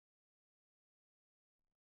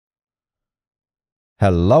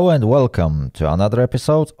Hello and welcome to another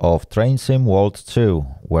episode of Train Sim World 2,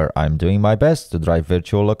 where I'm doing my best to drive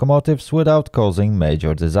virtual locomotives without causing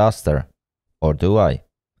major disaster. Or do I?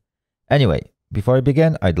 Anyway, before I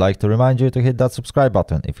begin, I'd like to remind you to hit that subscribe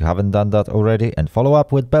button if you haven't done that already, and follow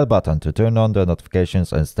up with bell button to turn on the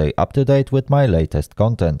notifications and stay up to date with my latest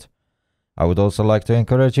content. I would also like to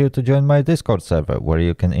encourage you to join my Discord server, where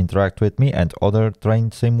you can interact with me and other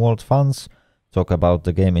Train Sim World fans, talk about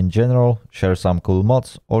the game in general, share some cool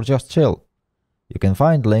mods, or just chill. You can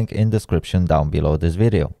find link in description down below this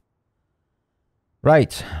video.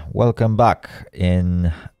 Right, welcome back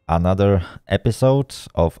in another episode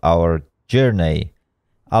of our journey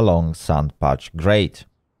along Sand Patch Grade.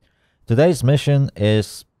 Today's mission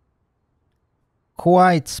is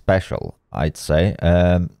quite special, I'd say.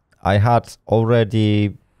 I had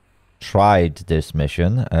already tried this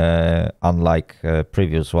mission, unlike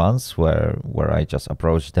previous ones where I just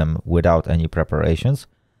approached them without any preparations.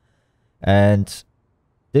 And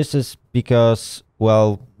this is because,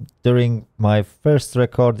 well, during my first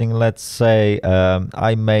recording, let's say,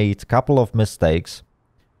 I made a couple of mistakes,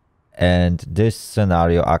 and this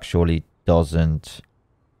scenario actually doesn't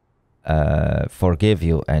forgive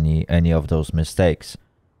you any of those mistakes.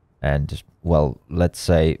 And, well, let's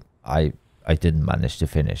say I didn't manage to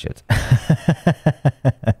finish it.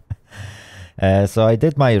 So I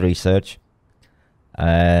did my research,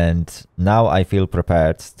 and now I feel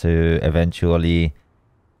prepared to eventually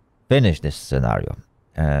finish this scenario.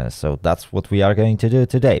 So that's what we are going to do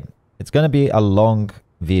today. It's going to be a long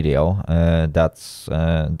video. That's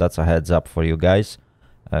a heads up for you guys.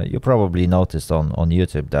 You probably noticed on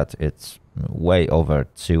YouTube that it's way over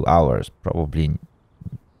 2 hours, probably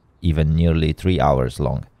even nearly 3 hours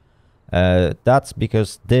long. That's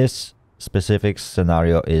because this specific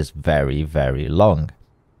scenario is very, very long.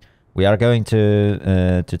 We are going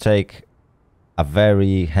to take a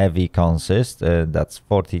very heavy consist, that's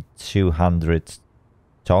 4,200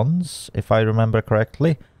 tons, if I remember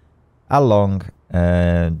correctly, along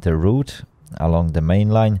the route, along the main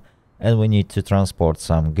line, and we need to transport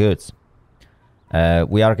some goods.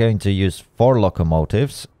 We are going to use 4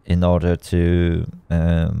 locomotives in order to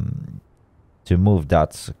move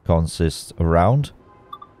that consist around,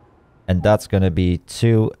 and that's going to be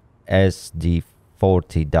 2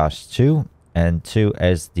 SD40-2 and 2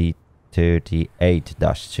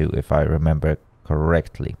 SD38-2, if I remember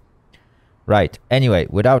correctly. Right, anyway,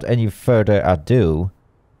 without any further ado,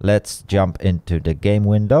 let's jump into the game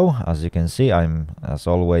window. As you can see, I'm, as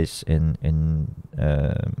always, in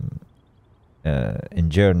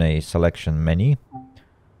journey selection menu.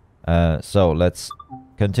 So let's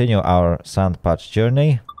continue our sand patch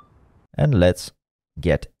journey, and let's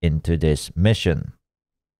get into this mission.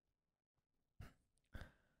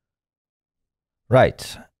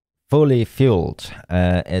 Right, fully fueled.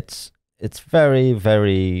 It's very,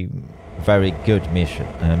 very, very good mission.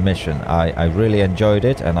 I really enjoyed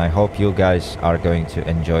it, and I hope you guys are going to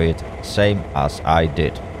enjoy it same as I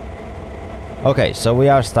did. Okay, so we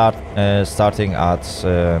are starting at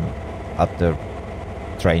the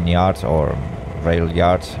train yard or rail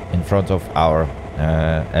yard in front of our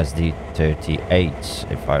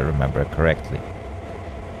SD38, if I remember correctly.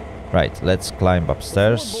 Right, let's climb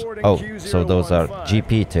upstairs. Oh, so those are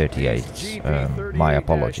GP38s. My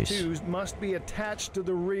apologies. Must be attached to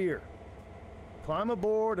the rear. Climb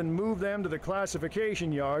aboard and move them to the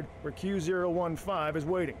classification yard where Q015 is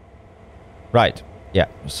waiting. Right, yeah.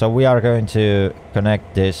 So we are going to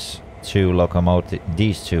connect these two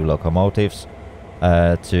locomotives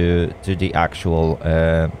to the actual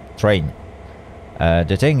train.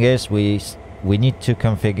 The thing is, we need to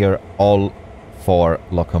configure all 4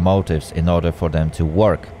 locomotives in order for them to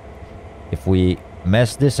work. If we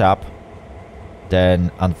mess this up,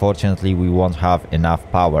 then unfortunately we won't have enough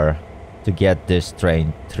power to get this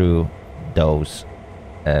train through those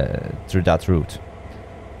through that route.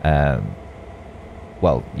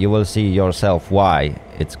 Well, you will see yourself why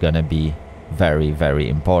it's gonna be very, very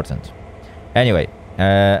important. Anyway,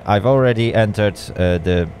 I've already entered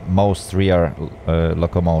the most rear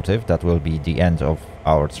locomotive. That will be the end of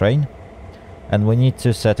our train, and we need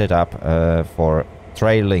to set it up for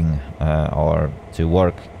trailing or to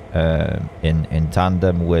work in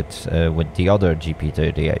tandem with the other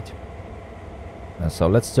GP38. So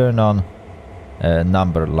let's turn on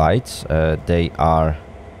number lights. They are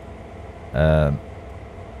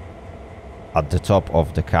at the top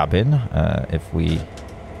of the cabin. If we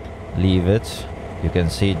leave it, you can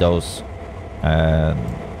see those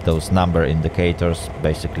number indicators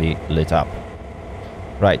basically lit up.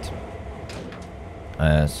 Right.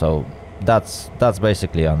 So that's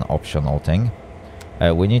basically an optional thing.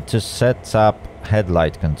 We need to set up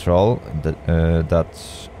headlight control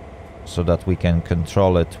so that we can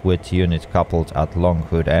control it with unit coupled at long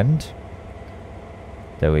hood end.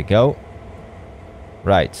 There we go.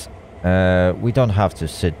 Right. We don't have to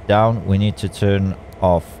sit down. We need to turn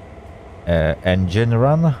off engine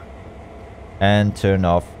run and turn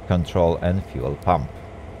off control and fuel pump.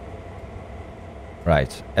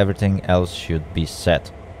 Right. Everything else should be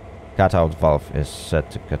set. Cutout valve is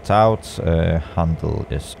set to cutout. Handle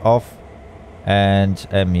is off. And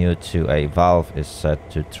M.2 valve is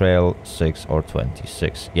set to trail 6 or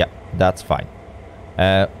 26. Yeah, that's fine.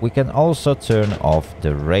 We can also turn off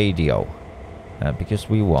the radio because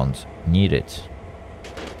we won't need it.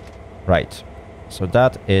 Right, so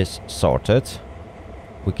that is sorted.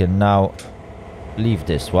 We can now leave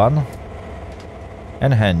this one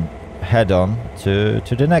and head on to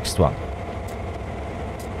the next one.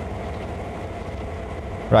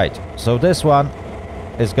 Right, so this one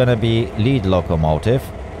is gonna be lead locomotive.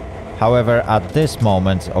 However, at this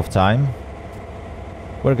moment of time,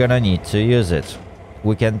 we're gonna need to use it.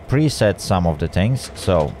 We can preset some of the things,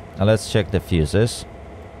 so let's check the fuses.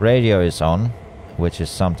 Radio is on, which is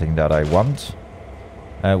something that I want.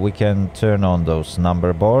 We can turn on those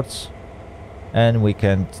number boards, and we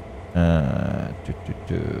can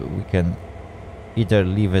either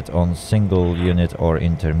leave it on single unit or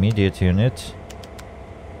intermediate unit,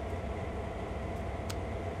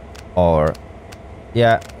 or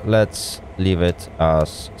yeah, let's leave it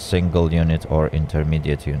as single unit or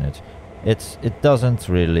intermediate unit. It doesn't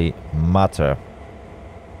really matter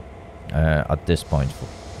at this point,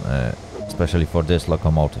 especially for this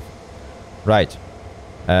locomotive. Right.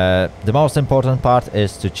 The most important part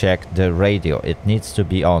is to check the radio. It needs to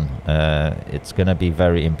be on. It's gonna be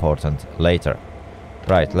very important later.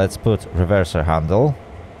 Right, let's put reverser handle.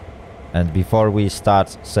 And before we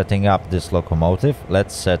start setting up this locomotive,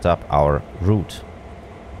 let's set up our route.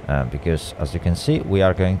 Because as you can see, we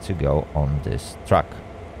are going to go on this track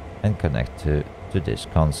and connect to this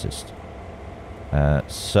consist.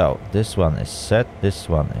 So this one is set, this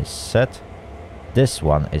one is set, this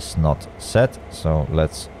one is not set, so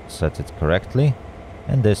let's set it correctly,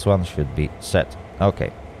 and this one should be set.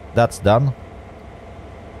 Okay, that's done.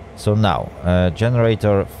 So now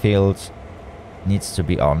generator field needs to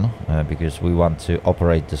be on because we want to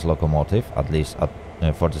operate this locomotive, at least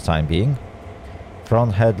for the time being.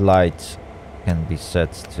 Front headlight can be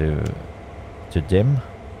set to dim.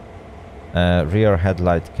 Rear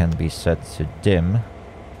headlight can be set to dim,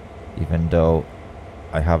 even though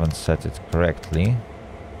I haven't set it correctly.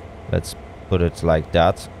 Let's put it like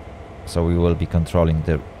that, so we will be controlling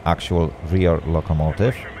the actual rear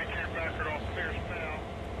locomotive.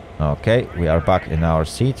 Okay, we are back in our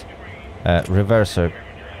seat. Reverser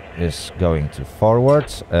is going to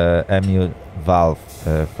forward. MU valve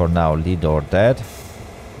for now lead or dead.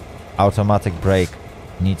 Automatic brake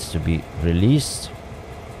needs to be released.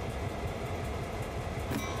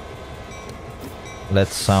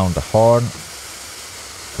 Let's sound the horn.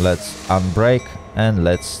 Let's unbrake and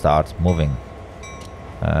let's start moving.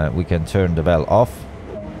 We can turn the bell off.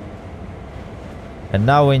 And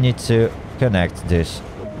now we need to connect this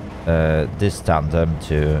tandem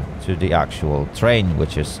to the actual train,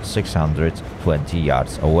 which is 620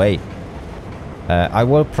 yards away. I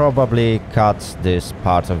will probably cut this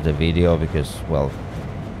part of the video because, well,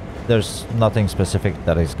 there's nothing specific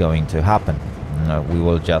that is going to happen. We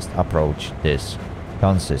will just approach this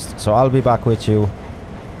consist. So I'll be back with you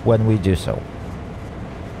when we do so.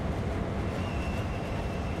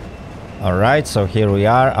 Alright, so here we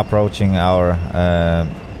are approaching our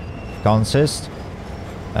consist.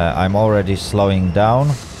 I'm already slowing down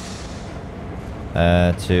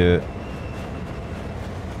to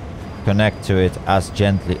connect to it as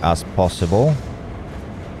gently as possible.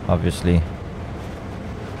 Obviously,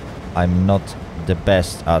 I'm not the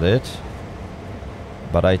best at it,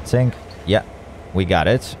 but I think, yeah, we got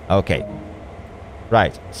it. Okay.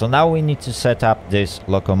 Right, so now we need to set up this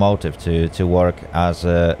locomotive to work as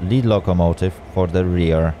a lead locomotive for the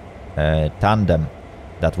rear tandem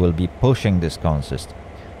that will be pushing this consist.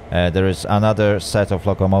 There is another set of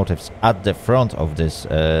locomotives at the front of this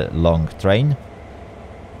long train,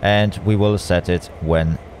 and we will set it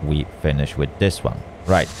when we finish with this one.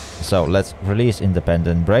 Right, so let's release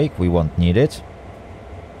independent brake. We won't need it.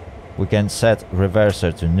 We can set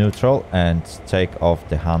reverser to neutral and take off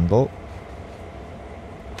the handle.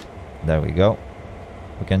 There we go.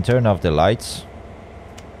 We can turn off the lights.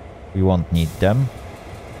 We won't need them.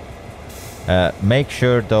 Make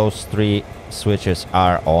sure those three switches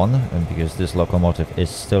are on, because this locomotive is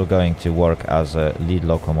still going to work as a lead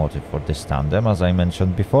locomotive for this tandem, as I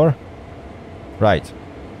mentioned before. Right.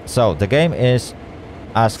 So the game is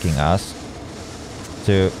asking us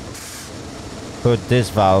to put this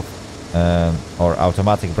valve or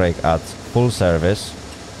automatic brake at full service,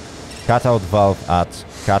 cutout valve at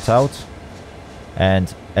cutout,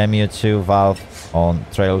 and MU2 valve on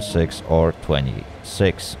trail 6 or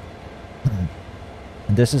 26.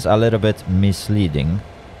 This is a little bit misleading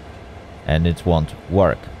and it won't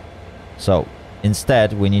work. So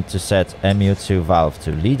instead we need to set MU2 valve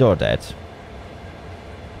to lead or dead,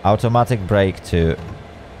 automatic brake to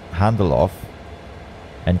handle off,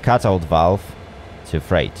 and cutout valve to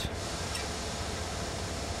freight.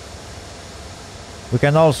 We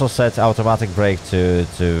can also set automatic brake to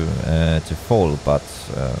full, but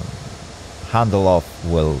handle off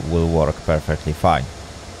will work perfectly fine.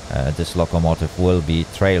 This locomotive will be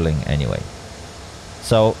trailing anyway.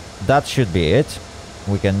 So that should be it.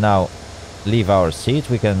 We can now leave our seat.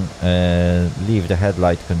 We can leave the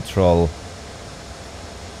headlight control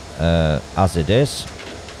as it is.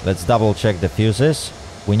 Let's double check the fuses.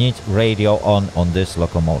 We need radio on this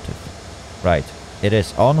locomotive. Right, it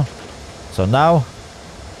is on. So now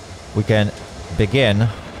we can begin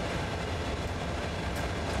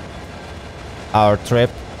our trip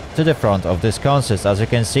to the front of this consist. As you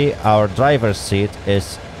can see, our driver's seat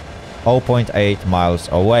is 0.8 miles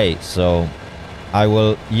away, so I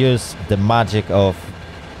will use the magic of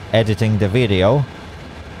editing the video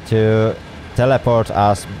to teleport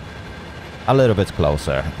us a little bit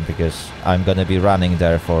closer, because I'm gonna be running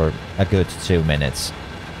there for a good 2 minutes.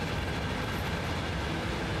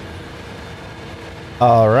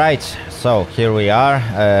 Alright, so here we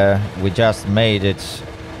are. We just made it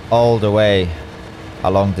all the way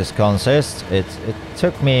along this consist. It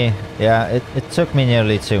took me, yeah, it took me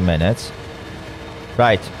nearly 2 minutes.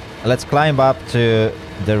 Right, let's climb up to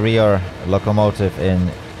the rear locomotive in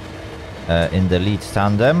the lead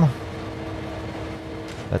tandem.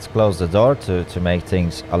 Let's close the door to make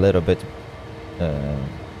things a little bit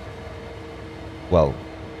well,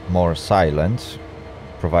 more silent,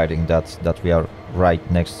 providing that we are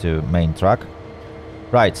right next to main track.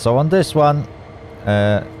 Right, so on this one,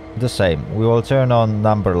 the same. We will turn on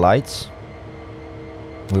number lights.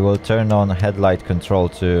 We will turn on headlight control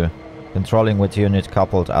to controlling with unit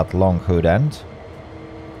coupled at long hood end.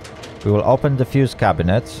 We will open the fuse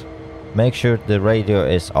cabinet. Make sure the radio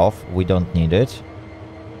is off. We don't need it.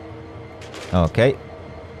 Okay.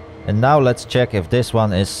 And now let's check if this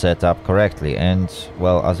one is set up correctly. And,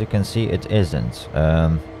 well, as you can see, it isn't.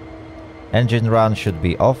 Engine run should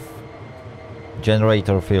be off.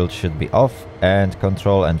 Generator field should be off, and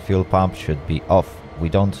control and fuel pump should be off. We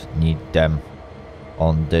don't need them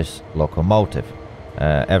on this locomotive.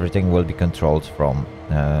 Everything will be controlled from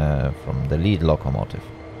the lead locomotive.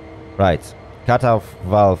 Right, cutoff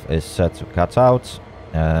valve is set to cutout.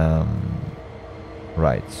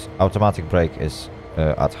 Right, automatic brake is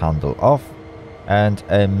at handle off, and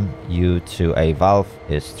MU2A valve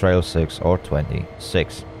is trail 6 or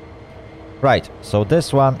 26. Right, so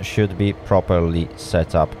this one should be properly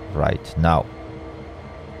set up right now.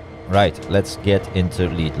 Right, let's get into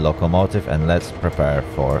lead locomotive and let's prepare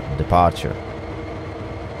for departure.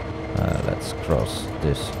 Let's cross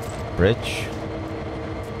this bridge.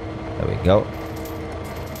 There we go.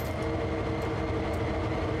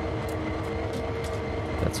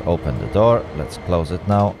 Let's open the door. Let's close it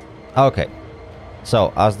now. Okay,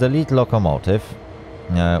 so as the lead locomotive,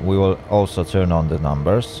 we will also turn on the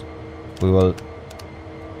numbers. We will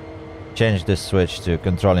change this switch to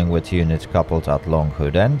controlling with unit coupled at long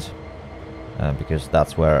hood end, because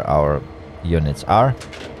that's where our units are.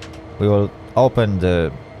 We will open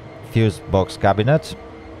the fuse box cabinet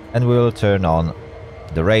and we will turn on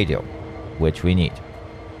the radio, which we need.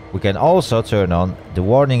 We can also turn on the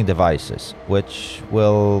warning devices, which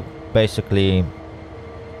will basically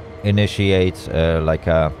initiate like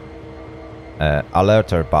a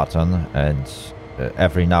alerter button, and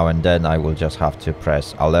every now and then I will just have to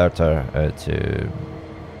press alerter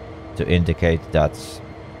to indicate that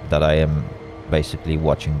I am basically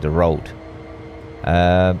watching the road.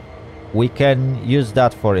 We can use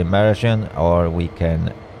that for immersion, or we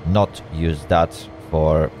can not use that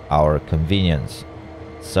for our convenience.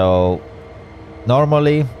 So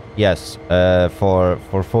normally, yes, for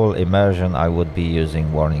full immersion I would be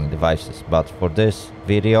using warning devices, but for this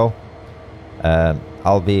video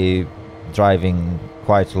I'll be driving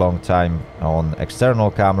quite a long time on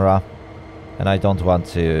external camera, and I don't want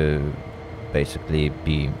to basically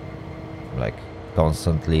be like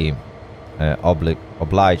constantly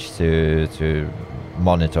obliged to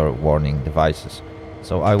monitor warning devices,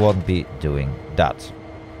 so I won't be doing that.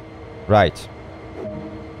 Right,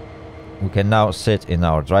 We can now sit in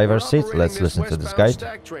our driver's seat. Let's listen to this guide.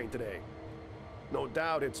 Stack train today. No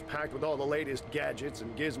doubt it's packed with all the latest gadgets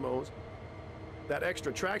and gizmos. That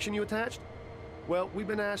extra traction you attached? Well, we've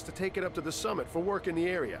been asked to take it up to the summit for work in the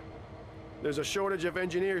area. There's a shortage of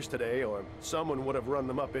engineers today, or someone would have run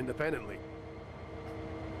them up independently.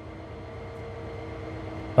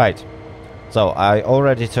 Right. So I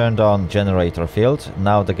already turned on generator field.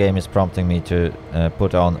 Now the game is prompting me to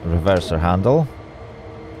put on reverser handle,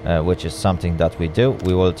 which is something that we do.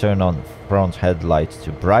 We will turn on front headlight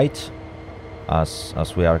to bright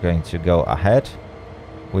as we are going to go ahead.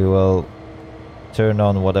 We will turn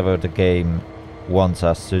on whatever the game wants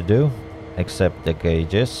us to do, except the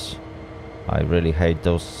gauges. I really hate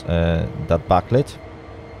those that backlit.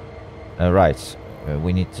 Right,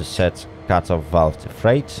 we need to set cutoff valve to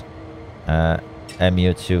freight,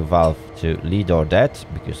 M.2 valve to lead or dead,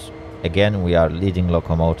 because again we are leading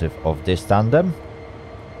locomotive of this tandem.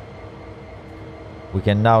 We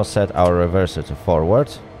can now set our reverser to forward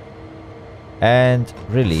and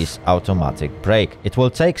release automatic brake. It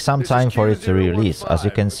will take some time for it to release. As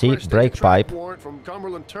you can see, brake pipe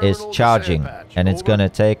is charging and it's gonna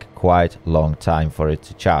take quite a long time for it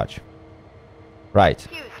to charge. Right.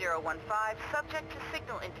 Q015, subject to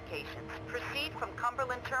signal indications. Proceed from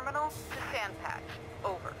Cumberland Terminal to Sandpatch.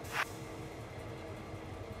 Over.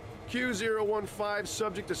 Q015,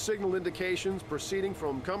 subject to signal indications, proceeding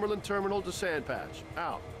from Cumberland Terminal to Sandpatch.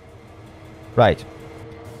 Out. Right.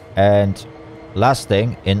 And last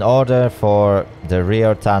thing, in order for the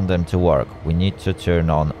rear tandem to work, we need to turn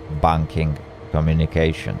on banking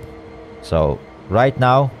communication. So right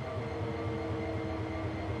now,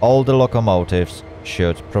 all the locomotives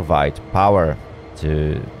should provide power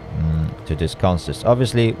to this consist.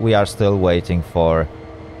 Obviously, we are still waiting for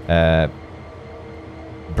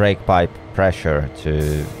brake pipe pressure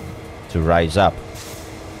to rise up.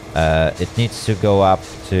 It needs to go up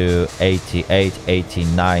to 88,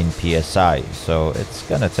 89 psi, so it's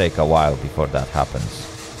gonna take a while before that happens.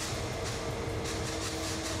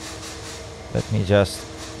 Let me just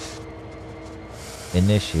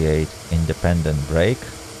initiate independent brake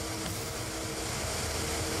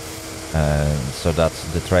so that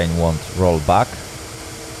the train won't roll back.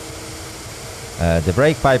 The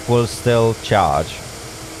brake pipe will still charge.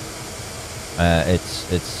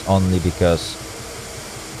 It's only because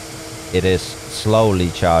it is slowly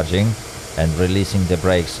charging and releasing the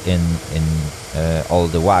brakes in all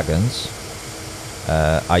the wagons.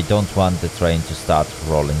 I don't want the train to start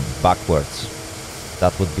rolling backwards.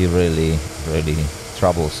 That would be really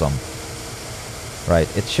troublesome. Right,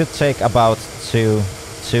 it should take about 2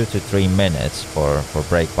 to 3 minutes for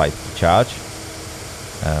brake pipe to charge.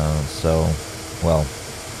 So, well,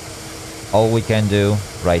 all we can do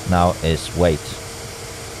right now is wait.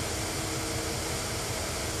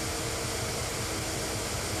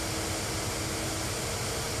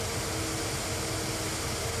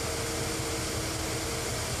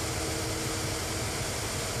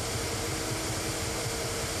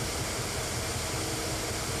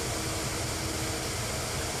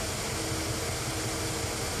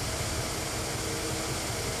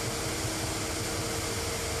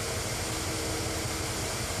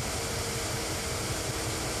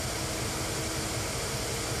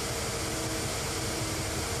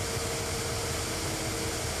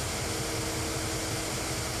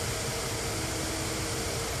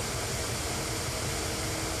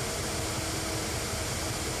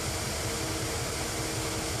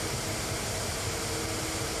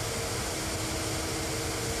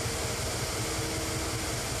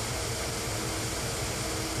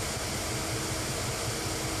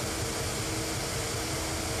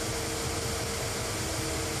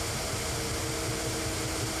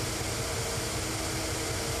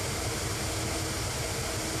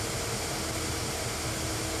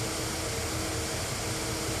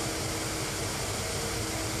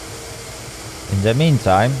 In the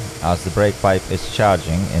meantime, as the brake pipe is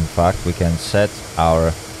charging, in fact, we can set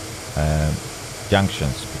our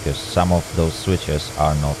junctions, because some of those switches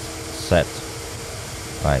are not set.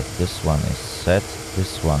 Right, this one is set,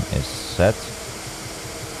 this one is set,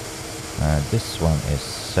 this one is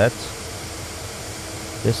set,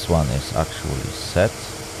 this one is actually set.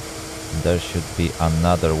 There should be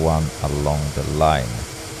another one along the line.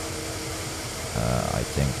 I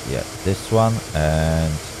think, yeah, this one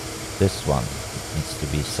and this one needs to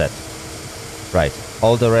be set. Right,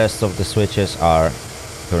 all the rest of the switches are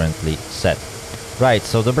currently set. Right,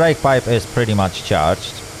 so the brake pipe is pretty much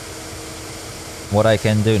charged. What I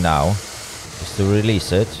can do now is to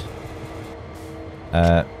release it,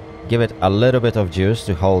 give it a little bit of juice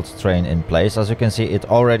to hold train in place. As you can see, it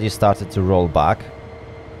already started to roll back.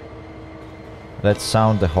 Let's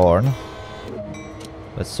sound the horn.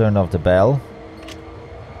 Let's turn off the bell.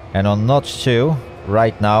 And on notch 2,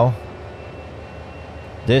 right now,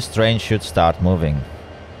 this train should start moving.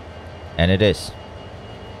 And it is.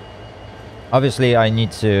 Obviously, I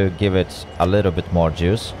need to give it a little bit more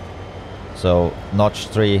juice. So, notch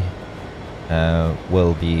 3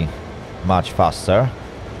 will be much faster.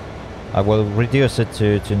 I will reduce it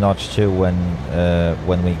to notch 2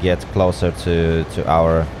 when we get closer to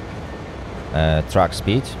our track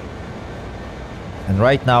speed. And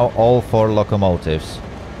right now, all 4 locomotives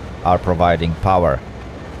are providing power.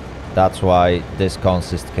 That's why this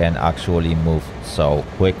consist can actually move so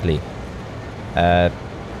quickly.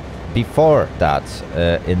 Before that,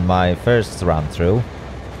 in my first run through,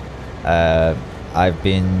 I've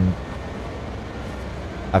been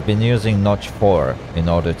using notch 4 in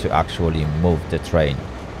order to actually move the train.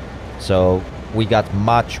 So we got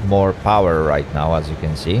much more power right now, as you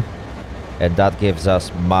can see, and that gives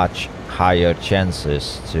us much higher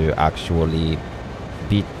chances to actually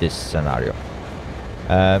beat this scenario.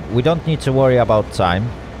 We don't need to worry about time,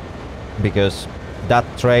 because that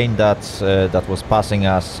train that was passing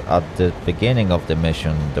us at the beginning of the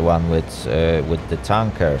mission, the one with the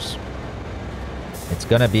tankers, it's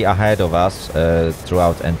gonna be ahead of us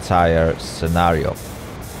throughout entire scenario.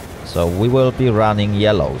 So we will be running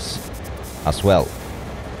yellows as well,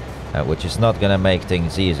 which is not gonna make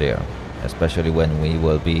things easier, especially when we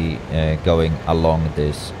will be going along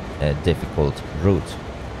this difficult route.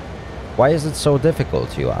 Why is it so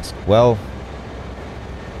difficult, you ask? Well,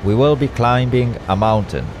 we will be climbing a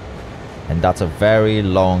mountain, and that's a very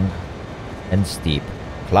long and steep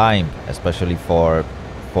climb, especially for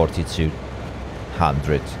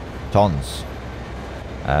 4,200 tons.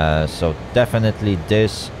 So definitely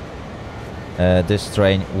this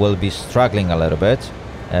train will be struggling a little bit.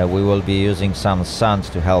 We will be using some sand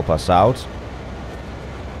to help us out,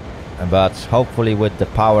 but hopefully with the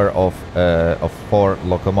power of 4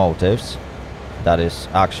 locomotives that is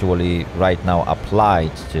actually right now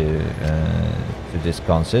applied to this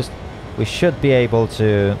consist, we should be able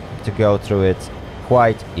to go through it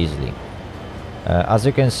quite easily. As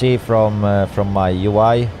you can see from my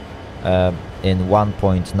UI, in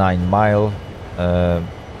 1.9 mile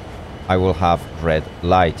I will have red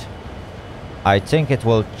light. I think it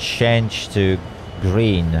will change to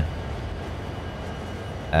green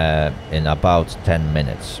in about 10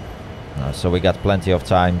 minutes. So we got plenty of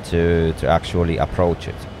time to actually approach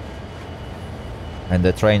it. And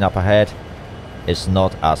the train up ahead is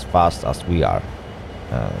not as fast as we are.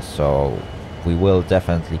 So we will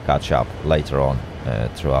definitely catch up later on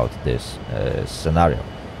throughout this scenario.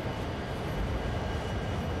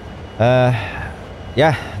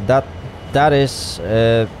 Yeah, that is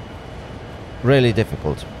really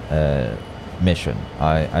difficult mission.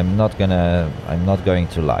 I'm not going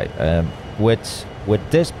to lie.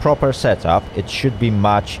 With this proper setup, it should be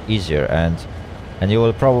much easier, and you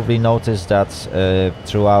will probably notice that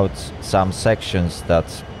throughout some sections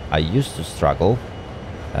that I used to struggle,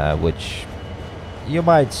 which you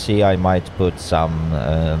might see, I might put some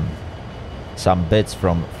bits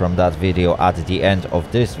from that video at the end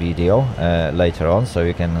of this video later on, so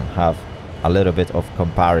you can have a little bit of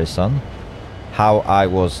comparison how I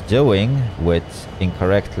was doing with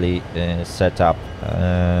incorrectly set up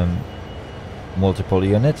multiple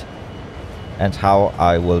unit and how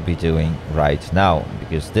I will be doing right now,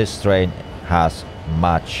 because this train has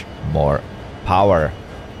much more power.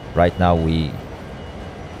 Right now we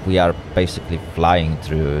are basically flying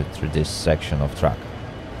through this section of track.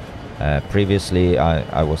 Previously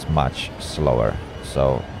I was much slower,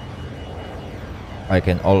 so I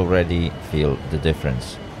can already feel the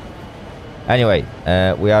difference. Anyway,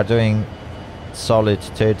 we are doing solid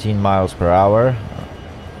 13 miles per hour.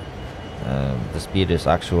 The speed is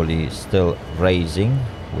actually still raising,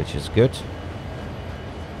 which is good.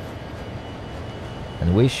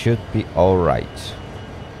 And we should be alright.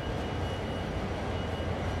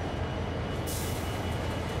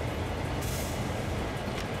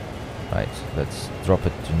 Right, let's drop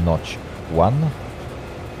it to notch 1.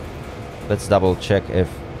 Let's double check if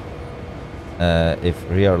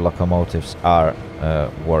rear locomotives are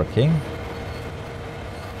working.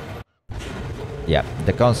 Yeah,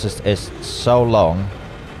 the consist is so long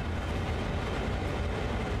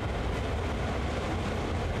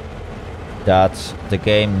that the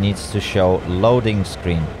game needs to show loading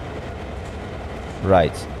screen.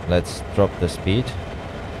 Right, let's drop the speed.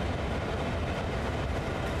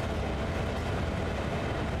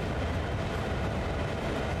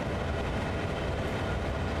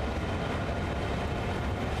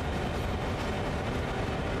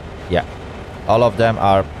 Yeah, all of them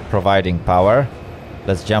are providing power.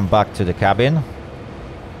 Let's jump back to the cabin.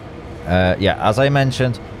 Yeah, as I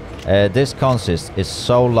mentioned, this consist is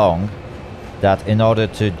so long that in order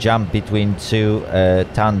to jump between two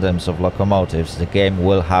tandems of locomotives, the game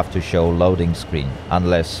will have to show loading screen,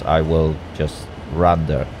 unless I will just run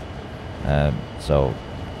there. So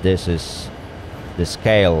this is the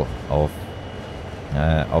scale of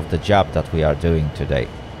the job that we are doing today.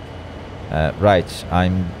 Right,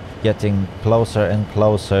 I'm getting closer and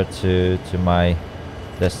closer to my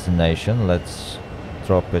destination. Let's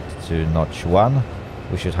drop it to notch 1.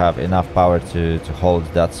 We should have enough power to hold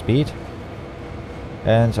that speed.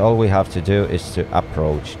 And all we have to do is to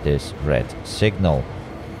approach this red signal.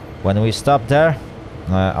 When we stop there,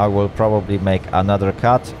 I will probably make another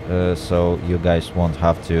cut, so you guys won't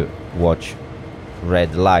have to watch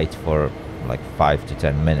red light for like 5 to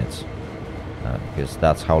 10 minutes, because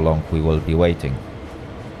that's how long we will be waiting.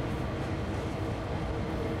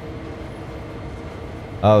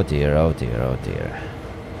 Oh dear, oh dear, oh dear.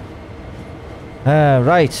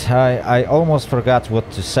 Right, I almost forgot what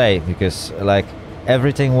to say, because like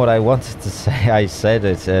everything what I wanted to say, I said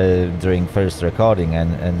it during first recording,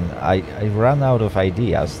 and I ran out of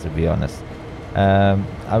ideas, to be honest.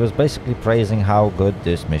 I was basically praising how good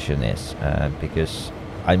this mission is, because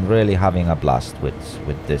I'm really having a blast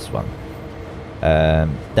with this one.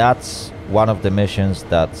 That's one of the missions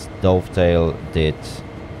that Dovetail did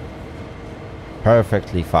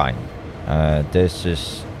perfectly fine. This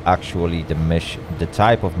is actually the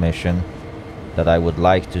type of mission that I would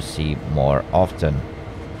like to see more often.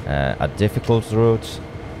 A difficult route,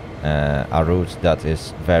 a route that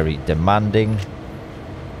is very demanding,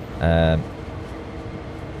 a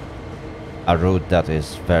route that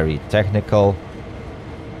is very technical,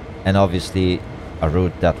 and obviously a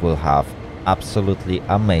route that will have absolutely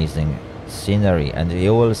amazing scenery, and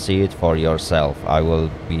you will see it for yourself. I will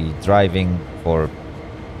be driving for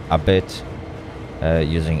a bit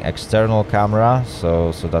using external camera,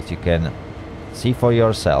 so that you can see for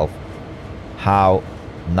yourself how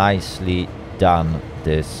nicely done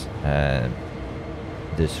this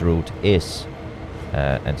route is,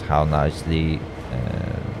 and how nicely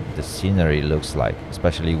the scenery looks like,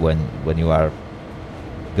 especially when you are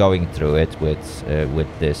going through it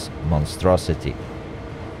with this monstrosity.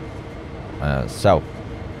 So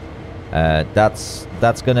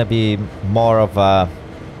that's gonna be more of a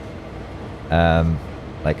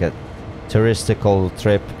like a touristical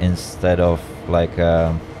trip instead of like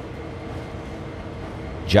a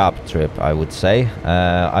job trip, I would say.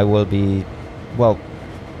 I will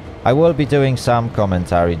be doing some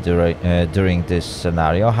commentary during this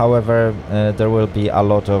scenario. However, there will be a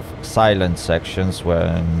lot of silent sections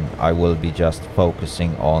when I will be just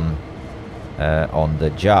focusing on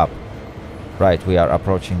the job. Right, we are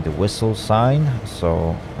approaching the whistle sign,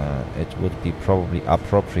 so it would be probably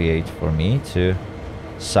appropriate for me to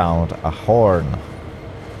sound a horn.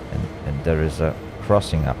 And there is a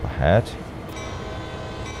crossing up ahead.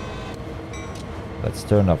 Let's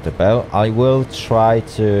turn off the bell. I will try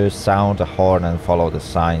to sound a horn and follow the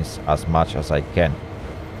signs as much as I can.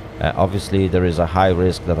 Obviously there is a high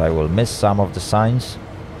risk that I will miss some of the signs,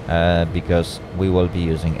 because we will be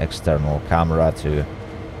using external camera to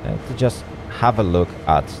just have a look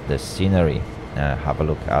at the scenery, have a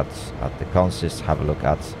look at the consist, have a look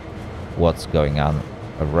at what's going on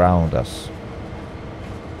around us.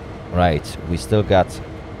 Right, we still got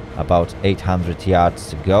about 800 yards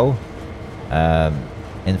to go.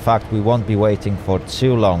 In fact, we won't be waiting for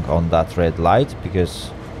too long on that red light,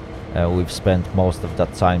 because we've spent most of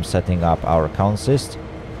that time setting up our consist,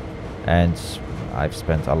 and I've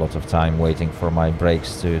spent a lot of time waiting for my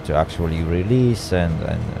brakes to actually release and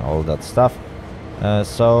all that stuff.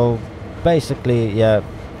 So basically, yeah,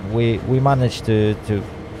 we managed to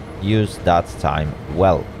use that time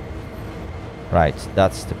well. Right,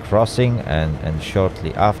 that's the crossing, and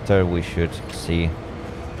shortly after we should see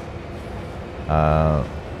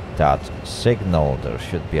that signal. There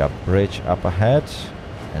should be a bridge up ahead,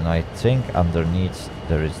 and I think underneath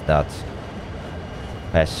there is that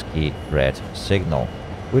pesky red signal.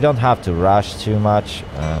 We don't have to rush too much,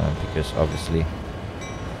 because obviously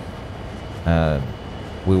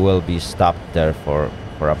we will be stopped there for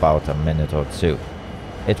about a minute or two.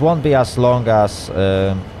 It won't be as long as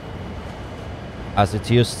it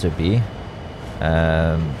used to be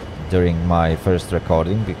during my first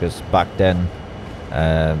recording, because back then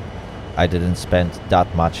I didn't spend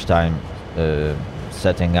that much time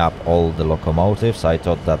setting up all the locomotives. I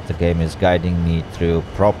thought that the game is guiding me through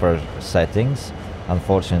proper settings.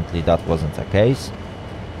 Unfortunately, that wasn't the case.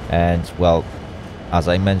 And well, as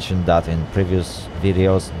I mentioned that in previous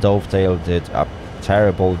videos, Dovetail did a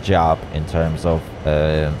terrible job in terms of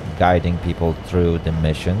guiding people through the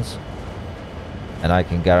missions, and I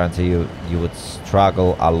can guarantee you would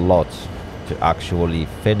struggle a lot to actually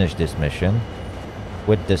finish this mission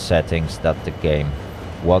with the settings that the game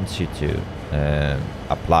wants you to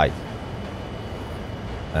apply.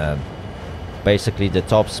 Basically, the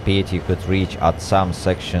top speed you could reach at some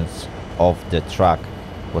sections of the track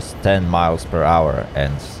was 10 miles per hour,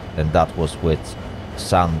 and that was with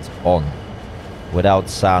sand on. Without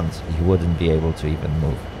sand, you wouldn't be able to even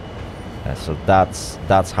move. So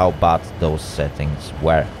that's how bad those settings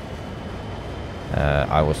were.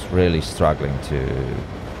 I was really struggling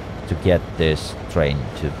to get this train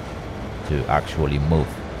to actually move,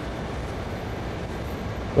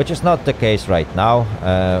 which is not the case right now.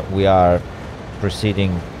 We are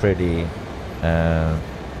proceeding pretty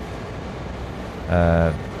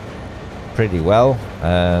well.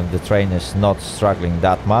 The train is not struggling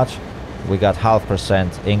that much. We got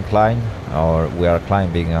 0.5% incline, or we are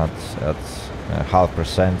climbing at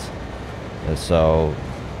 0.5%. So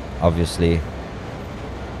obviously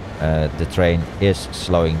the train is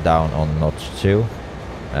slowing down on notch 2,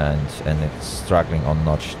 and it's struggling on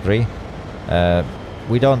notch 3.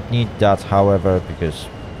 We don't need that, however, because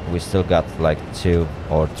we still got like 2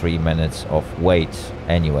 or 3 minutes of wait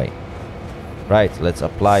anyway. Right, let's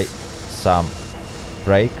apply some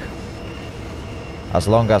brake. As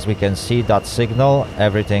long as we can see that signal,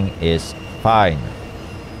 everything is fine.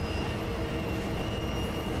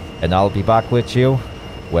 And I'll be back with you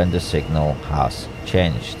when the signal has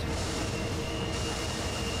changed.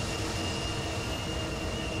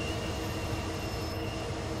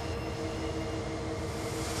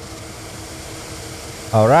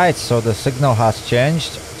 Alright, so the signal has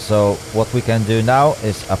changed. So what we can do now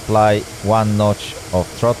is apply 1 notch of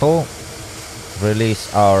throttle,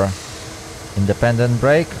 release our independent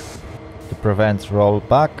brake to prevent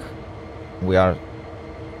rollback. We are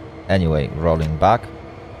anyway rolling back.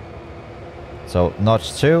 So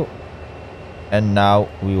notch 2, and now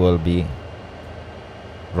we will be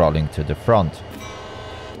rolling to the front.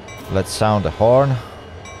 Let's sound the horn.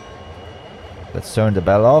 Let's turn the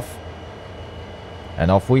bell off,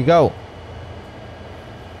 and off we go.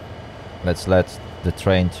 Let's let the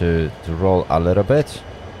train to roll a little bit.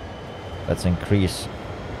 Let's increase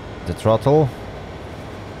the throttle.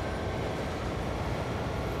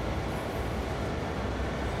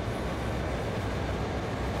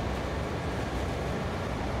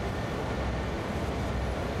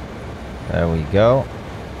 There we go.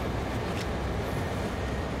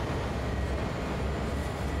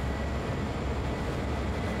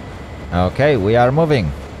 Okay, we are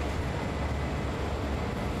moving.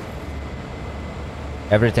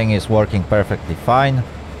 Everything is working perfectly fine.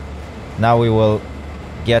 Now we will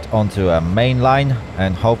get onto a main line,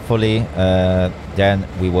 and hopefully then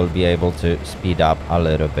we will be able to speed up a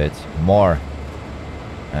little bit more,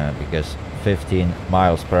 because 15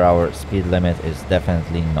 miles per hour speed limit is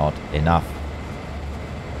definitely not enough.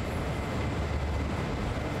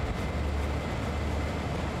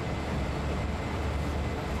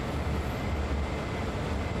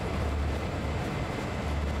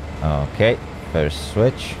 Okay, first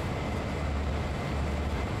switch.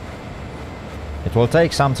 It will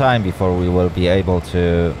take some time before we will be able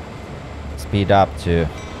to speed up to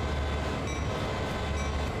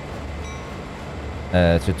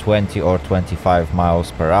 20 or 25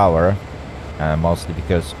 miles per hour, mostly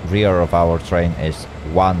because rear of our train is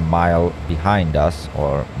 1 mile behind us,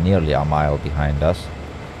 or nearly a mile behind us.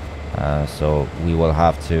 So we will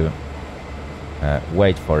have to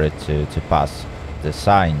wait for it to pass the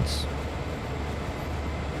signs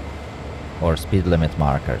or speed limit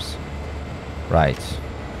markers. Right,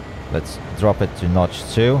 let's drop it to notch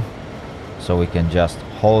 2 so we can just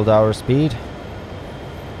hold our speed.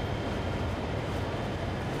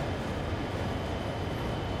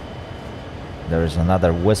 There is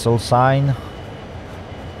another whistle sign.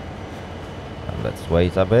 Let's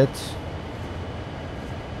wait a bit.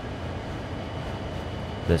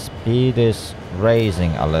 The speed is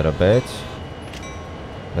raising a little bit.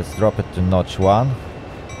 Let's drop it to notch 1.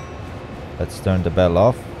 Let's turn the bell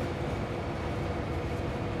off.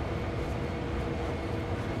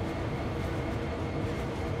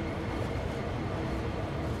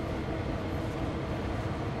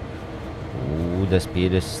 The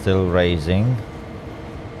speed is still raising.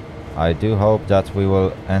 I do hope that we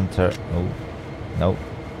will enter. Oh, no.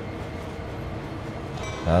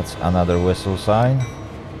 That's another whistle sign.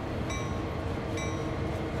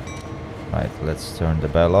 Right, let's turn the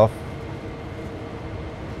bell off.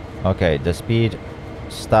 Okay, the speed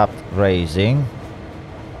stopped raising.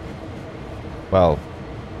 Well,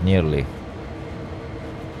 nearly.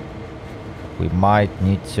 We might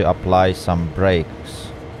need to apply some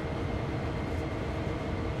brakes.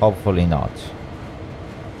 Hopefully not.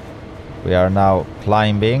 We are now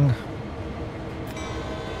climbing.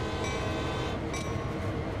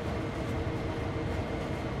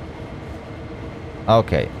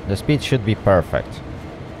 Okay, the speed should be perfect.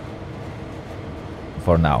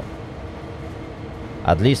 For now.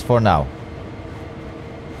 At least for now.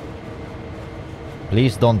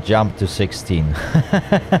 Please don't jump to 16.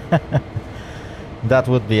 That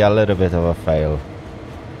would be a little bit of a fail.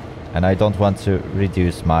 And I don't want to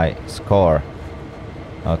reduce my score.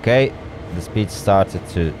 Okay, the speed started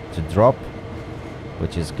to drop,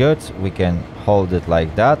 which is good. We can hold it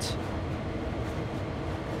like that.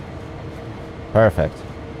 Perfect.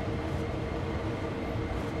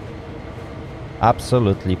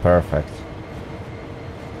 Absolutely perfect.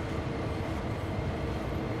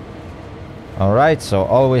 Alright, so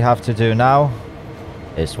all we have to do now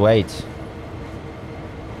is wait.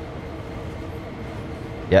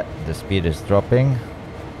 Yeah, the speed is dropping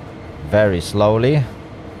very slowly.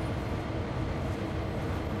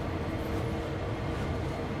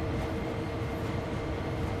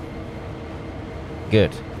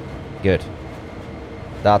 Good, good.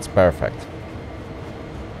 That's perfect.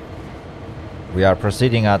 We are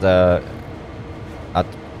proceeding at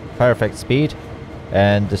perfect speed,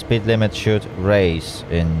 and the speed limit should raise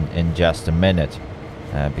in just a minute,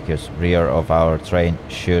 because rear of our train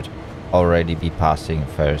should already be passing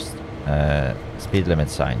first speed limit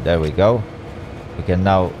sign. There we go. We can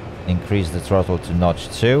now increase the throttle to notch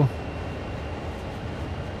 2.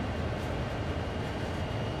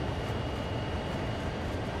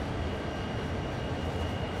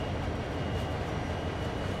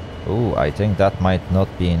 Ooh, I think that might not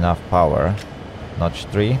be enough power. Notch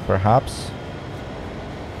 3, perhaps.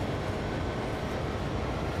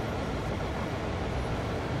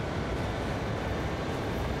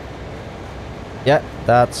 Yeah,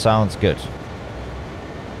 that sounds good.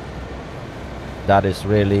 That is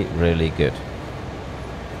really, really good.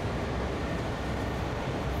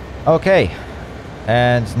 Okay,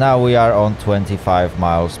 and now we are on 25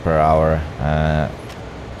 miles per hour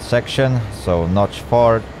section, so notch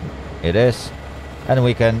 4 it is, and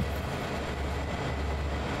we can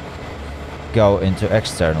go into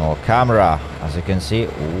external camera. As you can see,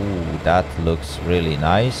 ooh, that looks really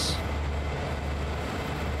nice.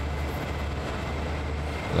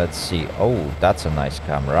 Let's see. Oh, that's a nice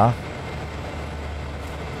camera.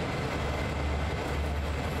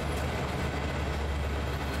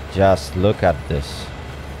 Just look at this.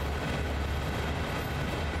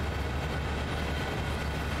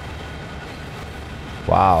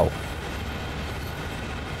 Wow.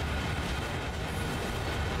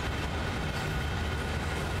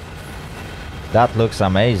 That looks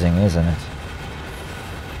amazing, isn't it?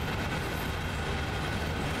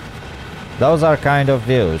 Those are kind of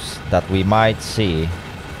views that we might see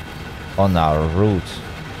on our route.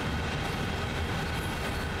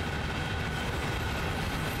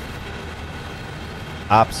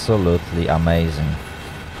 Absolutely amazing.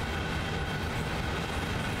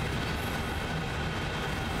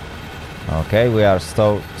 Okay, we are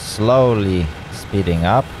slowly speeding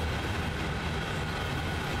up.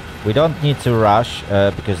 We don't need to rush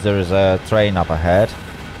because there is a train up ahead,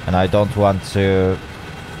 and I don't want to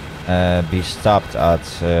be stopped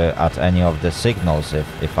at any of the signals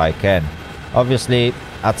if I can. Obviously,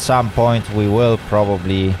 at some point we will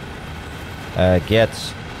probably get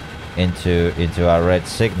into a red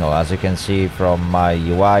signal. As you can see from my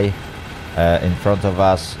UI, in front of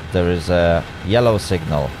us there is a yellow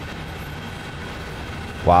signal.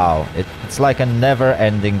 Wow, it's like a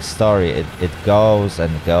never-ending story. It goes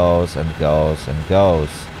and goes and goes and goes.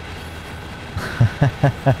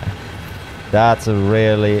 That's a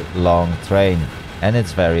really long train, and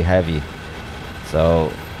it's very heavy,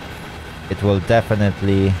 so it will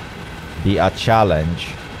definitely be a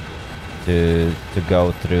challenge to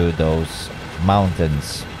go through those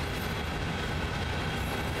mountains.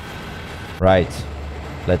 Right,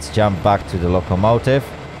 let's jump back to the locomotive.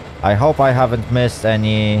 I hope I haven't missed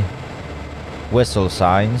any whistle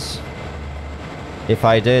signs. If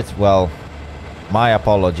I did, well, my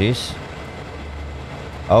apologies.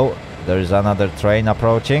 Oh, there is another train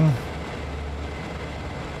approaching.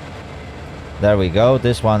 There we go.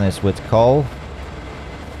 This one is with coal.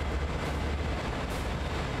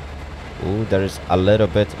 Ooh, there is a little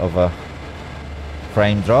bit of a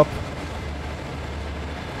frame drop.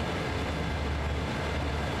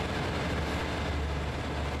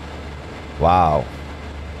 Wow.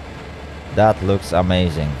 That looks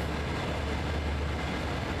amazing.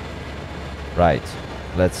 Right.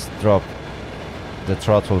 Let's drop the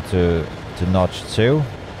throttle to to notch 2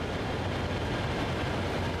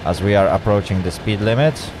 as we are approaching the speed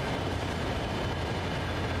limit.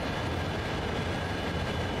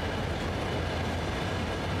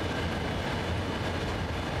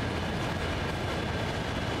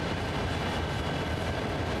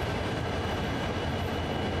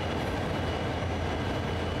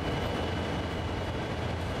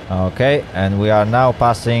 Okay, and we are now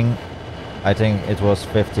passing, I think it was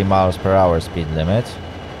 50 miles per hour speed limit,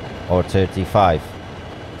 or 35.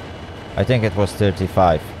 I think it was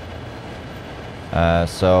 35.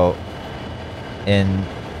 So in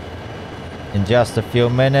just a few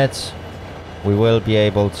minutes we will be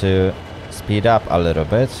able to speed up a little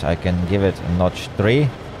bit. I can give it a notch 3.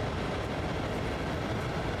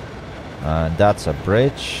 That's a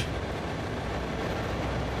bridge.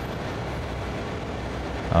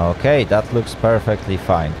 Okay, that looks perfectly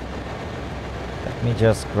fine. Let me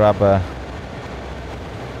just grab a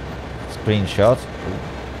screenshot.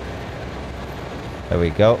 There we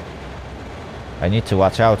go. I need to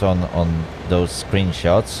watch out on those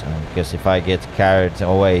screenshots, because if I get carried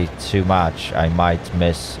away too much I might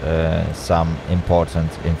miss some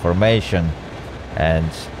important information, and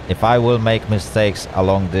if I will make mistakes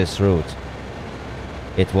along this route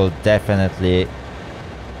it will definitely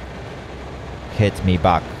hit me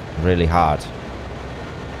back really hard.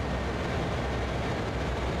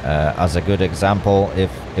 As a good example,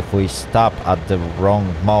 if we stop at the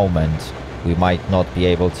wrong moment we might not be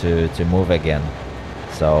able to move again.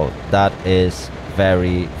 So that is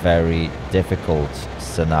very, very difficult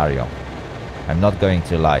scenario. I'm not going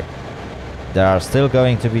to lie. There are still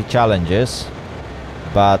going to be challenges,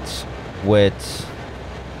 but with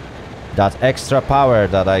that extra power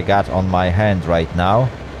that I got on my hand right now,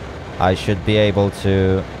 I should be able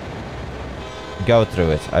to go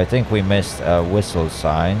through it. I think we missed a whistle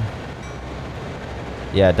sign.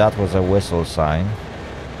 Yeah, that was a whistle sign.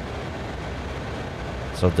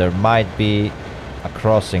 So there might be a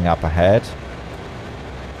crossing up ahead.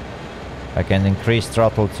 I can increase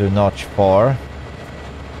throttle to notch 4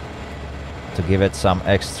 to give it some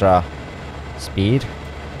extra speed.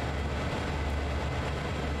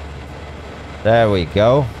 There we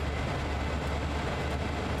go.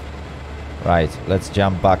 Right, let's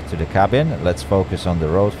jump back to the cabin. Let's focus on the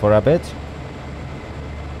road for a bit.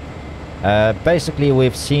 Basically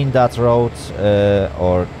we've seen that road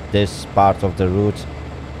or this part of the route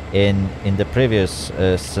in the previous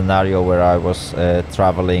scenario where I was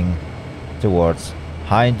traveling towards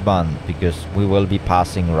Hindman, because we will be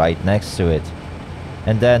passing right next to it,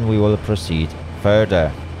 and then we will proceed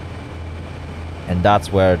further, and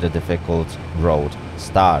that's where the difficult road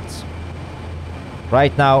starts.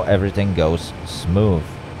 Right now everything goes smooth,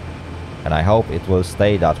 and I hope it will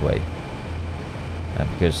stay that way,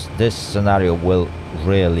 because this scenario will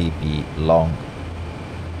really be long.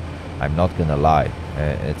 I'm not gonna lie.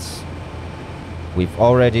 We've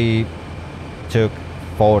already took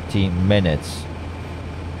 14 minutes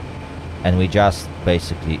and we just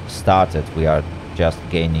basically started. We are just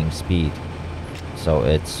gaining speed, so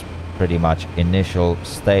it's pretty much initial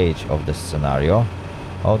stage of this scenario.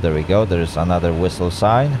 Oh, there we go. There is another whistle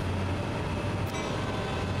sign.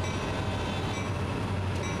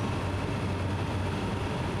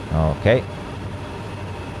 Okay,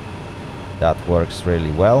 that works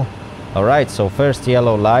really well. Alright, so first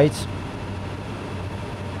yellow light,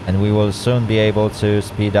 and we will soon be able to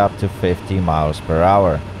speed up to 50 miles per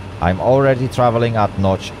hour. I'm already traveling at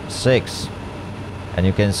notch 6, and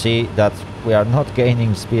you can see that we are not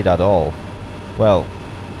gaining speed at all. Well,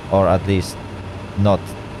 or at least not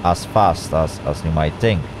as fast as you might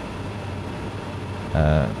think.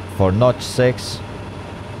 For notch 6,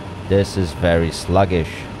 this is very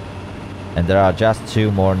sluggish, and there are just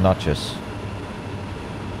 2 more notches.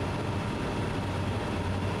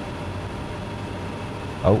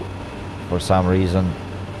 Oh, for some reason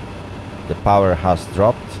the power has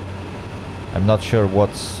dropped. I'm not sure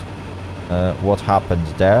what happened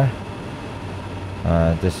there.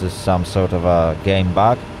 This is some sort of a game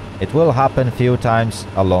bug. It will happen a few times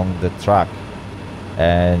along the track,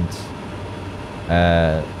 and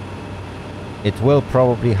it will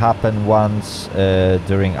probably happen once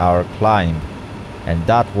during our climb, and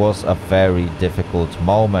that was a very difficult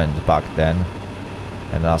moment back then.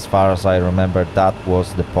 And as far as I remember, that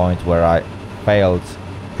was the point where I failed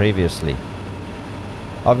previously.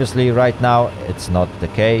 Obviously right now it's not the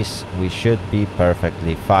case. We should be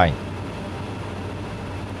perfectly fine.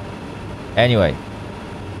 Anyway,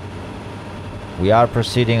 we are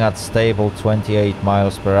proceeding at stable 28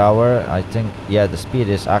 miles per hour. I think, yeah, the speed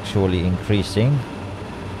is actually increasing,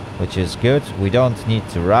 which is good. We don't need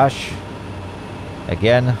to rush.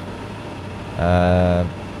 Again,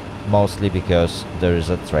 mostly because there is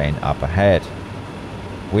a train up ahead.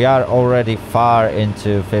 We are already far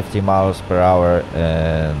into 50 miles per hour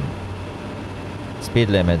speed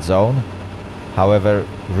limit zone. However,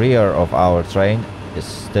 rear of our train is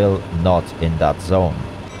still not in that zone.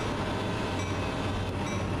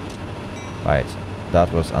 Right,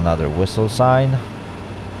 that was another whistle sign.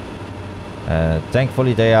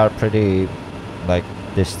 Thankfully they are pretty like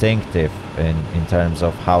distinctive in terms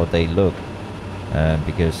of how they look,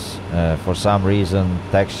 because for some reason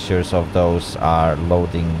textures of those are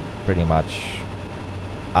loading pretty much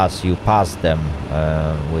as you pass them,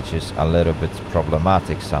 which is a little bit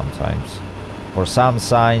problematic sometimes. For some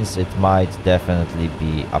signs it might definitely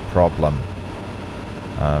be a problem,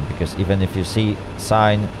 because even if you see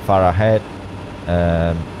sign far ahead,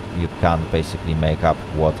 you can't basically make up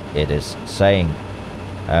what it is saying.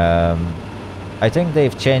 I think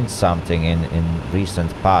they've changed something in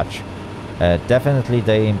recent patch. Definitely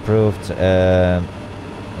they improved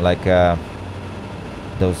like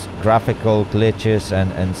those graphical glitches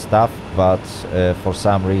and stuff, but for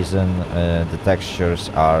some reason the textures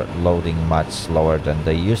are loading much slower than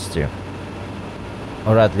they used to,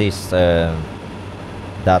 or at least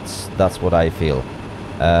that's what I feel.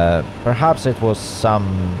 Perhaps it was some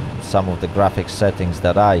of the graphics settings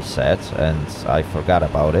that I set and I forgot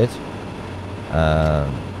about it,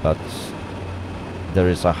 but there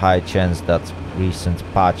is a high chance that recent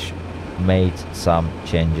patch made some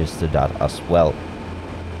changes to that as well.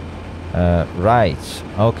 Right,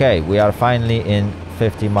 okay, we are finally in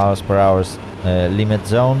 50 miles per hour limit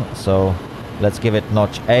zone, so let's give it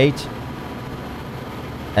notch 8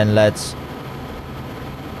 and let's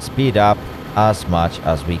speed up as much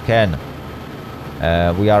as we can.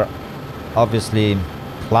 We are obviously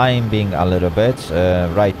climbing a little bit.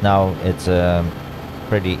 Right now it's a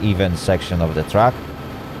pretty even section of the track,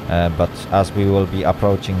 but as we will be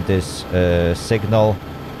approaching this signal,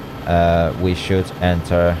 we should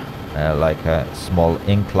enter like a small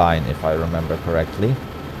incline, if I remember correctly.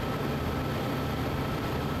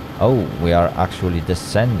 Oh, we are actually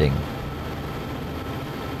descending.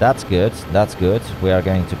 That's good, that's good. We are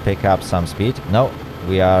going to pick up some speed. No,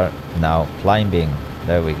 we are now climbing.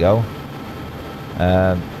 There we go.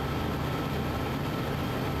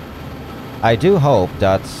 I do hope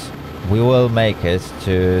that we will make it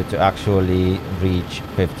to actually reach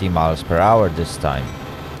 50 miles per hour this time.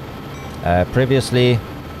 Previously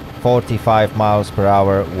 45 miles per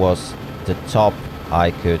hour was the top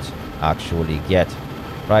I could actually get.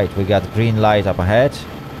 Right, we got green light up ahead,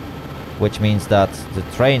 which means that the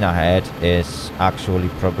train ahead is actually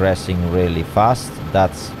progressing really fast.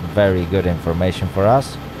 That's very good information for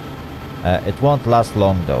us. It won't last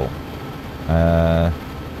long though.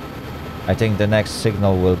 I think the next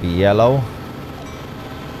signal will be yellow.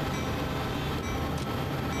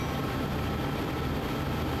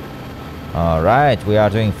 Alright, we are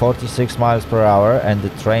doing 46 miles per hour and the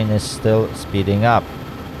train is still speeding up.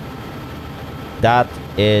 That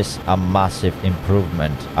is a massive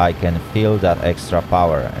improvement. I can feel that extra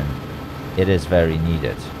power and it is very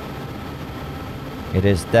needed. It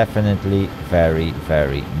is definitely very,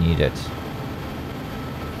 very needed.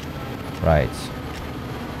 Right.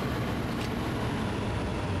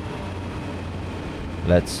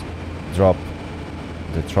 Let's drop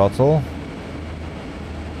the throttle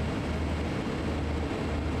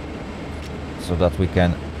so that we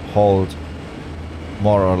can hold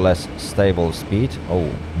more or less stable speed. Oh,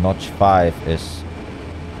 notch 5 is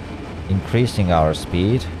increasing our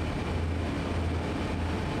speed.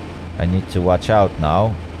 I need to watch out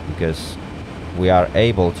now because we are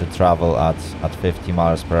able to travel at 50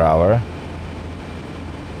 miles per hour,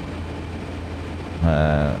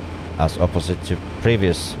 as opposite to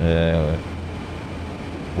previous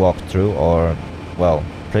walkthrough, or well,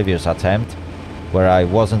 previous attempt, where I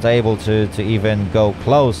wasn't able to even go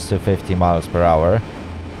close to 50 miles per hour.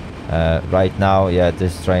 Right now, yeah,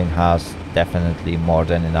 this train has definitely more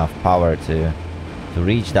than enough power to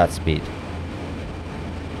reach that speed.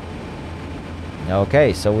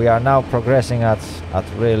 Okay, so we are now progressing at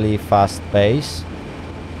really fast pace.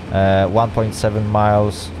 1.7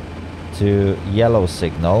 miles to yellow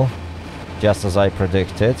signal, just as I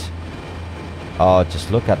predicted. Oh,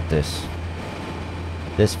 just look at this.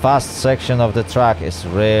 This fast section of the track is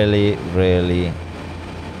really, really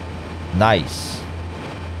nice.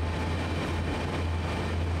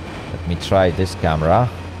 Let me try this camera.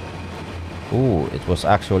 Ooh, it was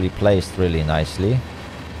actually placed really nicely.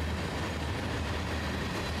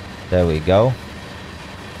 There we go.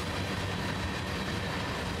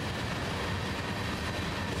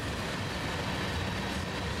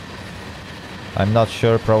 I'm not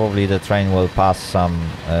sure, probably the train will pass some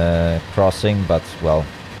crossing, but well,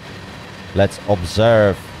 let's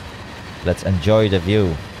observe, let's enjoy the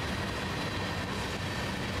view.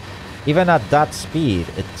 Even at that speed,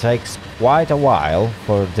 it takes quite a while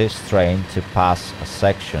for this train to pass a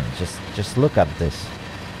section. Just look at this.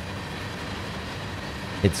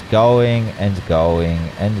 It's going and going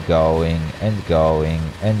and going and going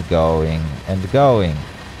and going and going.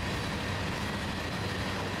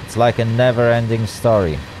 It's like a never-ending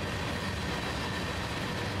story.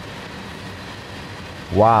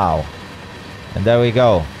 Wow. And there we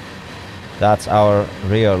go. That's our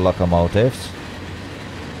rear locomotives.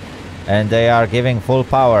 And they are giving full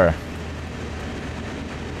power.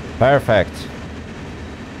 Perfect.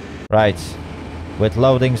 Right. With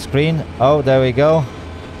loading screen. Oh, there we go.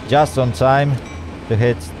 Just on time to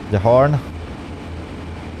hit the horn.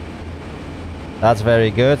 That's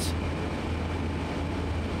very good.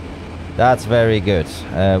 That's very good.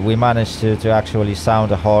 We managed to actually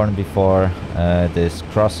sound a horn before this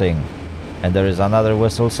crossing. And there is another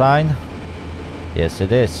whistle sign. Yes,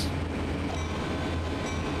 it is.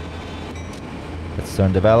 Let's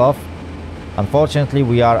turn the bell off. Unfortunately,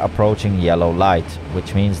 we are approaching yellow light,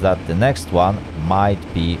 which means that the next one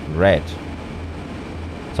might be red.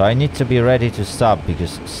 So I need to be ready to stop,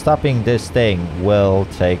 because stopping this thing will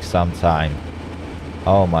take some time.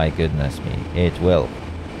 Oh my goodness me, it will.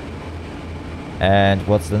 And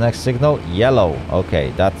what's the next signal? Yellow.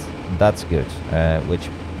 Okay, that's good. Which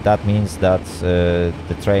that means that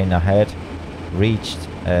the train ahead reached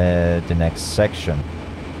the next section.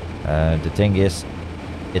 The thing is,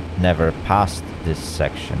 it never passed this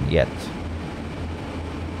section yet.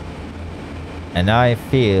 And I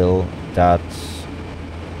feel that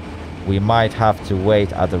we might have to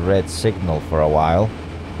wait at the red signal for a while.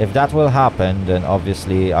 If that will happen, then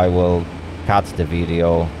obviously I will cut the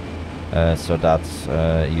video so that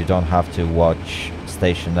you don't have to watch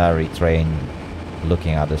stationary train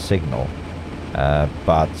looking at the signal.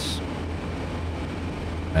 But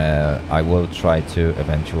I will try to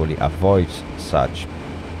eventually avoid such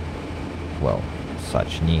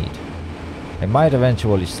need. I might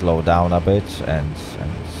eventually slow down a bit and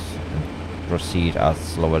proceed at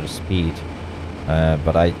slower speed,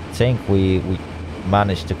 but I think we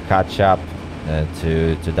managed to catch up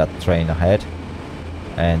to that train ahead,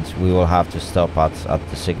 and we will have to stop at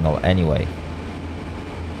the signal anyway.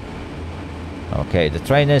 Okay, the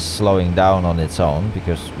train is slowing down on its own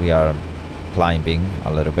because we are climbing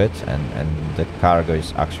a little bit, and the cargo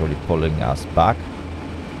is actually pulling us back.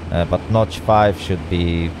 But notch 5 should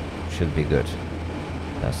be good.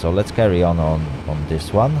 So let's carry on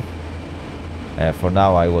this one. For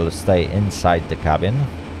now I will stay inside the cabin,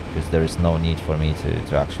 because there is no need for me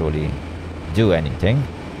to actually do anything.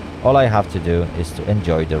 All I have to do is to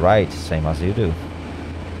enjoy the ride, same as you do.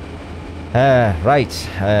 Right,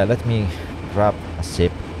 let me grab a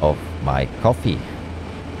sip of my coffee.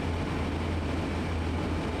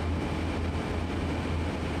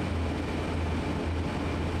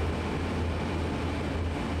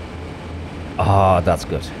 Ah, that's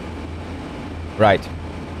good. Right.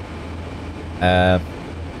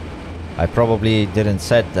 I probably didn't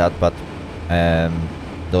said that, but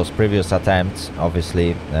those previous attempts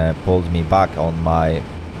obviously pulled me back on my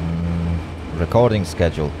recording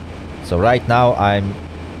schedule. So right now I'm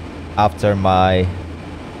after my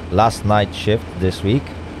last night shift this week.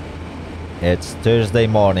 It's Thursday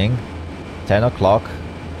morning, 10 o'clock.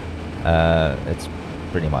 It's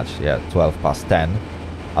pretty much 12 past 10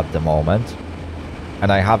 at the moment.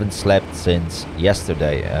 And I haven't slept since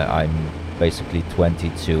yesterday. I'm basically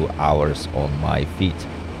 22 hours on my feet.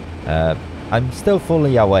 I'm still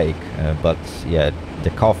fully awake, but yeah, the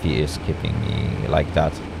coffee is keeping me like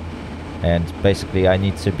that. And basically I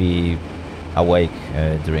need to be awake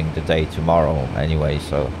during the day tomorrow anyway,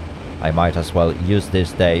 so I might as well use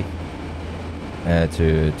this day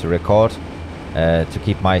to record, to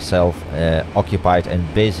keep myself occupied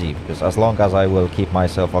and busy, because as long as I will keep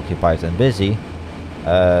myself occupied and busy,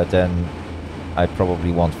 then I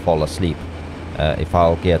probably won't fall asleep. If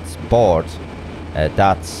I'll get bored,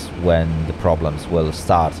 that's when the problems will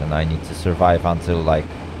start, and I need to survive until like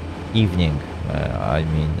evening. I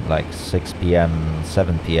mean like 6 p.m,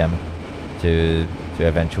 7 p.m. to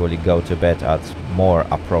eventually go to bed at more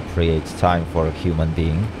appropriate time for a human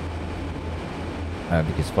being.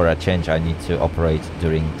 Because for a change I need to operate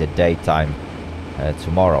during the daytime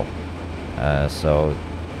tomorrow. So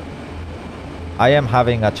I am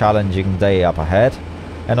having a challenging day up ahead,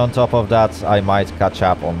 and on top of that I might catch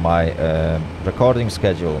up on my recording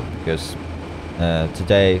schedule, because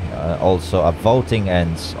today also a voting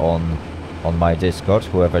ends on my Discord.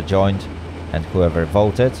 Whoever joined and whoever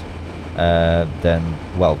voted, then,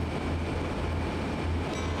 well,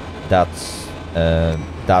 that's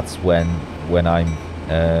when I'm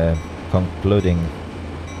concluding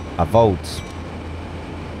a vote.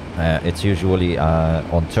 It's usually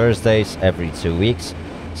on Thursdays every 2 weeks.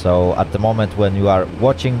 So at the moment when you are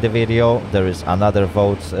watching the video, there is another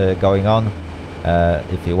vote going on.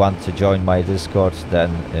 If you want to join my Discord,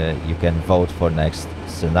 then you can vote for next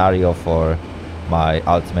scenario for my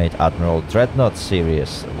Ultimate Admiral Dreadnought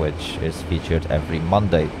series, which is featured every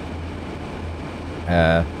Monday.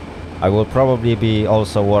 I will probably be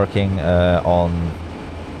also working on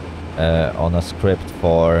a script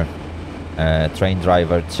for Train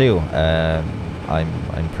Driver 2.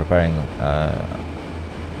 I'm preparing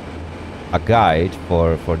a guide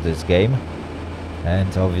for this game,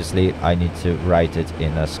 and obviously I need to write it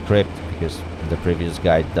in a script because the previous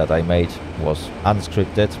guide that I made was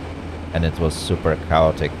unscripted and it was super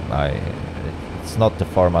chaotic. It's not the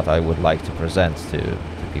format I would like to present to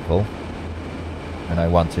people, and I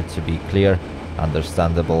want it to be clear,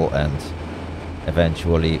 understandable, and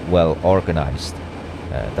eventually well organized.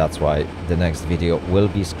 That's why the next video will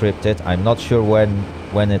be scripted. I'm not sure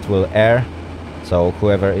when it will air, so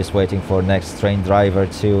whoever is waiting for next Train Driver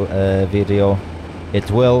 2 video,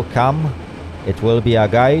 it will come. It will be a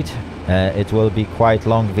guide. It will be quite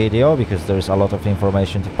long video because there's a lot of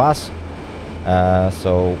information to pass.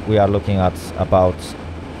 So we are looking at about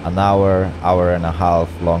an hour and a half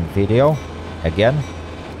long video again.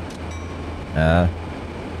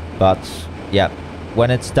 But yeah,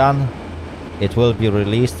 when it's done, it will be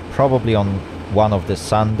released probably on one of the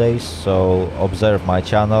Sundays, so observe my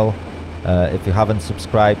channel. If you haven't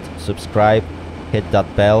subscribed, subscribe, hit that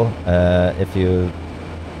bell. If you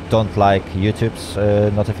don't like YouTube's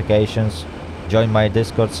notifications, join my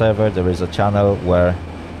Discord server. There is a channel where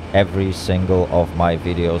every single of my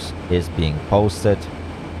videos is being posted.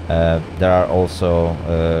 There are also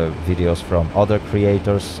videos from other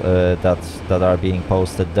creators that are being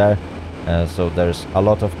posted there. So there's a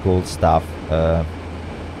lot of cool stuff,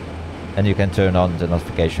 and you can turn on the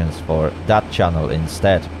notifications for that channel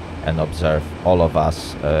instead and observe all of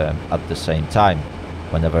us at the same time.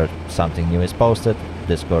 Whenever something new is posted,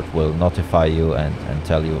 Discord will notify you and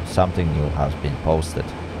tell you something new has been posted.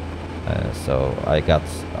 So I got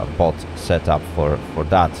a bot set up for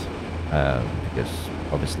that, because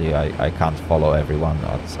obviously I can't follow everyone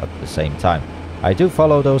at the same time. I do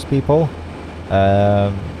follow those people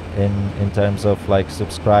in terms of like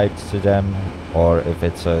subscribed to them, or if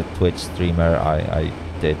it's a Twitch streamer, I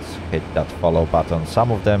did hit that follow button.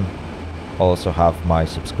 Some of them also have my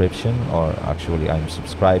subscription, or actually I'm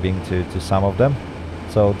subscribing to some of them.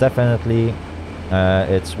 So definitely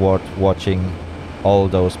it's worth watching all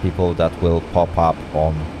those people that will pop up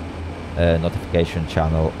on a notification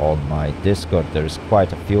channel on my Discord. There's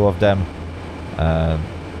quite a few of them.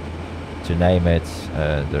 To name it,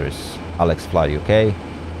 there's Alex Fly UK.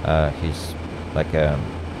 He's like a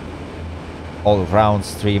all-round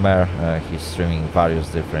streamer. He's streaming various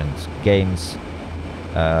different games,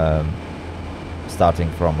 starting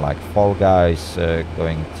from like Fall Guys,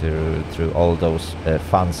 going through all those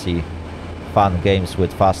fun games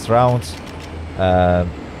with fast rounds,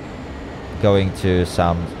 going to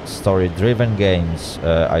some story-driven games.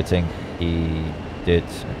 I think he did,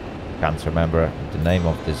 can't remember the name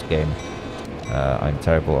of this game. I'm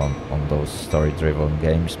terrible on those story-driven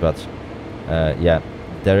games, but yeah,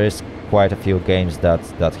 there is quite a few games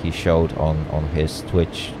that he showed on his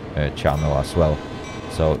Twitch channel as well.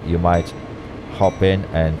 So you might hop in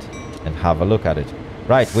and have a look at it.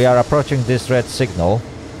 Right, we are approaching this red signal.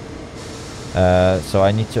 So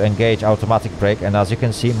I need to engage automatic brake, and as you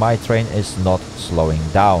can see, my train is not slowing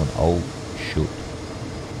down. Oh shoot.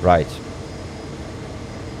 Right.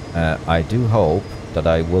 I do hope that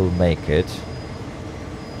I will make it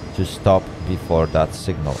to stop before that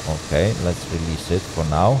signal. Okay, let's release it for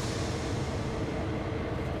now.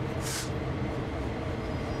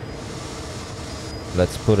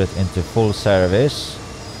 Let's put it into full service,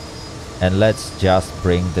 and let's just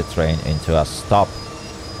bring the train into a stop.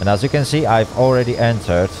 And as you can see, I've already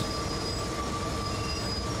entered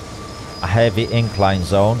a heavy incline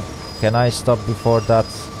zone. Can I stop before that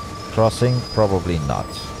crossing? Probably not.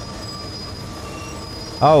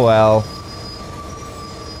 Oh well.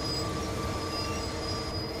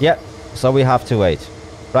 Yeah, so we have to wait.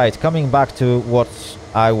 Right, coming back to what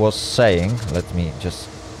I was saying, let me just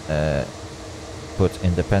put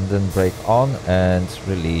independent brake on and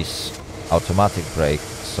release automatic brake,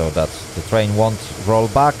 so that the train won't roll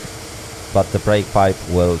back, but the brake pipe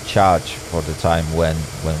will charge for the time when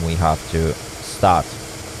we have to start.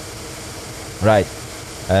 Right,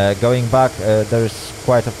 Going back, there's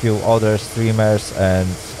quite a few other streamers and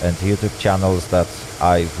YouTube channels that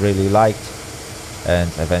I really liked, and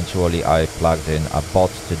eventually I plugged in a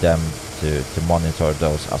bot to them to monitor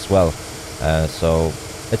those as well. So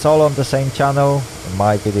it's all on the same channel.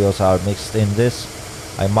 My videos are mixed in this.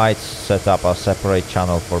 I might set up a separate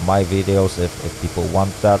channel for my videos if people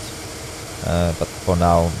want that, but for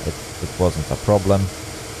now it wasn't a problem.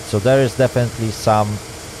 So there is definitely some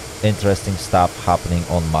interesting stuff happening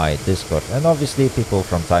on my Discord, and obviously people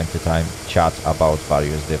from time to time chat about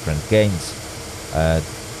various different games.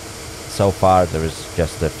 So far there is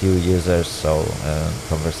just a few users, so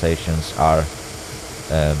conversations are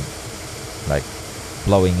like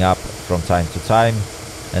blowing up from time to time,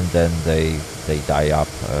 and then they die up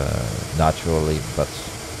naturally. But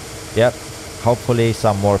yeah, hopefully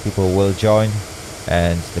some more people will join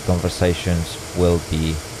and the conversations will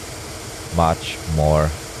be much more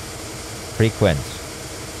frequent.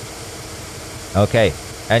 Okay,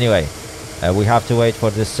 anyway, we have to wait for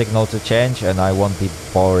this signal to change, and I won't be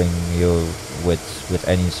boring you with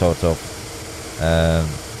any sort of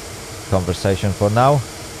conversation for now.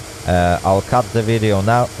 I'll cut the video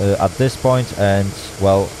now at this point, and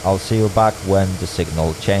well, I'll see you back when the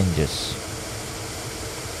signal changes.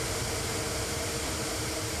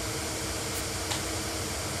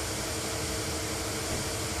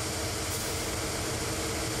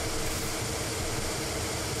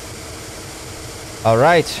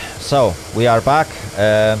 Alright, so we are back.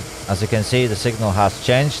 As you can see, the signal has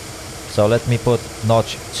changed. So let me put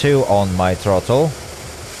notch 2 on my throttle.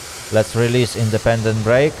 Let's release independent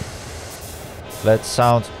brake. Let's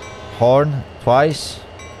sound horn twice.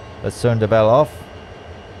 Let's turn the bell off.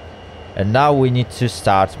 And now we need to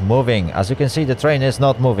start moving. As you can see, the train is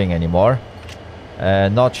not moving anymore.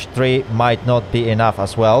 Notch 3 might not be enough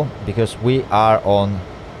as well, because we are on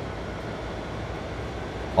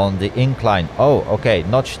the incline. Oh, okay,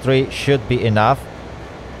 notch 3 should be enough.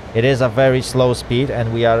 It is a very slow speed,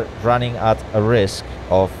 and we are running at a risk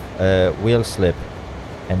of wheel slip,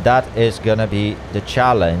 and that is gonna be the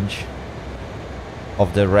challenge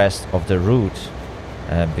of the rest of the route,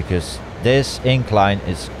 because this incline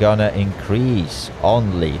is gonna increase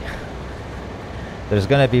only. There's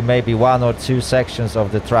gonna be maybe 1 or 2 sections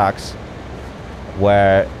of the tracks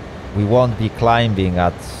where we won't be climbing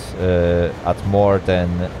at more than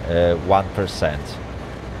 1%.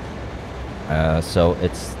 So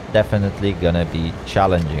it's definitely gonna be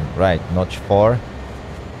challenging. Right, notch 4.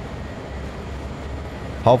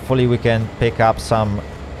 Hopefully we can pick up some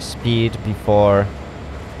speed before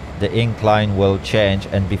the incline will change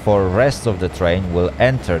and before the rest of the train will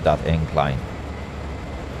enter that incline.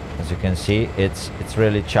 As you can see, it's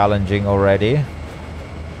really challenging already.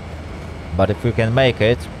 But if we can make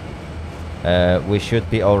it, we should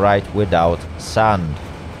be alright without sand.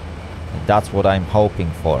 That's what I'm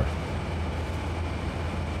hoping for.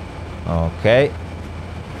 Okay.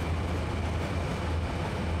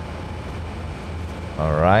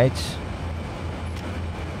 Alright.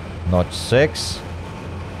 Notch 6.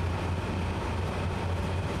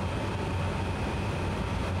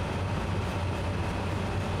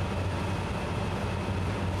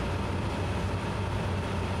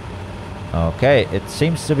 Okay, it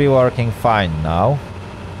seems to be working fine now.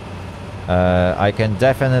 I can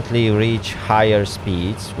definitely reach higher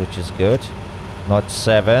speeds, which is good. Notch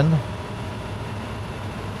 7.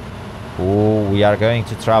 Ooh, we are going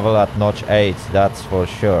to travel at notch 8, that's for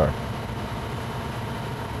sure.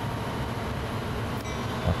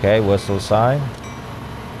 Okay, whistle sign.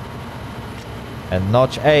 And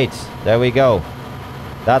notch 8, there we go.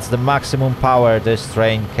 That's the maximum power this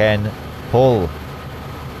train can pull.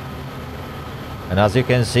 And as you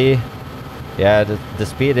can see, yeah, the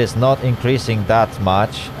speed is not increasing that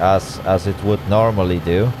much as it would normally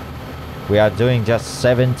do. We are doing just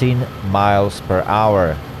 17 miles per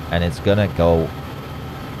hour, and it's gonna go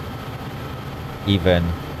even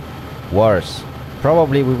worse.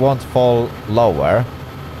 Probably we won't fall lower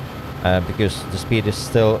because the speed is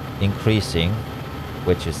still increasing,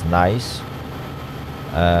 which is nice.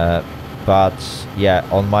 But yeah,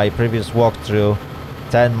 on my previous walkthrough,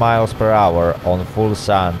 10 miles per hour on full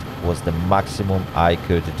sand was the maximum I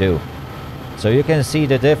could do. So you can see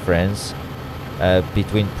the difference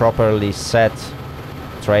between properly set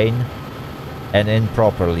train and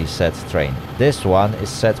improperly set train. This one is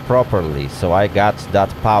set properly, so I got that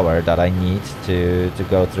power that I need to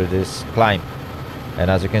go through this climb. And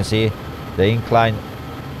as you can see, the incline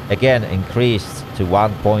again increased to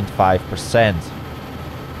 1.5%.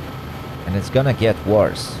 And it's gonna get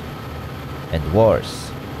worse and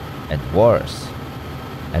worse and worse.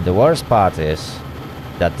 And the worst part is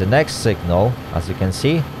that the next signal, as you can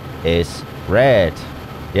see, is red.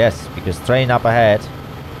 Yes, because train up ahead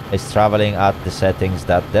is traveling at the settings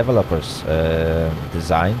that developers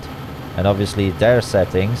designed, and obviously their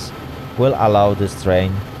settings will allow this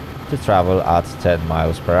train to travel at 10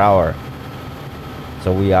 miles per hour.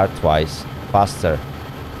 So we are twice faster.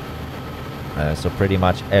 So pretty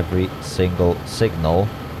much every single signal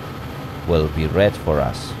will be red for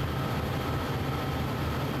us.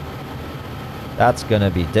 That's gonna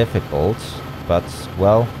be difficult, but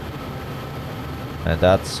well,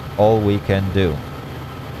 that's all we can do.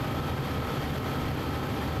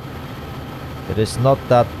 It is not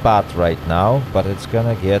that bad right now, but it's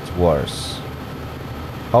gonna get worse.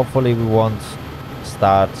 Hopefully we won't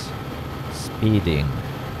start speeding.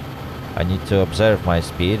 I need to observe my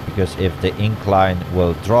speed, because if the incline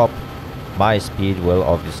will drop, my speed will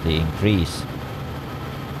obviously increase.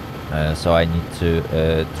 So I need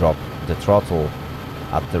to drop the throttle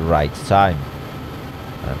at the right time.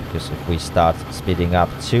 Because if we start speeding up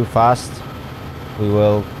too fast, we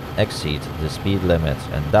will exceed the speed limit,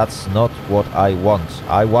 and that's not what I want.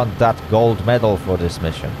 I want that gold medal for this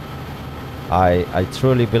mission. I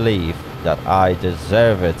truly believe that I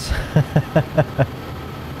deserve it.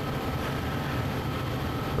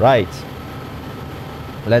 Right,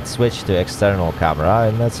 let's switch to external camera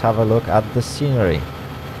and let's have a look at the scenery.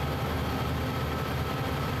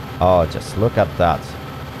 Oh, just look at that.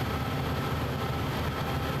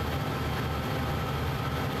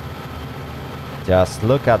 Just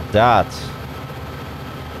look at that.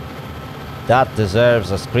 That deserves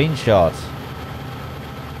a screenshot.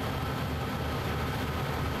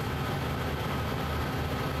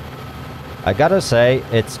 I gotta say,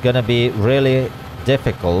 it's gonna be really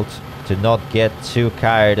difficult to not get too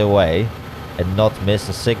carried away and not miss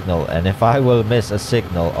a signal. And if I will miss a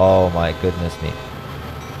signal, oh my goodness me,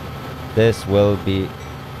 this will be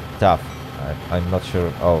tough. I'm not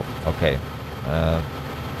sure. Oh, okay.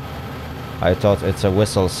 I thought it's a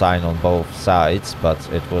whistle sign on both sides, but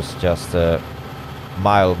it was just a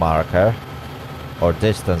mile marker or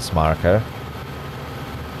distance marker.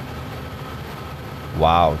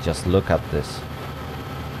 Wow, just look at this.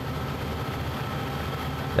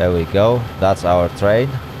 There we go, that's our train.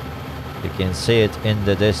 You can see it in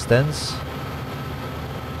the distance.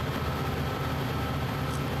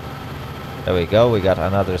 There we go, we got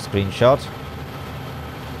another screenshot.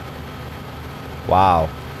 Wow.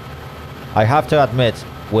 I have to admit,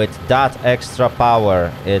 with that extra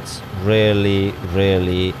power, it's really,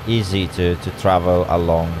 really easy to travel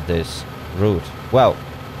along this route. Well,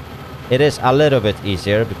 it is a little bit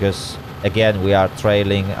easier because, again, we are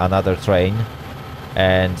trailing another train.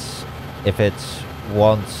 And if it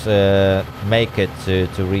won't make it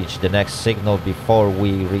to reach the next signal before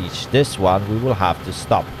we reach this one, we will have to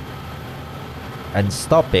stop. And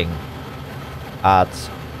stopping at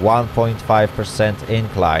 1.5%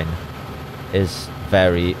 incline is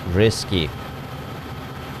very risky.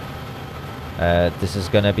 This is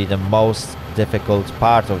gonna be the most difficult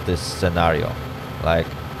part of this scenario, like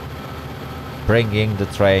bringing the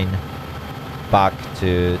train back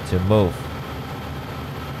to move.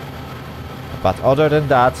 But other than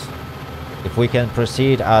that, if we can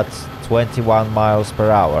proceed at 21 miles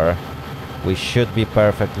per hour, we should be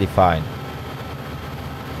perfectly fine.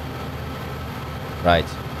 Right,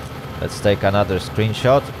 let's take another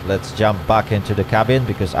screenshot. Let's jump back into the cabin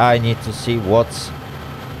because I need to see what's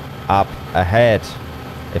up ahead.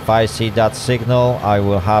 If I see that signal, I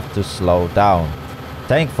will have to slow down.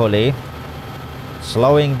 Thankfully,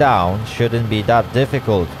 slowing down shouldn't be that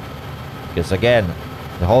difficult, because again,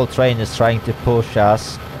 the whole train is trying to push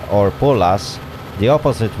us or pull us the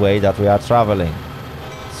opposite way that we are traveling.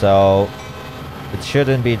 So it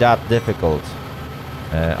shouldn't be that difficult,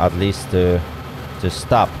 at least to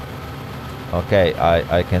stop. Okay,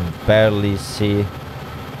 I can barely see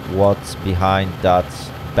what's behind that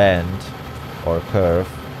bend or curve,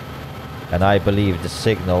 and I believe the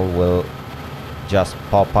signal will just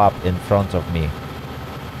pop up in front of me.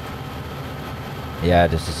 Yeah,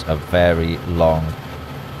 this is a very long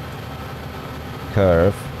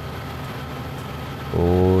curve.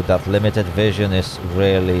 Oh, that limited vision is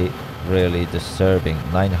really, really disturbing.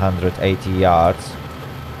 980 yards.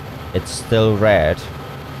 It's still red.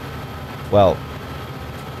 Well,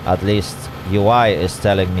 at least UI is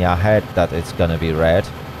telling me ahead that it's gonna be red.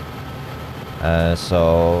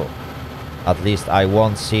 So at least I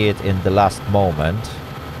won't see it in the last moment.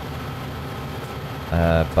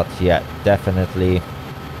 But yeah, definitely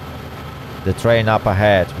the train up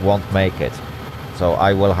ahead won't make it. So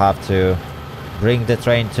I will have to bring the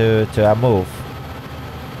train to a move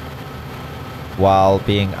while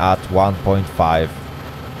being at 1.5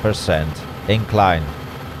 incline.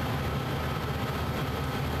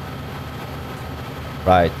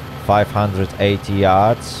 Right, 580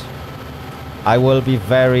 yards. I will be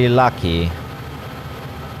very lucky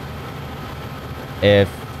if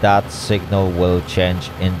that signal will change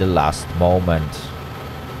in the last moment.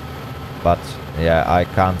 But yeah, I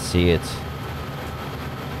can't see it.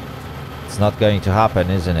 It's not going to happen,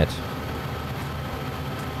 isn't it?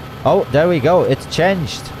 Oh, there we go, it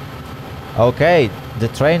changed. Okay, the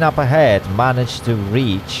train up ahead managed to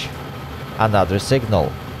reach another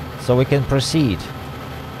signal, so we can proceed.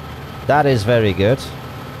 That is very good,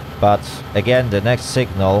 but again the next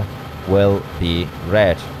signal will be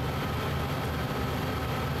red.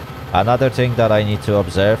 Another thing that I need to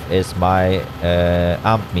observe is my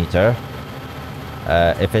amp meter.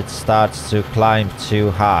 If it starts to climb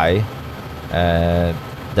too high,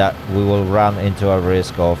 that we will run into a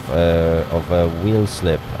risk of a wheel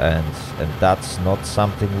slip, and that's not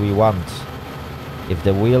something we want. If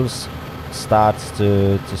the wheels start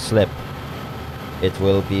to slip, it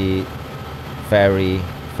will be very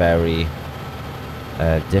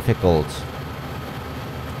difficult.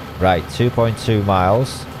 Right, 2.2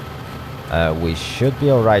 miles. We should be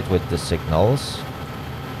alright with the signals.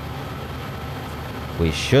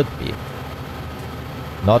 We should be.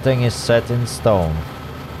 Nothing is set in stone.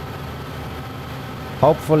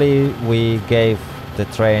 Hopefully we gave the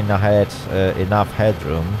train ahead enough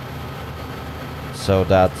headroom so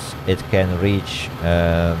that it can reach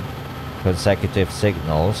consecutive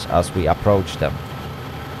signals as we approach them.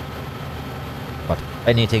 But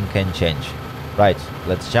anything can change. Right,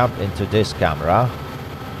 let's jump into this camera.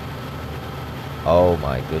 Oh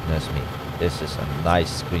my goodness me, this is a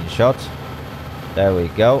nice screenshot. There we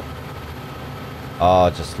go. Oh,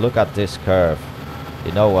 just look at this curve.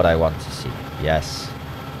 You know what I want to see. Yes.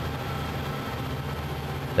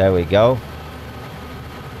 There we go.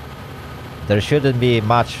 There shouldn't be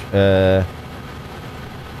much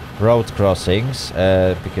road crossings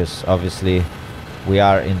because obviously we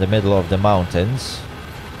are in the middle of the mountains.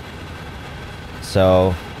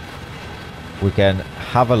 So we can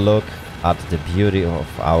have a look at the beauty of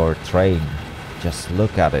our train. Just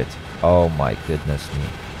look at it. Oh my goodness me.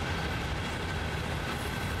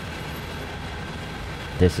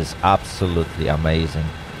 This is absolutely amazing.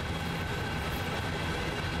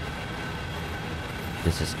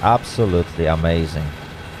 This is absolutely amazing.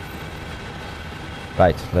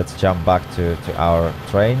 Right, let's jump back to our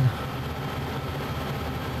train.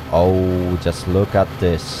 Oh, just look at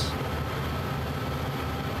this.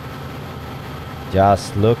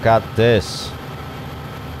 Just look at this.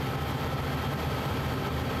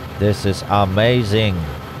 This is amazing.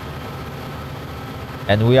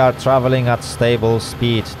 And we are traveling at stable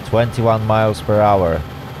speed, 21 miles per hour.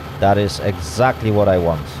 That is exactly what I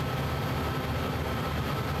want.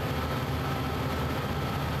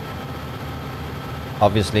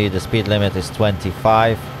 Obviously the speed limit is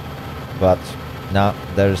 25, but now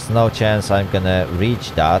there's no chance I'm gonna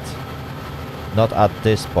reach that. Not at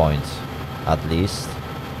this point, at least.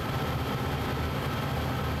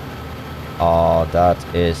 Oh, that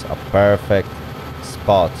is a perfect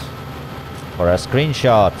spot for a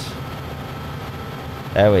screenshot.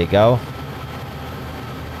 There we go.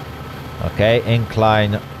 Okay,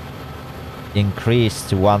 incline increased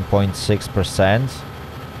to 1.6%.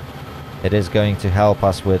 It is going to help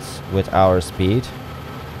us with our speed.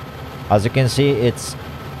 As you can see, it's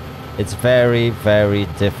very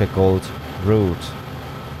difficult route.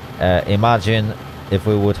 Imagine if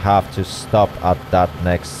we would have to stop at that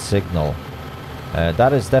next signal.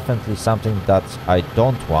 That is definitely something that I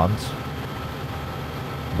don't want,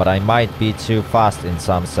 but I might be too fast in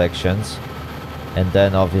some sections, and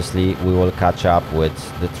then obviously we will catch up with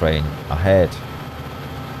the train ahead,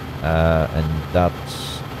 and that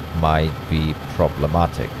might be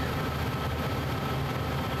problematic.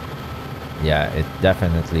 Yeah, it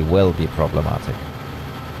definitely will be problematic.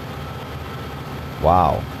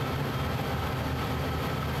 Wow.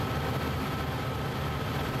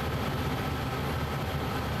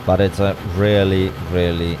 But it's a really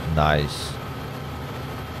nice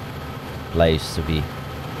place to be.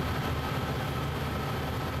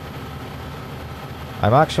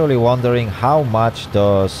 I'm actually wondering how much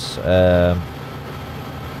does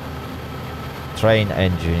train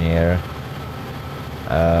engineer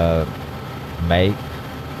make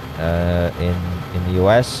in the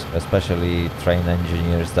US, especially train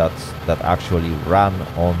engineers that actually run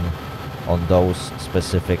on those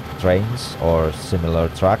specific trains or similar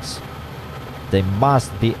tracks. They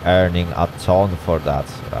must be earning a ton for that.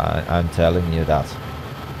 I'm telling you that.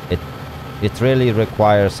 It really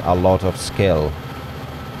requires a lot of skill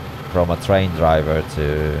from a train driver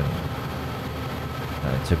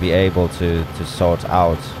to be able to sort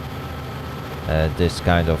out this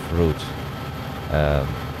kind of route.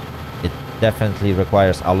 It definitely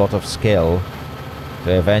requires a lot of skill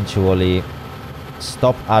to eventually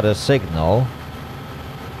stop at a signal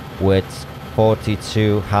with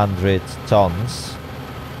 4,200 tons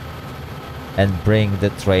and bring the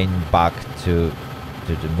train back to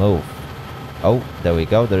the move. Oh, there we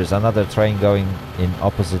go. There is another train going in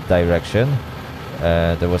opposite direction.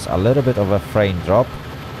 There was a little bit of a frame drop,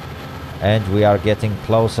 and we are getting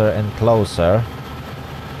closer and closer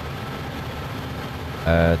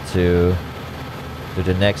to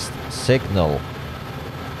the next signal.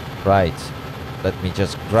 Right, let me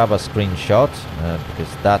just grab a screenshot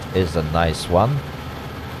because that is a nice one.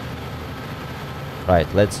 Right,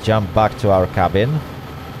 let's jump back to our cabin.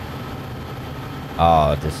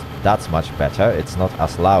 Oh, that's much better. It's not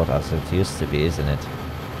as loud as it used to be, isn't it?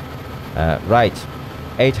 Right,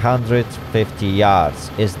 850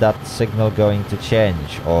 yards. Is that signal going to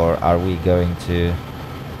change, or are we going to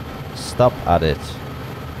stop at it?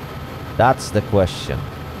 That's the question.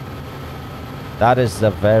 That is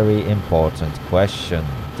the very important question.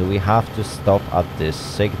 Do we have to stop at this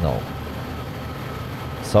signal?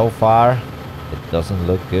 So far, it doesn't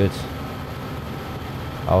look good.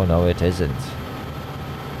 Oh no, it isn't.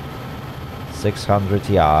 600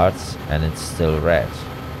 yards and it's still red.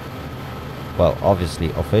 Well,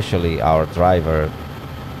 obviously, officially, our driver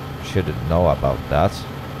shouldn't know about that.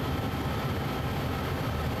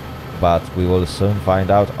 But we will soon find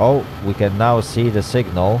out. Oh, we can now see the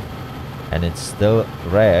signal. And it's still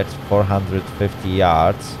red, 450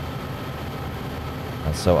 yards.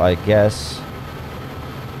 And so I guess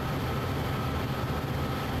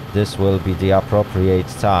this will be the appropriate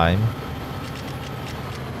time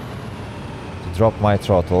to drop my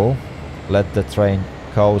throttle, let the train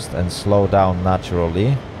coast and slow down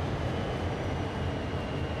naturally.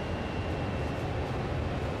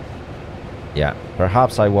 Yeah,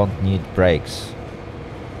 perhaps I won't need brakes.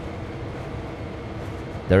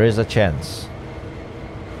 There is a chance.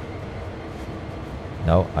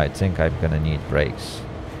 No, I think I'm gonna need brakes.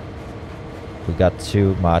 We got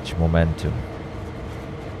too much momentum.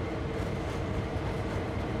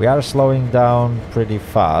 We are slowing down pretty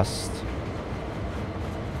fast.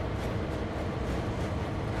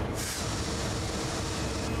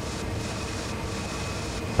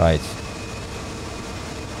 Right.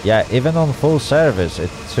 Yeah, even on full service, it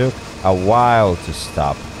took a while to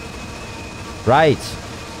stop. Right.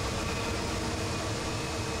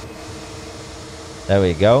 There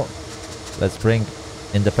we go. Let's bring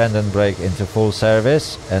independent brake into full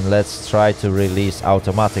service and let's try to release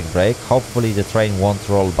automatic brake. Hopefully the train won't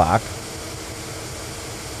roll back.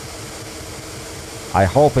 I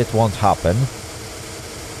hope it won't happen.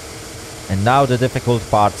 And now the difficult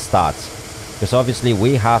part starts, because obviously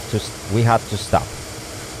we had to stop.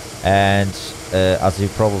 And as you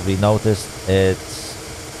probably noticed,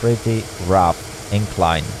 it's pretty rough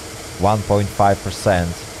incline.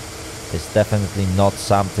 1.5% is definitely not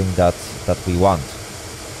something that we want.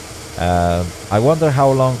 I wonder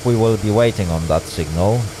how long we will be waiting on that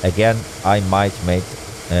signal. Again, I might make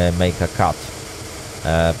a cut.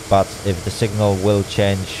 But if the signal will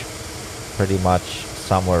change pretty much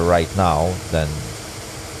somewhere right now, then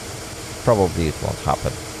probably it won't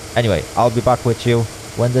happen. Anyway, I'll be back with you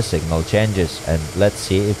when the signal changes, and let's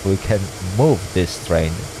see if we can move this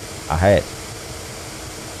train ahead.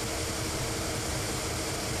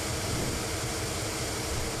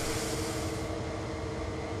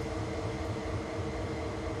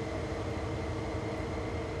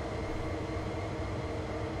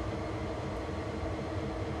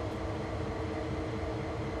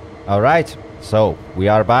 Alright, so we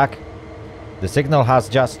are back. The signal has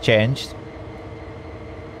just changed.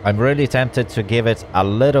 I'm really tempted to give it a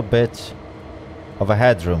little bit of a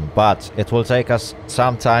headroom, but it will take us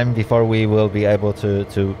some time before we will be able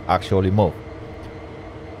to actually move.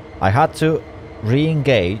 I had to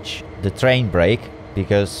re-engage the train brake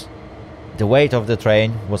because the weight of the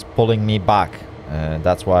train was pulling me back.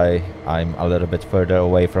 That's why I'm a little bit further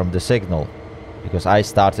away from the signal, because I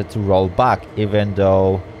started to roll back even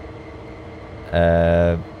though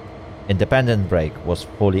independent brake was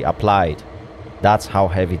fully applied. That's how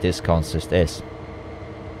heavy this consist is.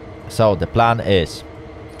 So the plan is,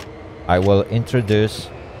 I will introduce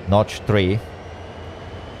notch 3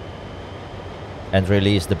 and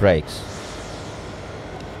release the brakes.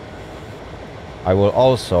 I will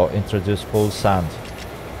also introduce full sand.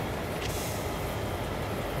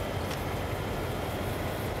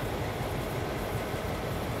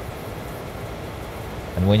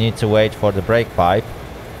 And we need to wait for the brake pipe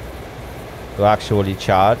to actually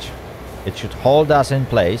charge. It should hold us in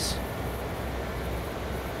place.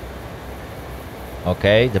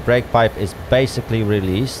 Okay, the brake pipe is basically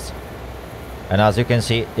released. And as you can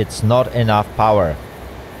see, it's not enough power.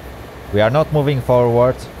 We are not moving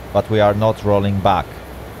forward, but we are not rolling back.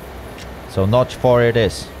 So notch 4 it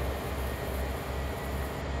is.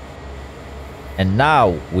 And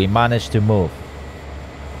now we managed to move.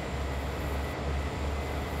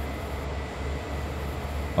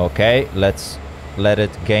 Okay, let's let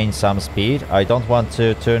it gain some speed. I don't want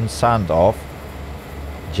to turn sand off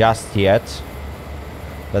just yet.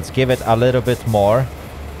 Let's give it a little bit more,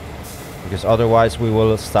 because otherwise we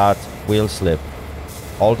will start wheel slip.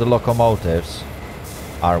 All the locomotives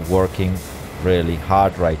are working really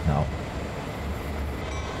hard right now.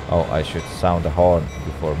 Oh, I should sound the horn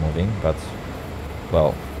before moving, but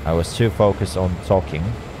well, I was too focused on talking.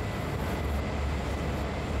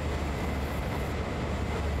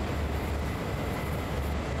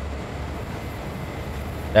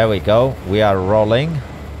 There we go, we are rolling.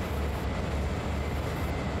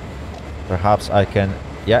 Perhaps I can,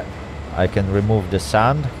 yeah, I can remove the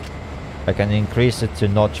sand. I can increase it to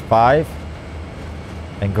notch 5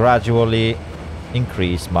 and gradually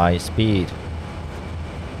increase my speed.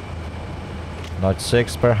 Notch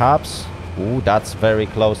 6 perhaps. Ooh, that's very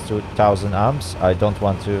close to 1000 amps. I don't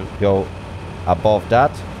want to go above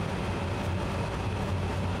that.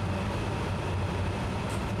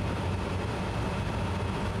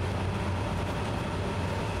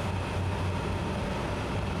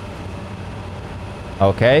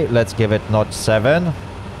 Okay, let's give it notch 7.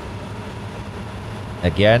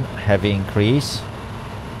 Again, heavy increase.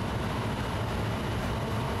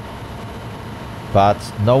 But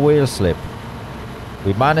no wheel slip.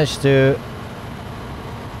 We managed to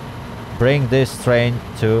bring this train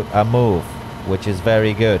to a move, which is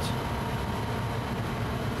very good.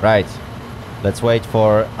 Right, let's wait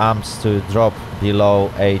for amps to drop below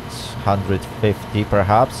 850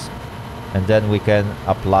 perhaps, and then we can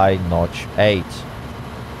apply notch 8.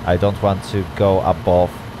 I don't want to go above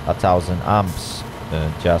 1000 amps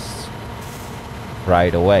just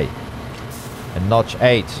right away. And notch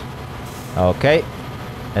 8. Okay,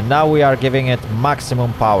 and now we are giving it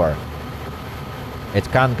maximum power. It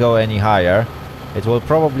can't go any higher. It will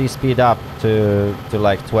probably speed up to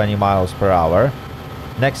like 20 miles per hour.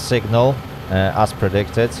 Next signal, as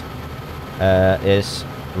predicted, is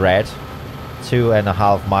red,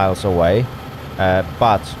 2.5 miles away.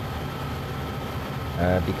 But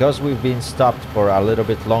because we've been stopped for a little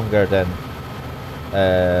bit longer than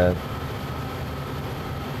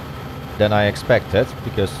I expected,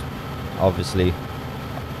 because obviously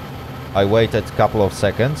I waited a couple of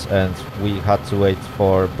seconds and we had to wait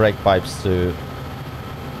for brake pipes to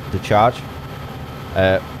charge.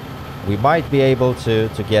 We might be able to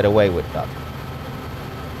get away with that.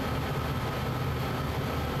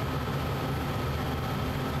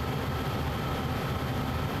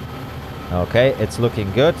 Okay, it's looking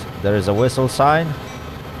good. There is a whistle sign.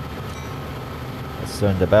 Let's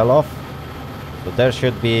turn the bell off. So there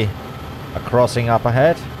should be a crossing up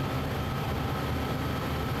ahead.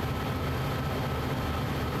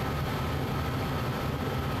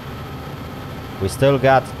 We still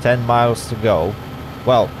got 10 miles to go.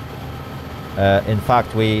 Well, in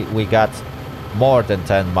fact we got more than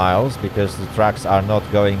 10 miles, because the tracks are not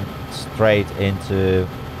going straight into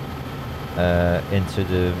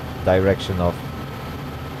the direction of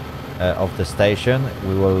the station.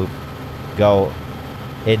 We will go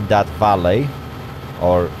in that valley,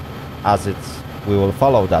 or we will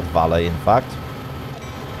follow that valley in fact.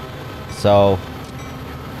 So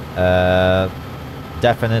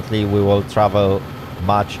definitely we will travel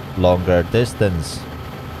much longer distance,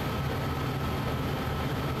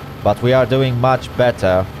 but we are doing much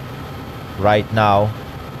better right now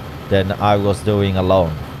than I was doing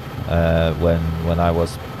alone when I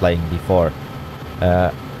was playing before.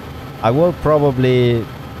 I will probably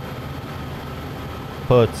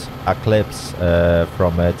put a clips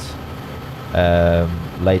from it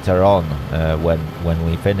later on when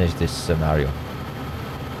we finish this scenario.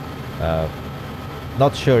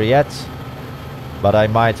 Not sure yet, but I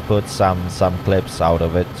might put some clips out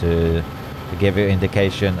of it to give you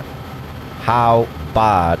indication how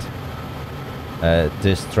bad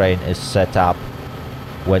this train is set up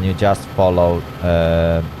when you just follow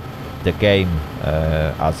the game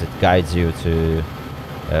as it guides you to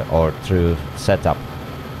or through setup.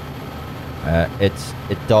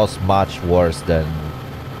 It does much worse than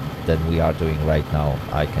we are doing right now,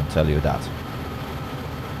 I can tell you that.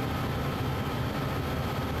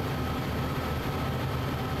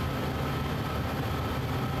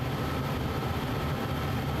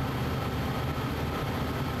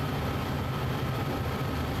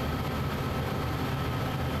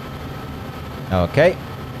 Okay,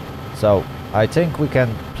 so I think we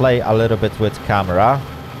can play a little bit with camera.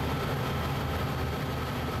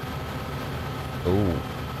 Ooh.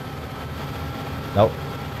 Nope.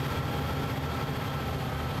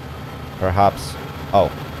 Perhaps.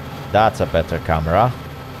 Oh, that's a better camera.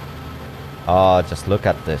 Oh, just look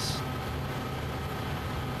at this.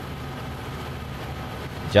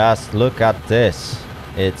 Just look at this.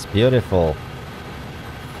 It's beautiful.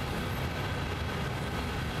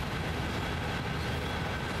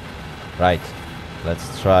 Right.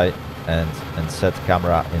 Let's try and set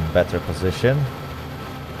camera in better position.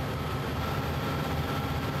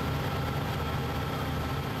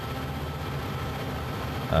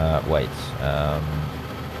 Wait.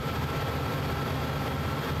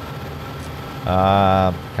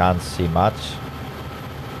 Can't see much.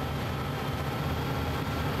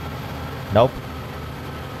 Nope.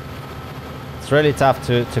 It's really tough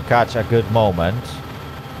to catch a good moment.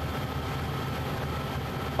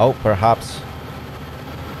 Oh, perhaps.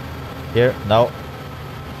 Here? No.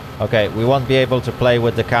 Okay, we won't be able to play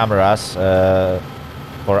with the cameras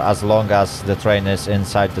for as long as the train is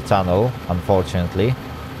inside the tunnel, unfortunately.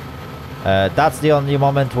 That's the only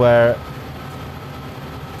moment where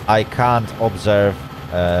I can't observe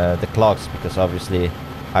the clocks, because obviously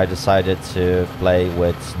I decided to play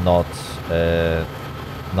with not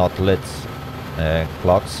lit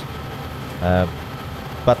clocks.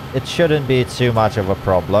 But it shouldn't be too much of a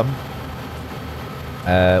problem.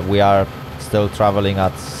 We are still traveling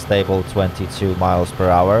at stable 22 miles per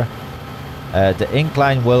hour. The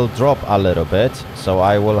incline will drop a little bit, so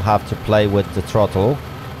I will have to play with the throttle.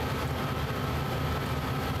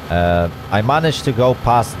 I managed to go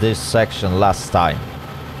past this section last time,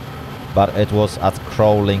 but it was at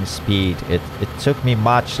crawling speed. It took me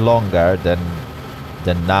much longer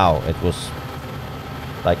than now. It was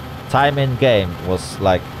like time in game was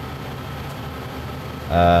like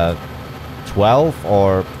 12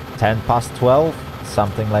 or 10 past 12,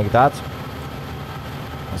 something like that.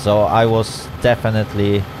 So I was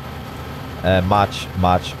definitely much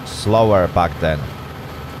slower back then.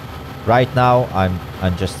 Right now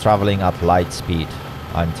I'm just traveling at light speed.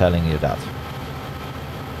 I'm telling you that.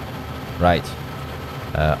 Right.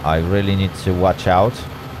 I really need to watch out,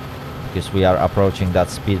 because we are approaching that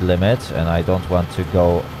speed limit and I don't want to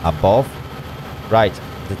go above. Right.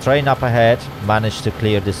 The train up ahead managed to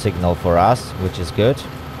clear the signal for us, which is good.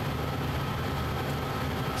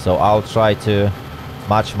 So I'll try to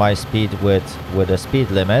match my speed with the speed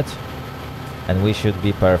limit, and we should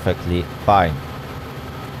be perfectly fine.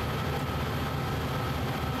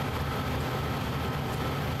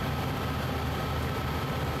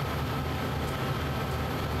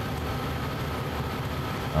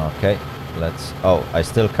 Okay, let's... Oh, I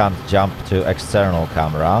still can't jump to external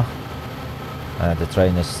camera. The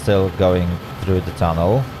train is still going through the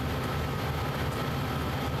tunnel.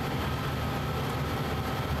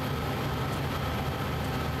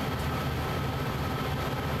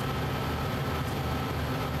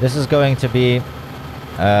 This is going to be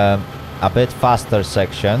a bit faster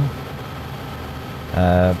section,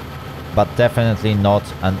 but definitely not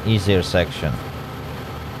an easier section.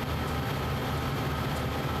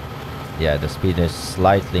 Yeah, the speed is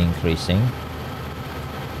slightly increasing.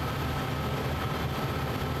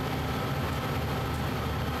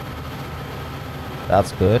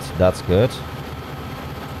 That's good, that's good.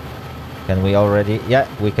 Can we already... Yeah,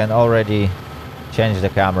 we can already change the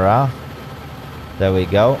camera. There we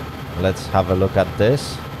go. Let's have a look at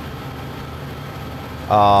this.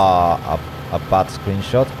 A bad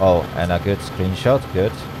screenshot. Oh, and a good screenshot.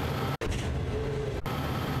 Good.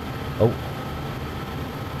 Oh.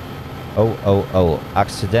 Oh.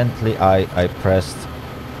 Accidentally I pressed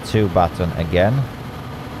 2 button again.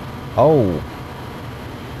 Oh.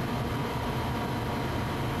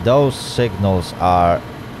 Those signals are...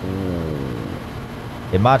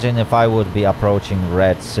 Ooh. Imagine if I would be approaching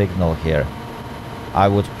red signal here. I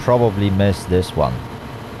would probably miss this one.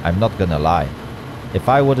 I'm not gonna lie. If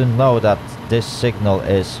I wouldn't know that this signal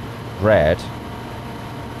is red,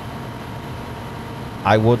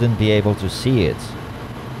 I wouldn't be able to see it.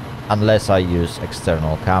 Unless I use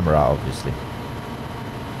external camera, obviously.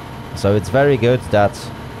 So it's very good that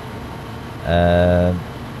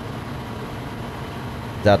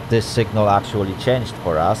that this signal actually changed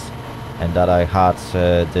for us, and that I had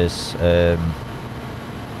this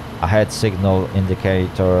ahead signal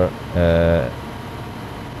indicator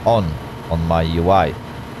on my UI.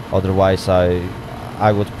 Otherwise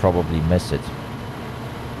I would probably miss it.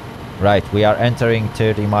 Right, we are entering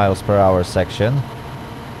 30 miles per hour section.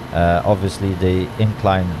 Obviously the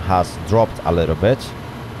incline has dropped a little bit,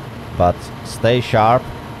 but stay sharp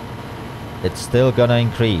it's still gonna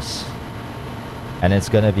increase. And it's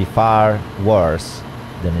gonna be far worse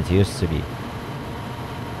than it used to be.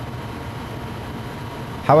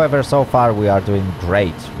 However, so far we are doing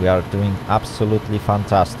great. We are doing absolutely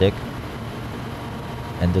fantastic.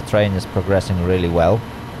 And the train is progressing really well.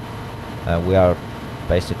 We are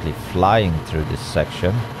basically flying through this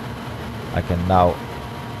section. I can now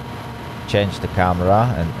change the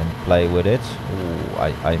camera and play with it. Ooh,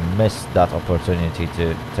 I missed that opportunity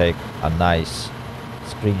to take a nice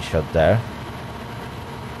screenshot there.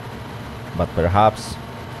 But perhaps...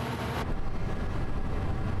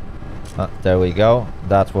 there we go.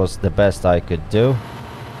 That was the best I could do.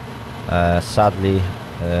 Sadly,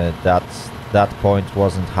 that point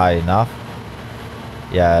wasn't high enough.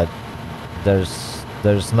 Yeah,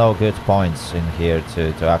 there's no good points in here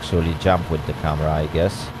to actually jump with the camera, I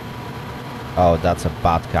guess. Oh, that's a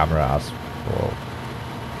bad camera as well.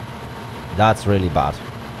 That's really bad.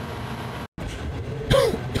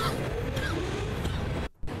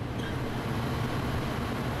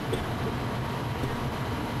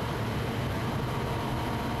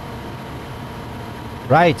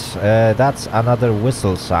 Right, that's another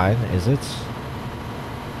whistle sign, is it?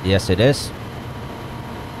 Yes, it is.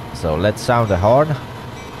 So let's sound the horn.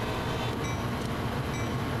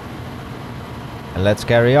 And let's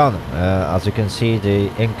carry on. As you can see,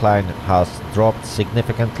 the incline has dropped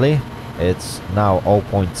significantly. It's now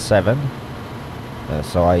 0.7.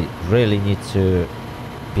 So I really need to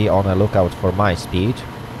be on a lookout for my speed.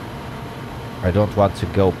 I don't want to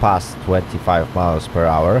go past 25 miles per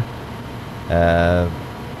hour.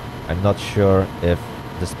 I'm not sure if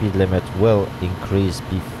the speed limit will increase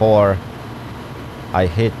before I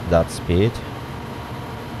hit that speed.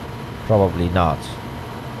 Probably not.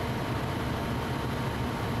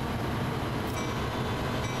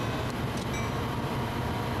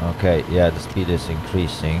 Okay, yeah, the speed is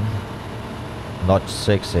increasing. Notch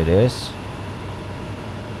 6 it is.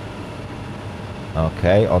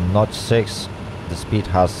 Okay, on notch 6 the speed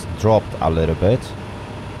has dropped a little bit.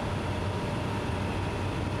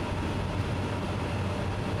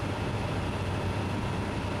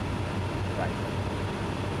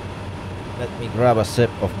 Let me grab a sip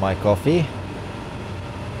of my coffee.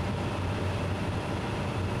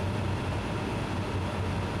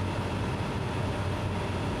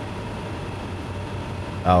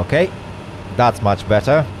 Okay, that's much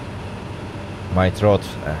better. My throat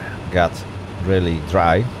got really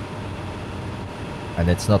dry. And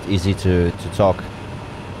it's not easy to talk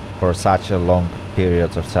for such a long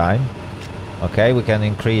period of time. Okay, we can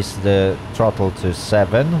increase the throttle to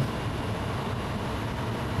 7.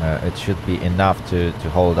 It should be enough to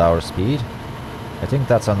hold our speed. I think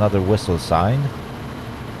that's another whistle sign.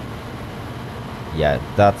 Yeah,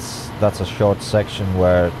 that's a short section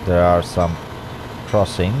where there are some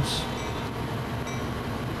crossings.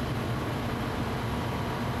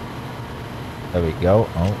 There we go.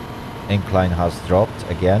 Oh, incline has dropped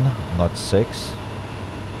again, notch 6.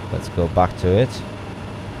 Let's go back to it.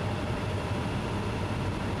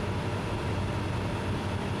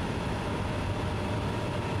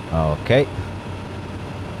 Okay.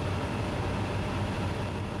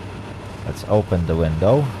 Let's open the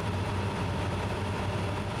window.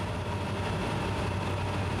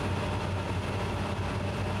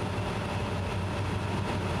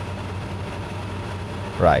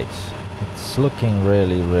 Right. It's looking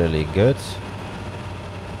really, really good.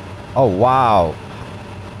 Oh, wow.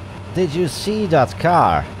 Did you see that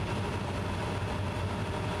car?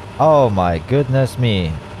 Oh my goodness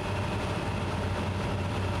me.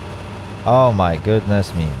 Oh my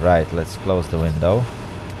goodness me. Right, let's close the window.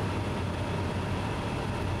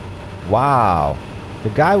 Wow. The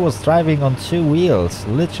guy was driving on 2 wheels,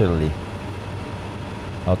 literally.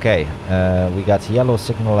 Okay, we got yellow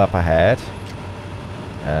signal up ahead.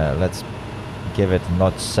 Let's give it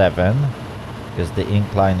notch 7, because the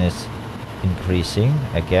incline is increasing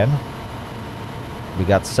again. We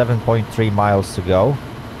got 7.3 miles to go.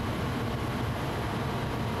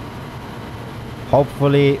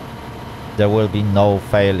 Hopefully there will be no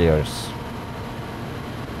failures.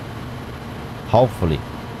 Hopefully.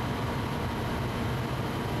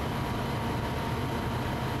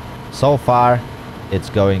 So far it's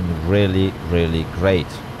going really, really great.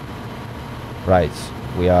 Right,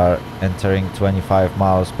 we are entering 25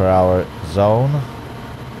 miles per hour zone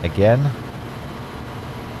again.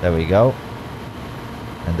 There we go.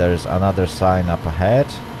 And there is another sign up ahead.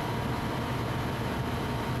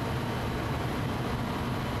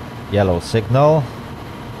 Yellow signal.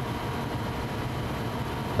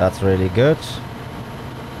 That's really good.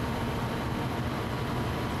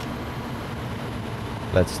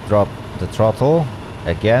 Let's drop the throttle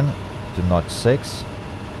again. to notch 6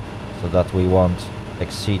 so that we won't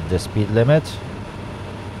exceed the speed limit.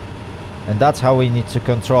 And that's how we need to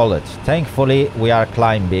control it. Thankfully we are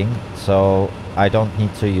climbing, so I don't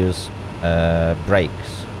need to use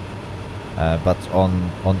brakes. But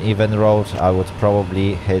on even roads I would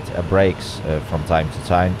probably hit brakes from time to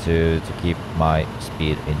time to keep my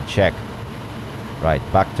speed in check. Right,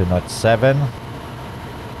 back to notch 7.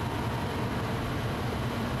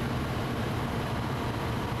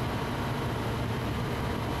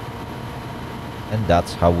 And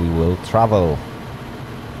that's how we will travel.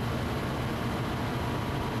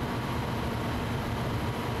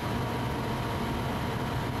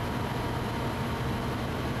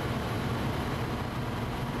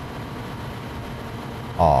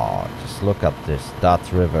 Oh, just look at this.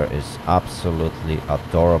 That river is absolutely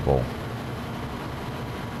adorable.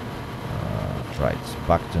 Right,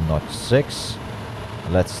 back to notch 6.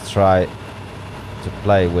 Let's try to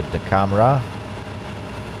play with the camera.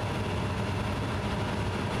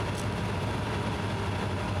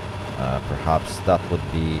 Perhaps that would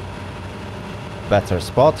be better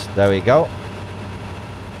spot. There we go.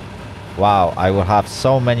 Wow, I will have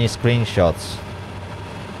so many screenshots.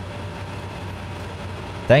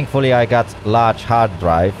 Thankfully I got large hard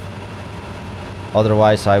drive,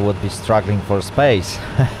 otherwise I would be struggling for space.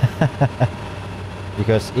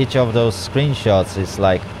 Because each of those screenshots is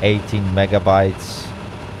like 18 megabytes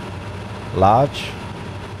large.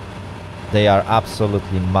 They are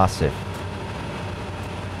absolutely massive.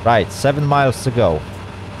 Right, 7 miles to go.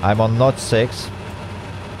 I'm on notch 6.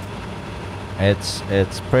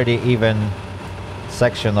 It's pretty even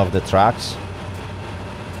section of the tracks,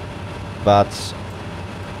 but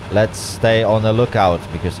let's stay on the lookout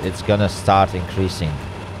because it's gonna start increasing.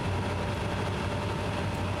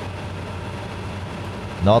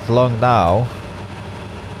 Not long now.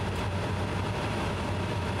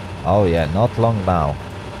 Oh yeah, not long now.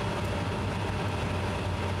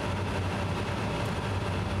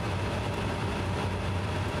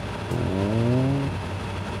 Ooh.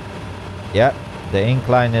 Yeah, the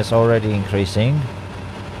incline is already increasing.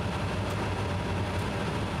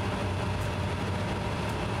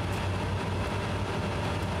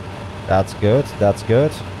 That's good, that's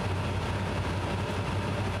good.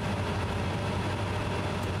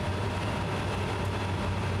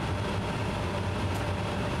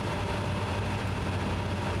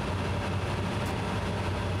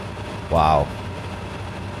 Wow.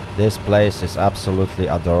 This place is absolutely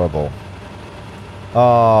adorable.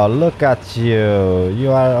 Oh, look at you.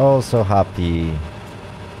 You are also happy.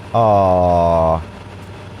 Oh.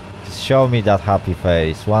 Show me that happy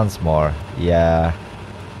face once more. Yeah.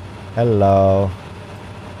 Hello.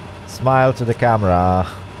 Smile to the camera.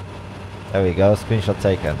 There we go, screenshot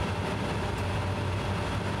taken.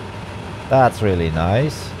 That's really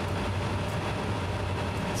nice.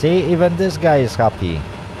 See, even this guy is happy.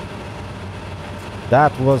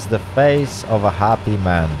 That was the face of a happy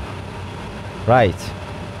man. Right.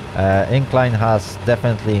 Incline has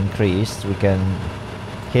definitely increased. We can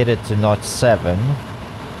hit it to notch 7.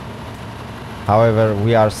 However,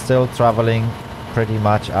 we are still traveling pretty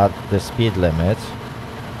much at the speed limit,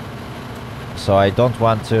 so I don't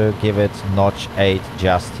want to give it notch 8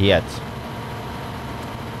 just yet,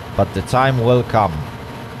 but the time will come.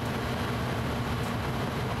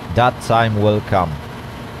 That time will come.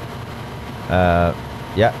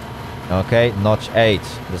 Yeah, okay, notch 8,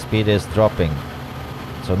 the speed is dropping,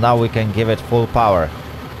 so now we can give it full power.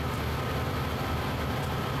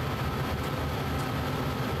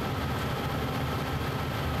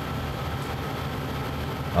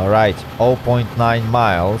 Alright, 0.9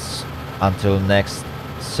 miles until next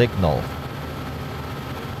signal.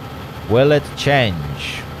 Will it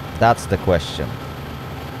change? That's the question.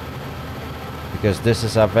 Because this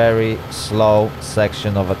is a very slow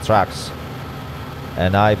section of the tracks.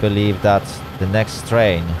 And I believe that the next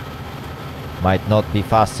train might not be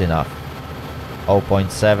fast enough.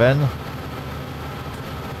 0.7.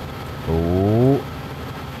 Ooh.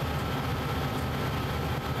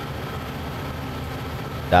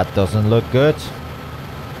 That doesn't look good.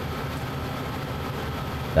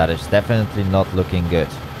 That is definitely not looking good.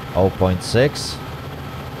 0.6.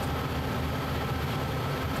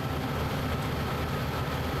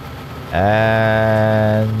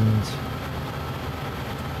 And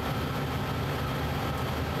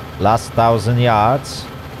last 1,000 yards.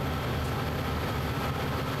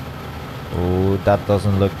 Ooh, that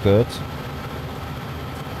doesn't look good.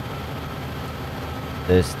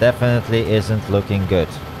 This definitely isn't looking good.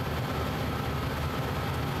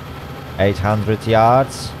 800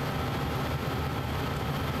 yards.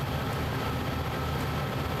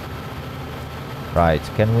 Right,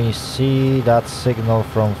 can we see that signal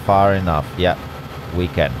from far enough? Yeah, we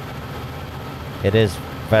can. It is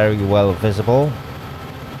very well visible.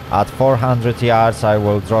 At 400 yards I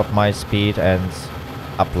will drop my speed and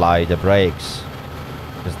apply the brakes,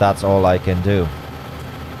 because that's all I can do.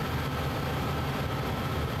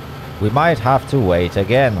 We might have to wait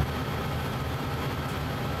again.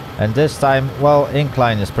 And this time, well,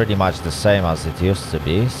 incline is pretty much the same as it used to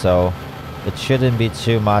be, so it shouldn't be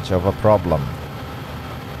too much of a problem.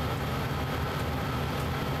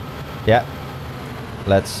 Yeah,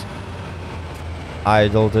 let's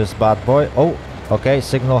idle this bad boy. Oh, okay,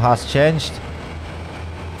 signal has changed.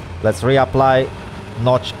 Let's reapply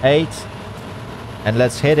notch 8 and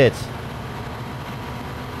let's hit it.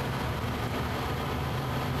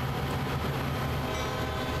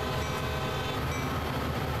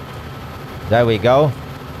 There we go.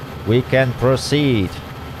 We can proceed,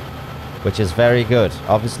 which is very good.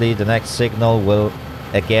 Obviously the next signal will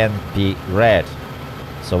again be red,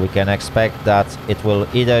 so we can expect that it will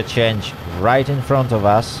either change right in front of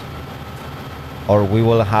us, or we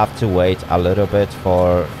will have to wait a little bit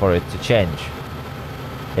for it to change.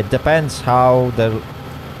 It depends how the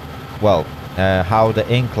how the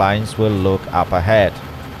inclines will look up ahead,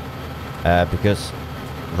 because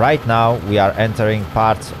right now we are entering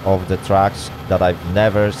parts of the tracks that I've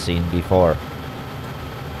never seen before.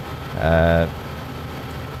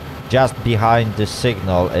 Just behind the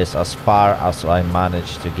signal is as far as I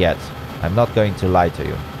managed to get. I'm not going to lie to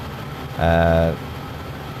you.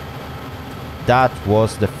 That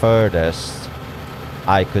was the furthest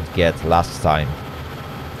I could get last time.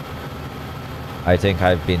 I think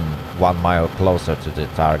I've been 1 mile closer to the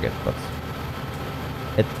target, but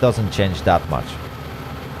it doesn't change that much.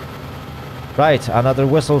 Right, another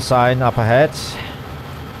whistle sign up ahead.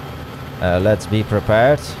 Let's be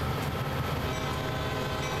prepared.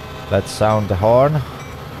 Let's sound the horn.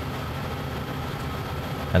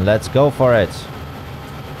 And let's go for it.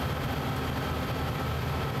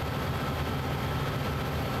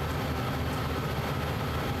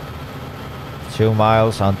 Two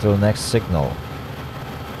miles until next signal.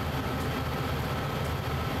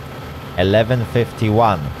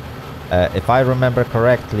 11:51. If I remember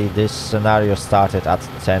correctly, this scenario started at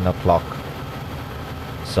 10 o'clock.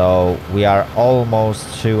 So we are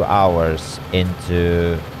almost 2 hours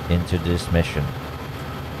into this mission.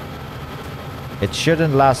 It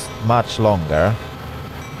shouldn't last much longer,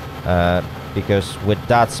 because with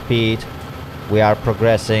that speed we are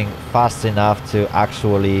progressing fast enough to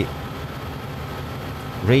actually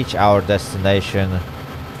reach our destination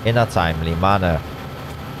in a timely manner.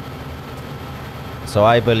 So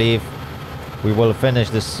I believe we will finish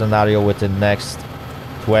this scenario within the next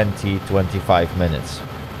 20-25 minutes.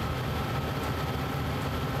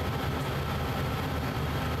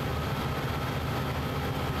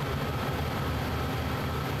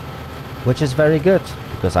 Which is very good,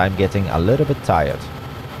 because I'm getting a little bit tired.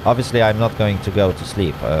 Obviously I'm not going to go to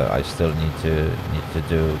sleep. I still need to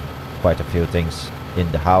do quite a few things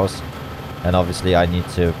in the house, and obviously I need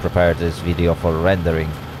to prepare this video for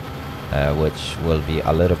rendering, which will be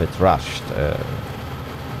a little bit rushed,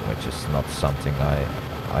 which is not something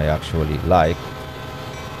I actually like.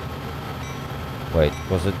 Wait,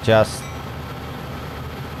 was it just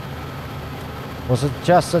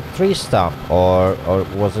a tree stump, or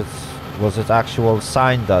was it actual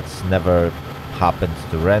sign that never happened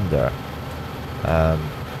to render?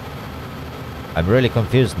 I'm really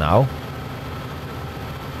confused now.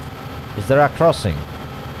 Is there a crossing?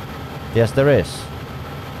 Yes, there is.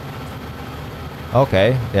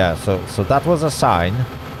 Okay, yeah, so that was a sign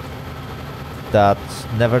that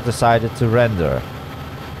never decided to render.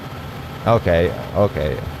 Okay.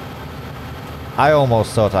 I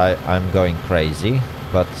almost thought I'm going crazy,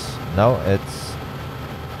 but no,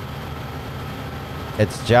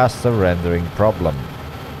 it's just a rendering problem.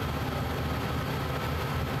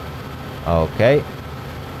 Okay.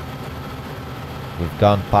 We've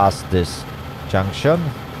gone past this junction.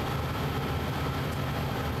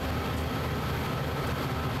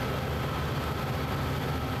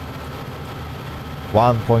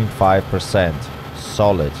 (1.5%)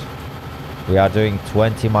 solid. We are doing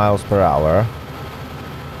 20 miles per hour.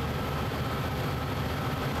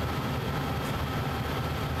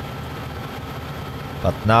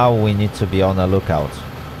 But now we need to be on a lookout,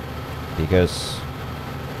 because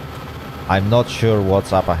I'm not sure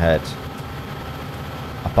what's up ahead,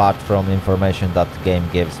 apart from information that the game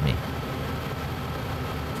gives me.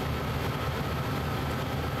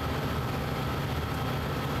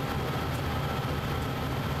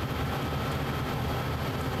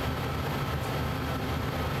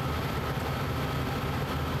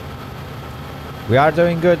 We are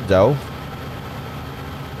doing good though.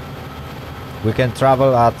 We can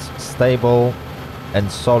travel at stable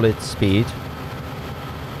and solid speed.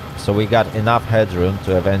 So we got enough headroom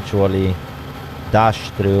to eventually dash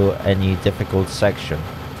through any difficult section.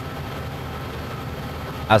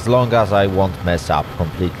 As long as I won't mess up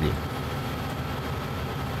completely.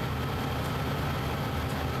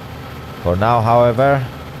 For now, however,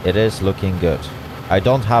 it is looking good. I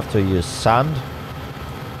don't have to use sand.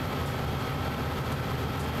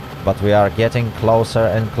 But we are getting closer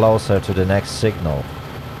and closer to the next signal.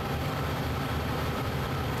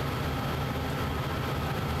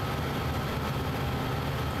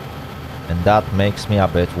 And that makes me a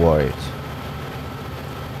bit worried.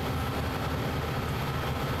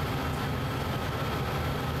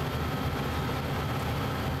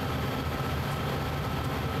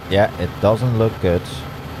 Yeah, it doesn't look good.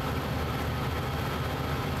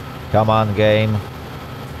 Come on, game.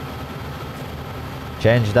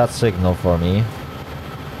 Change that signal for me.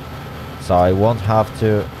 So I won't have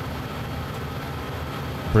to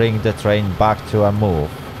bring the train back to a move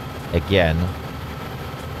again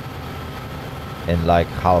in like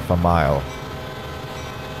half a mile.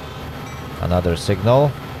 Another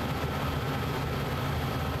signal.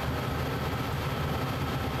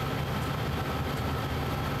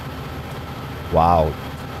 Wow,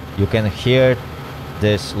 you can hear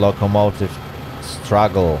this locomotive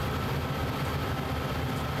struggle.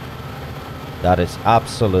 That is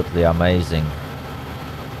absolutely amazing.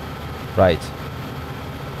 Right.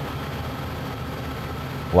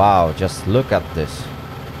 Wow, just look at this.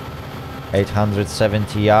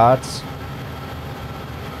 870 yards.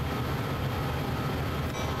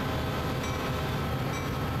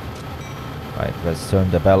 Right, let's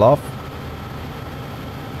turn the bell off.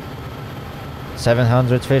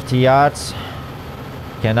 750 yards.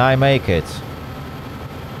 Can I make it?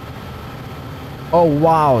 Oh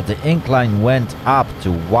wow, the incline went up to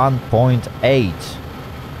 1.8.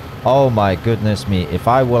 Oh my goodness me, if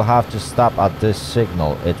I will have to stop at this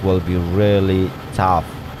signal, it will be really tough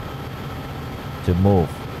to move.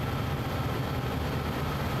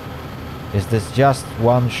 Is this just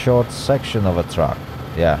one short section of a track?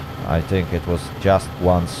 Yeah, I think it was just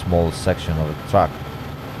one small section of a track.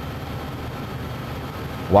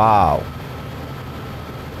 Wow.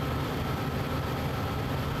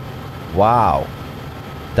 Wow.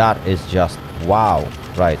 That is just wow.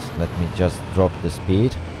 Right, let me just drop the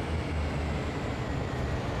speed.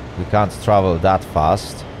 We can't travel that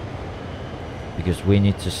fast because we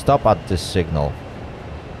need to stop at this signal.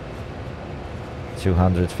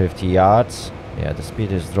 250 yards. Yeah, the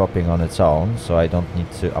speed is dropping on its own, so I don't need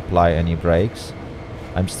to apply any brakes.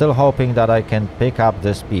 I'm still hoping that I can pick up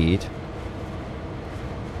the speed.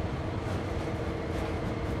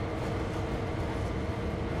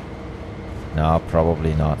 No,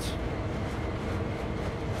 probably not.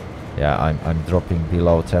 Yeah, I'm dropping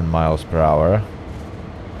below 10 miles per hour.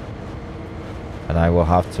 And I will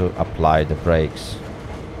have to apply the brakes.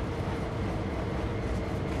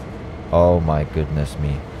 Oh my goodness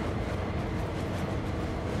me.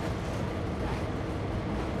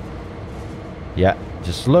 Yeah,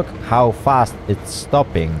 just look how fast it's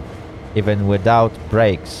stopping, even without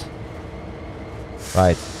brakes.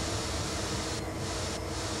 Right.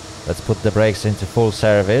 Let's put the brakes into full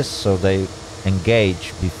service so they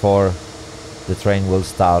engage before the train will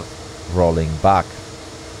start rolling back.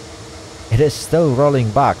 It is still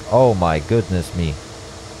rolling back. Oh my goodness me.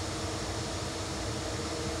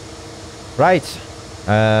 Right.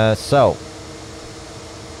 So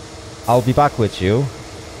I'll be back with you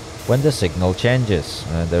when the signal changes.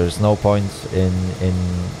 There is no point in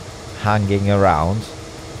hanging around.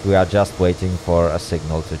 We are just waiting for a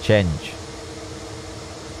signal to change.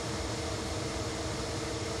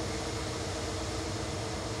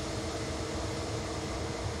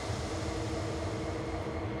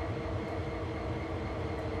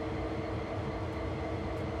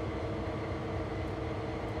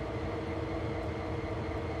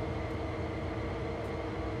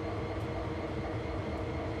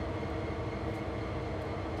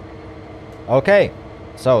 Okay,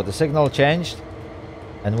 so the signal changed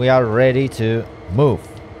and we are ready to move.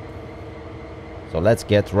 So let's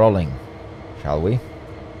get rolling, shall we?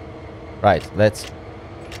 Right, let's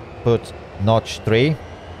put notch 3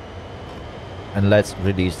 and let's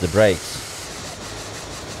release the brakes.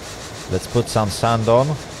 Let's put some sand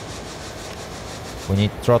on. We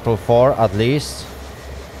need throttle 4 at least.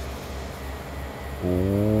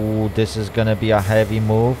 Ooh, this is gonna be a heavy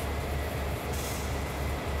move.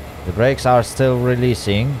 The brakes are still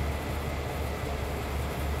releasing.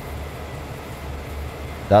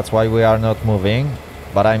 That's why we are not moving.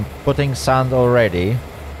 but I'm putting sand already.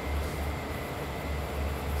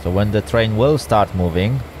 So when the train will start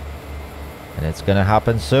moving, and it's gonna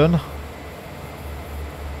happen soon.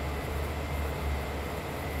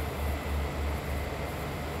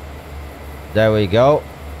 There we go.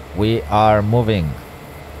 We are moving.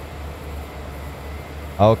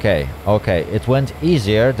 Okay, okay. It went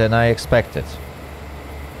easier than I expected.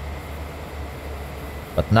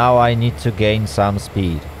 But now I need to gain some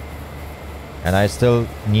speed. And I still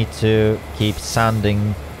need to keep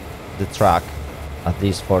sanding the track, at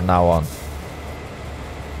least for now on.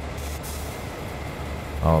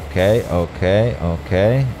 Okay, okay,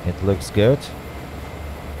 okay. It looks good.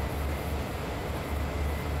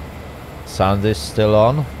 Sound is still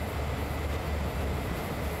on.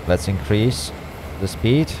 Let's increase the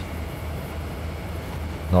speed.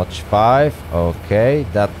 Notch 5. Okay,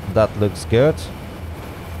 that looks good.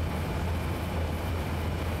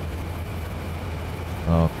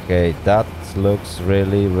 Okay, that looks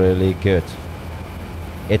really, really good.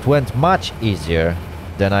 It went much easier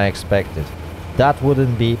than I expected. That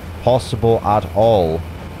wouldn't be possible at all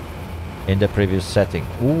in the previous setting.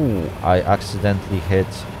 Ooh, I accidentally hit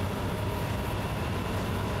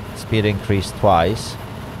speed increase twice.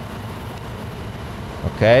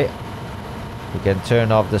 Okay, we can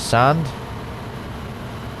turn off the sand.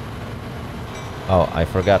 Oh, I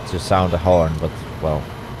forgot to sound a horn, but well,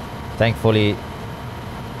 thankfully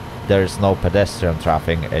there's no pedestrian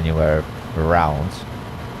traffic anywhere around,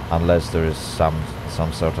 unless there is some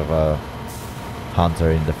sort of a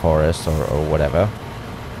hunter in the forest or whatever.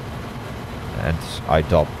 And I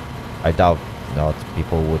doubt not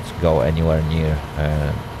people would go anywhere near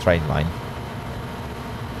train line.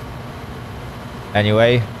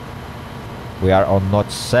 Anyway, we are on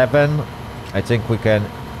notch 7. I think we can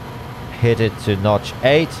hit it to notch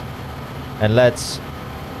 8, and let's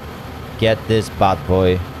get this bad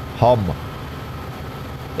boy home.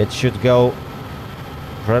 It should go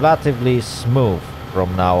relatively smooth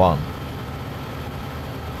from now on.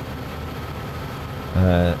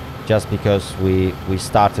 Just because we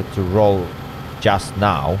started to roll just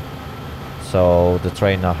now, so the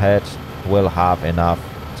train ahead will have enough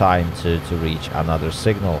time to reach another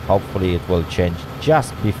signal. Hopefully it will change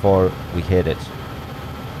just before we hit it.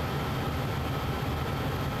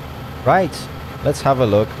 Right, let's have a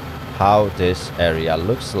look how this area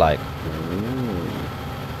looks like. Ooh.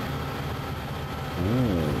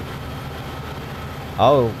 Ooh.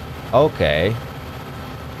 Oh, okay.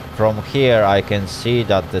 From here I can see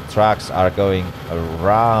that the tracks are going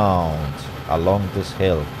around along this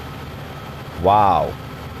hill. Wow,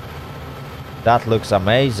 that looks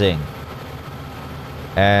amazing.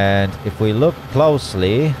 And if we look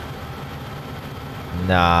closely,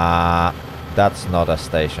 nah, that's not a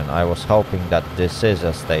station. I was hoping that this is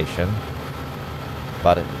a station,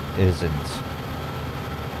 but it isn't.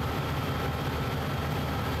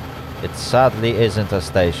 It sadly isn't a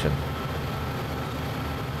station.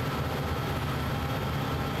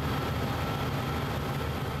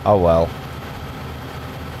 Oh well.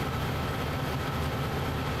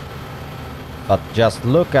 But just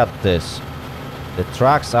look at this. The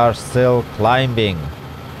tracks are still climbing.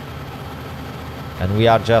 And we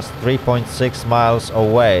are just 3.6 miles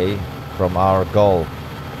away from our goal.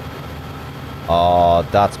 Oh,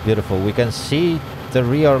 that's beautiful. We can see the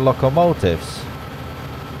rear locomotives.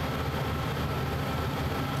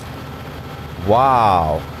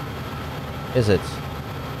 Wow. Is it?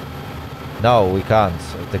 No, we can't.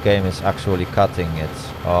 The game is actually cutting it.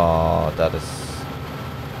 Oh, that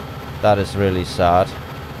is really sad.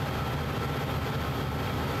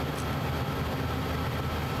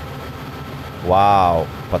 Wow,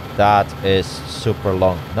 but that is super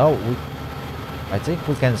long. No, I think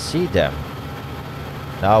we can see them.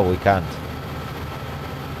 No, we can't.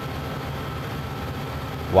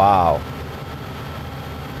 Wow.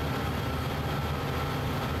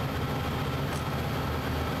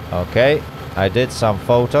 Okay, I did some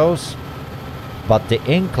photos, but the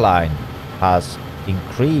incline has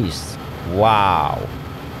increased. Wow.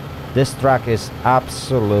 This track is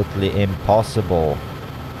absolutely impossible.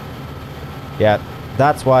 Yeah,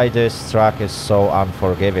 that's why this track is so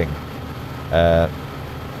unforgiving.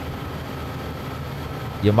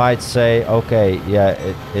 You might say, okay, yeah,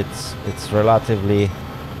 it's relatively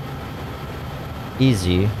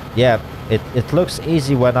easy. Yeah, it looks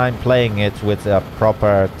easy when I'm playing it with a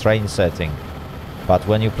proper train setting. But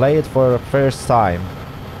when you play it for the first time,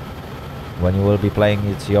 when you will be playing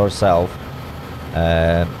it yourself,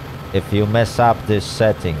 if you mess up these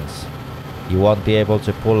settings, you won't be able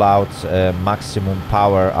to pull out maximum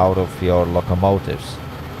power out of your locomotives.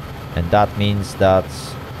 And that means that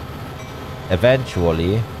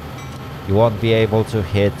eventually you won't be able to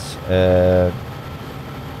hit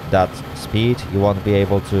that speed. You won't be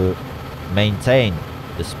able to maintain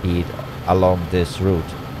the speed along this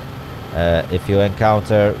route. If you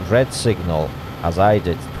encounter red signal, as I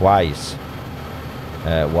did twice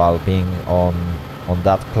while being on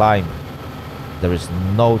that climb, there is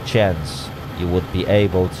no chance you would be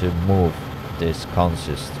able to move this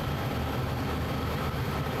consist.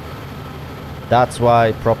 That's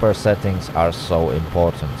why proper settings are so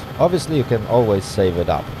important. Obviously you can always save it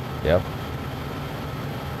up, yeah.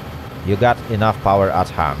 You got enough power at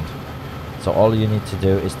hand, so all you need to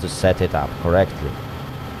do is to set it up correctly.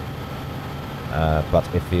 But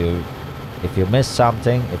if you miss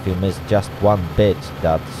something, if you miss just one bit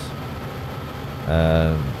that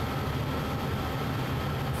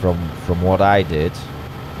from what I did,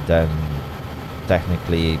 then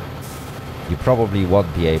technically you probably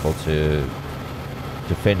won't be able to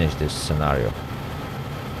finish this scenario.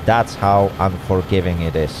 That's how unforgiving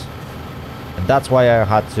it is, and that's why I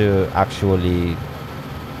had to actually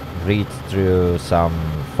read through some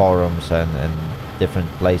forums and different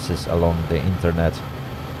places along the internet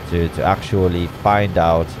to actually find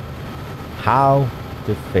out how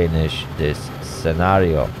to finish this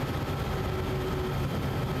scenario.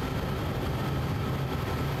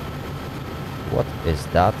 What is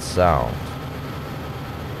that sound?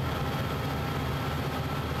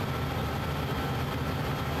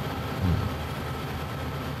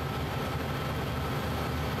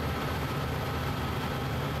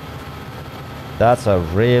 That's a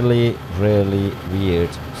really, really weird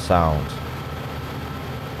sound.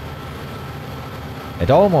 It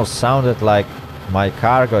almost sounded like my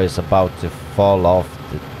cargo is about to fall off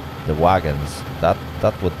the wagons. That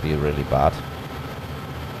would be really bad.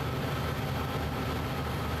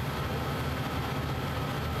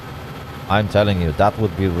 I'm telling you, that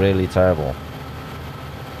would be really terrible.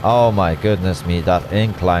 Oh my goodness me, that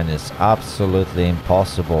incline is absolutely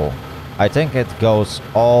impossible. I think it goes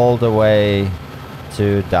all the way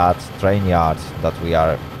to that train yard that we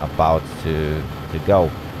are about to go.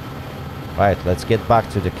 Right, let's get back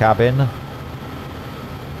to the cabin.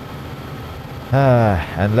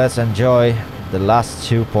 And let's enjoy the last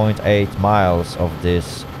 2.8 miles of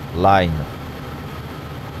this line.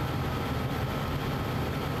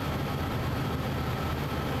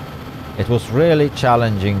 It was really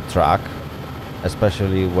challenging track,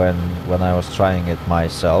 especially when I was trying it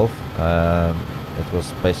myself. It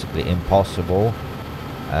was basically impossible.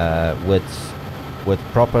 With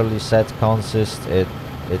properly set consist,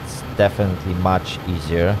 it's definitely much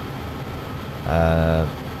easier.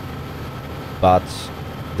 But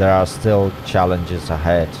there are still challenges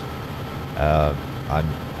ahead.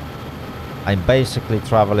 I'm basically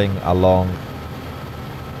traveling along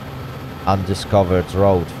undiscovered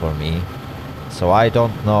road for me, so I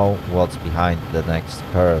don't know what's behind the next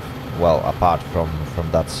curve, well, apart from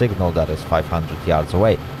that signal that is 500 yards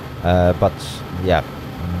away. But yeah,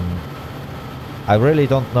 I really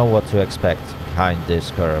don't know what to expect behind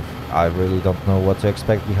this curve. I really don't know what to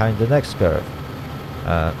expect behind the next curve.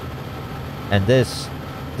 And this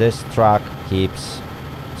track keeps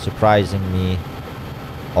surprising me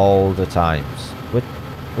all the times,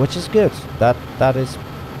 which is good. That is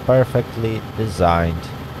perfectly designed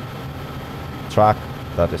track,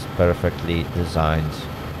 that is perfectly designed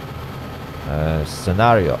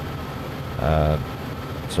scenario.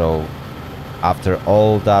 So after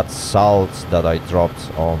all that salt that I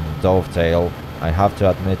dropped on Dovetail, I have to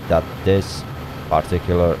admit that this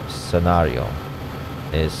particular scenario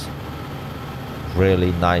is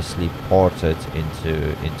really nicely ported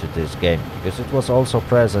into this game, because it was also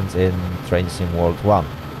present in Train Sim World 1,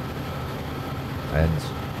 and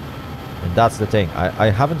that's the thing.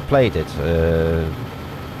 I haven't played it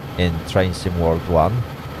in Train Sim World 1,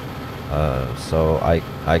 so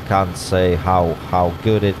I can't say how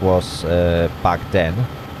good it was back then,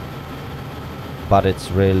 but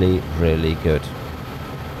it's really, really good.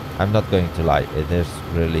 I'm not going to lie, it is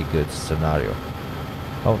really good scenario.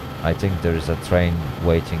 Oh, I think there is a train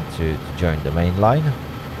waiting to join the main line.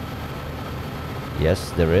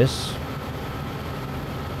 Yes, there is.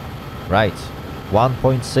 Right,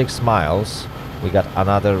 1.6 miles, we got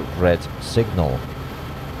another red signal.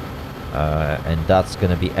 And that's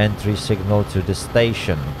gonna be entry signal to the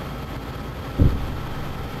station.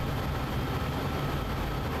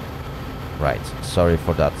 Right, sorry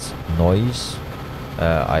for that noise.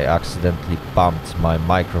 I accidentally bumped my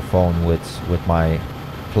microphone with my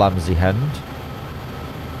clumsy hand.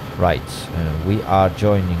 Right, we are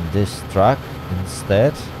joining this track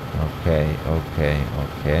instead.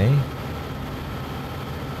 Okay.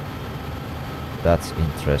 That's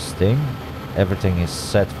interesting. everything is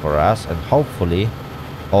set for us, and hopefully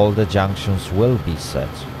all the junctions will be set.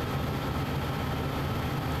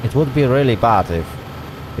 It would be really bad if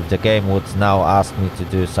the game would now ask me to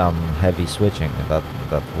do some heavy switching. That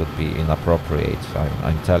would be inappropriate.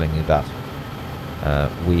 I'm telling you that.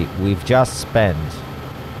 We've just spent,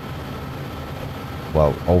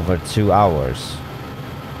 well, over 2 hours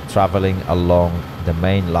traveling along the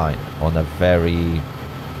main line on a very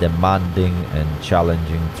demanding and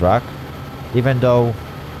challenging track, even though,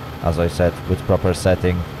 as I said, with proper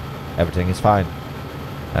setting everything is fine.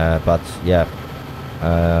 But yeah,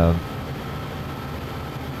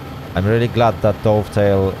 I'm really glad that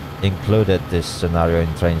Dovetail included this scenario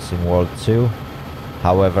in Train Sim World 2.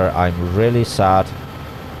 However, I'm really sad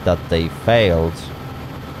that they failed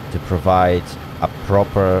to provide a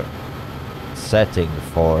proper setting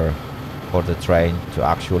for the train to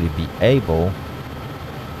actually be able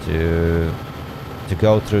to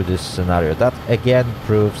go through this scenario. That again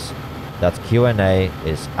proves that Q&A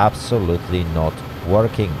is absolutely not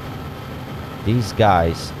working. These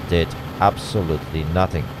guys did absolutely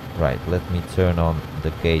nothing. Right, let me turn on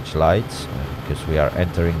the gauge lights because we are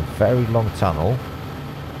entering a very long tunnel,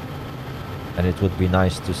 and it would be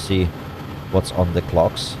nice to see what's on the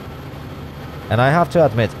clocks. And I have to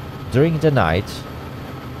admit, during the night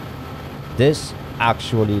this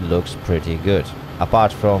actually looks pretty good,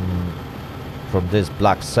 apart from this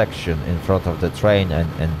black section in front of the train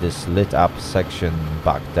and this lit up section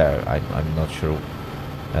back there. I'm not sure.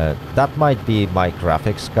 That might be my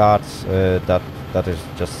graphics card that is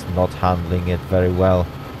just not handling it very well,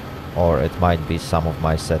 or it might be some of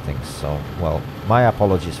my settings. So, well, my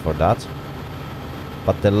apologies for that.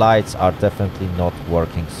 But the lights are definitely not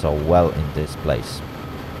working so well in this place.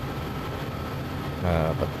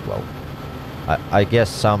 But, well, I guess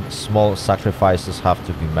some small sacrifices have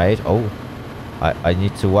to be made. Oh, I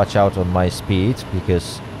need to watch out on my speed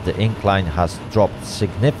because the incline has dropped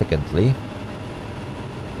significantly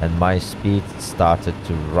and my speed started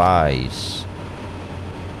to rise.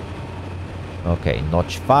 Okay,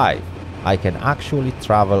 notch 5. I can actually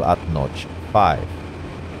travel at notch 5,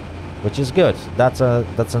 which is good. That's a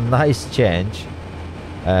nice change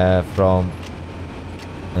from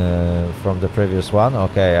the previous one.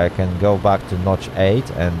 Okay, I can go back to notch 8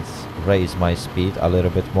 and raise my speed a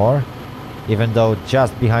little bit more, even though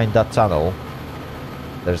just behind that tunnel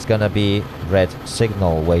there's gonna be red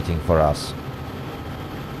signal waiting for us.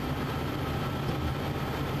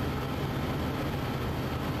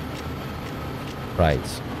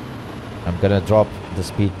 Right, I'm gonna drop the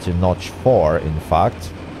speed to notch 4. In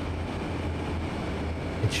fact,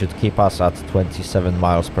 it should keep us at 27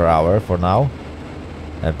 miles per hour for now.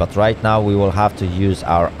 But right now we will have to use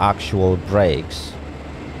our actual brakes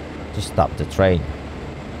to stop the train,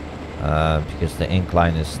 because the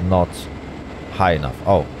incline is not high enough.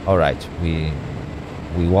 Oh, alright, we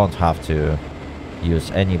won't have to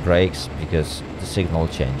use any brakes because the signal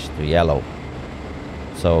changed to yellow.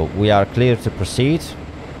 So we are clear to proceed,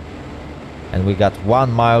 and we got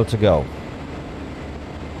 1 mile to go.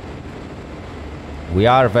 We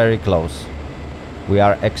are very close. We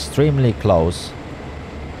are extremely close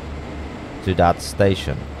to that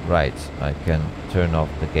station. Right, I can turn off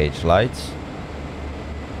the gauge lights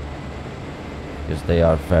because they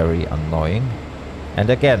are very annoying. And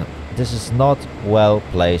again, this is not well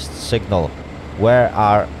placed signal. Where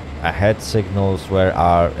are ahead signals? Where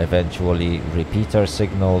are eventually repeater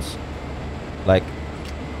signals? Like,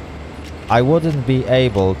 I wouldn't be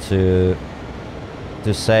able to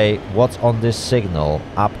say what's on this signal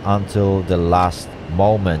up until the last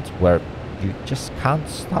moment where you just can't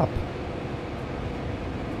stop.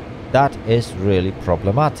 That is really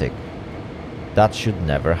problematic. That should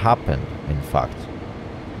never happen, in fact.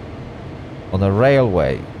 On a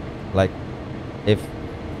railway, like, if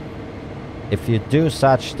you do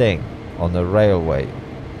such thing on a railway,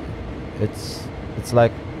 it's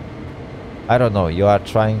like, I don't know, you are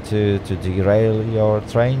trying to derail your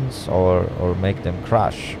trains or make them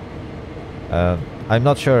crash. I'm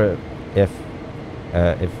not sure if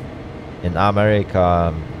in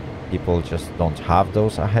America people just don't have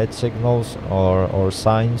those ahead signals or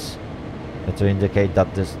signs to indicate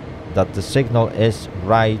that the signal is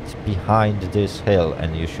right behind this hill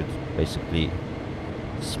and you should basically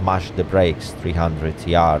smash the brakes 300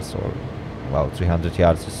 yards, or, well, 300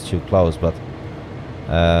 yards is too close, but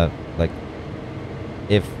like,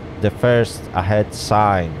 if the first ahead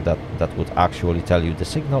sign that would actually tell you the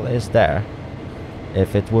signal is there,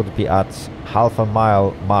 if it would be at half a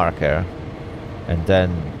mile marker and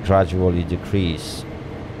then gradually decrease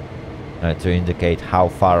to indicate how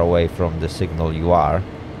far away from the signal you are,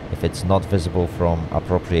 if it's not visible from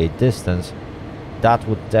appropriate distance, that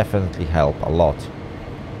would definitely help a lot.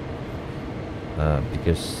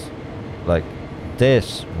 Because like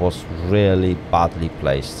this was really badly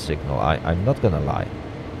placed signal, I'm not gonna lie.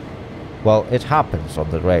 Well, it happens on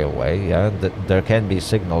the railway, yeah, there can be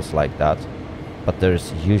signals like that, but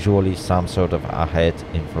there's usually some sort of ahead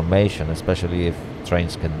information, especially if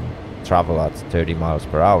trains can travel at 30 miles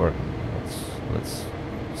per hour. Let's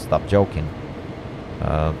stop joking.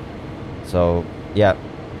 So yeah,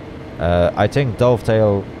 I think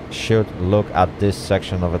Dovetail should look at this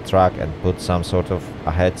section of a track and put some sort of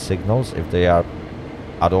ahead signals if they are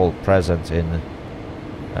at all present in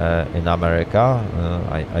America.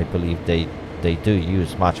 I believe they do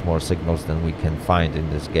use much more signals than we can find in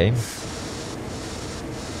this game.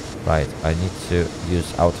 Right, I need to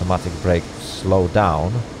use automatic brake to slow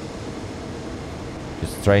down.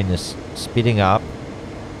 This train is speeding up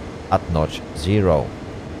at notch 0.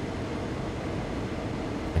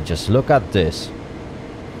 And just look at this.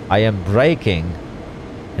 I am braking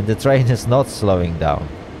and the train is not slowing down.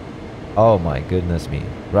 Oh my goodness me.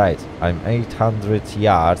 Right, I'm 800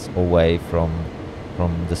 yards away from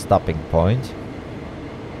the stopping point.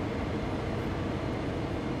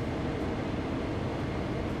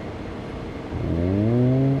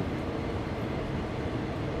 Ooh.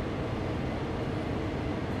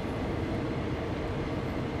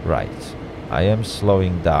 Right, I am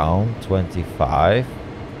slowing down 25.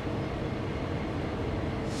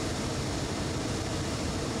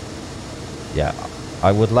 Yeah,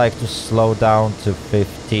 I would like to slow down to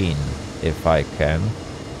 15 if I can.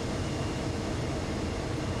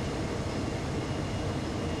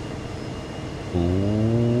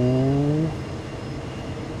 Ooh.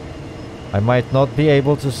 I might not be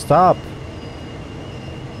able to stop.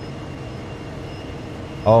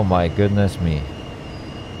 Oh my goodness me.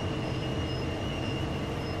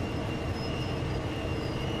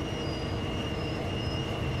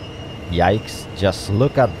 Yikes, just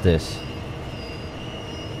look at this.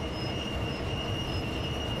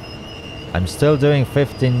 I'm still doing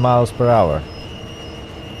 15 miles per hour.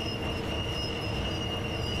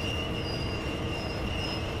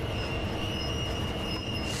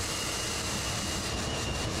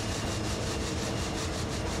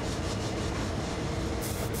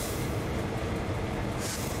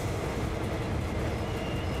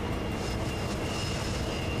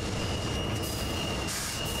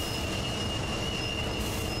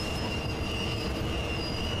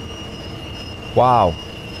 Wow.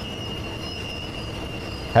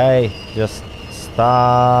 Hey, just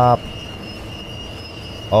stop.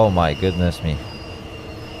 Oh my goodness me.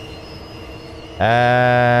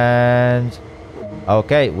 And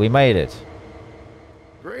okay, we made it.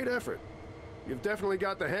 Great effort. You've definitely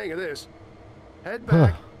got the hang of this. Head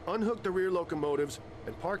back, unhook the rear locomotives,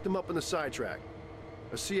 and park them up on the sidetrack.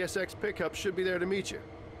 A CSX pickup should be there to meet you.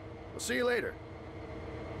 I'll see you later.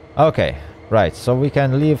 Okay, right, so we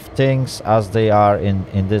can leave things as they are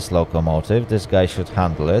in this locomotive. This guy should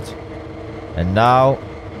handle it. And now,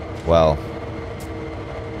 well,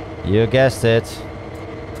 you guessed it,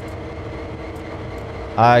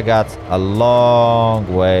 I got a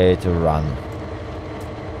long way to run.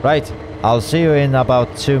 Right, I'll see you in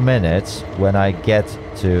about 2 minutes when I get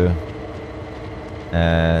to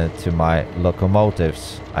my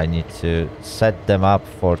locomotives. I need to set them up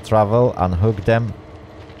for travel, unhook them,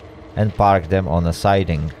 and park them on a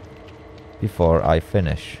siding before I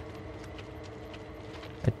finish.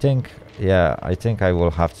 I think I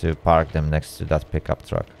will have to park them next to that pickup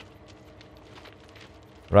truck.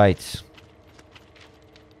 Right.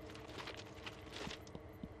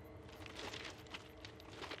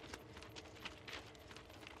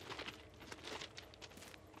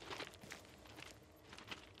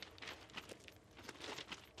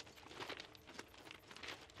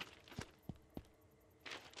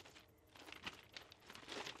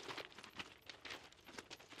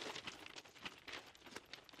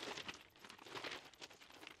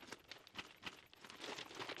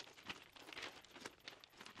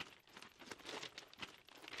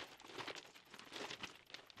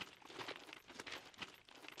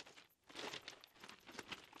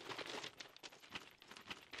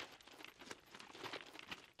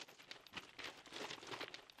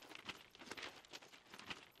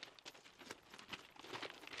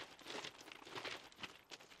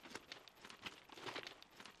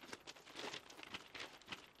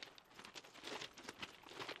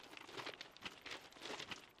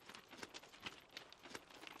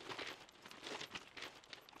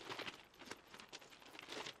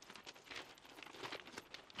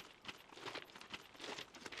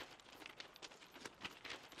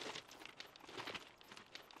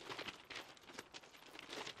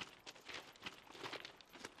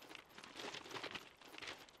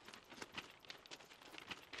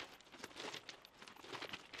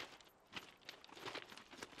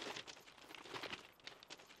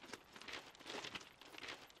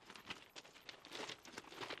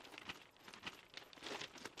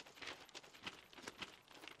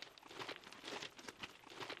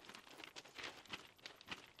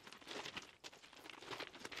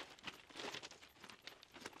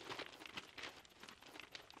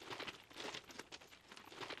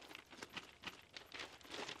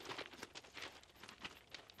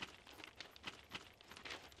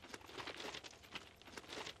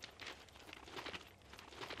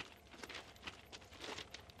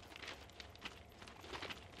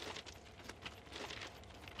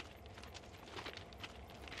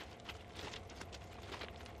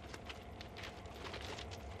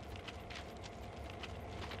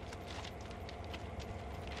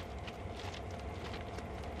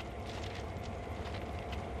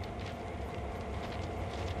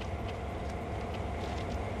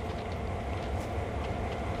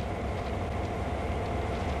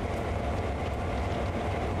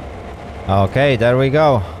 Okay, there we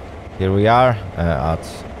go. Here we are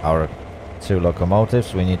at our 2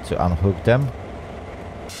 locomotives. We need to unhook them.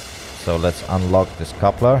 So let's unlock this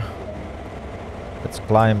coupler. Let's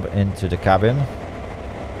climb into the cabin.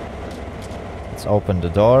 Let's open the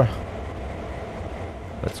door.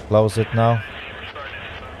 Let's close it now.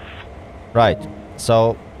 Right,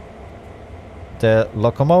 so the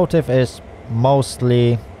locomotive is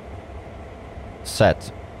mostly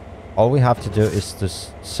set. All we have to do is to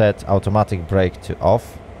set automatic brake to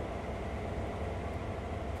off.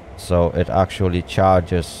 So it actually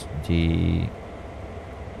charges the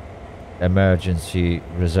emergency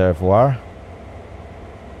reservoir.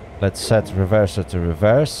 Let's set reverser to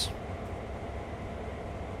reverse.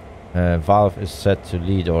 Valve is set to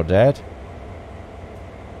lead or dead.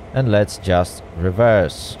 And let's just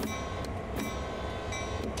reverse.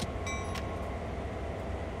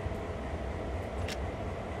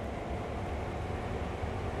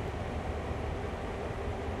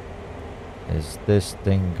 Is this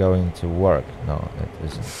thing going to work? No, it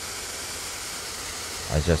isn't.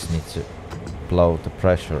 I just need to blow the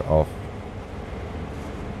pressure off.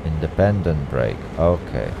 Independent brake.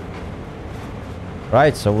 Okay.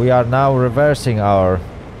 Right, so we are now reversing our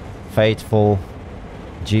faithful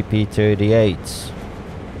GP38s.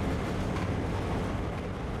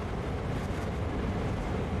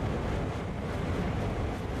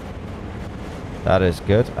 That is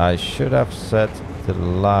good. I should have set the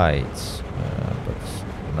lights, but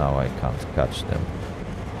now I can't catch them.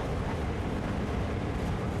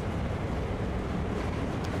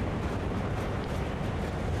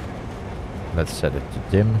 Let's set it to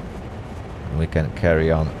dim. We can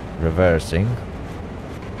carry on reversing.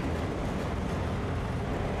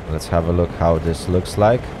 Let's have a look how this looks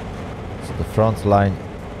like. So the front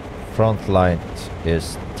light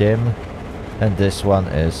is dim and this one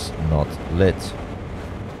is not lit.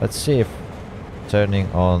 Let's see if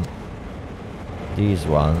turning on these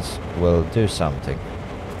ones will do something.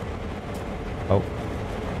 Oh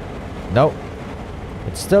no,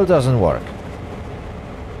 it still doesn't work.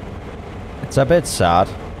 It's a bit sad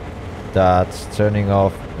that turning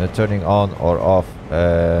on or off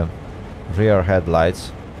rear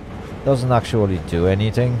headlights doesn't actually do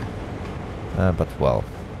anything, but well,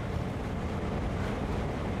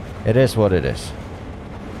 it is what it is.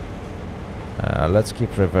 Let's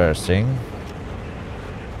keep reversing.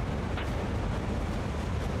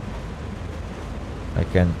 I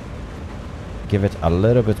can give it a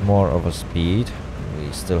little bit more of a speed.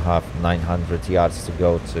 We still have 900 yards to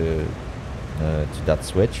go to that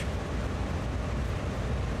switch.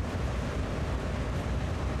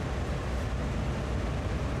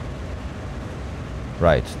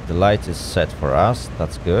 Right, the light is set for us,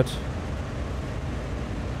 that's good.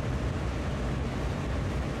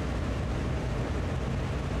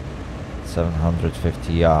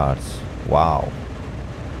 $750 yards, wow.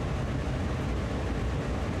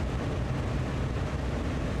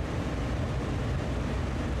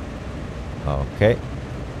 Okay.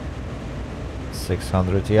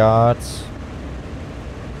 600 yards.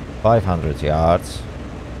 500 yards.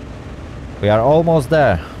 We are almost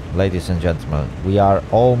there, ladies and gentlemen. We are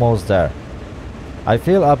almost there. I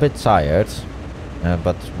feel a bit tired,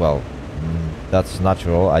 but well, that's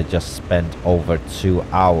natural. I just spent over 2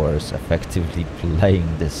 hours effectively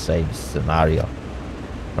playing this same scenario.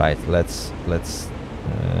 Right, let's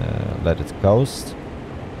let it coast.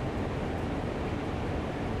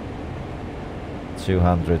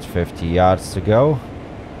 250 yards to go.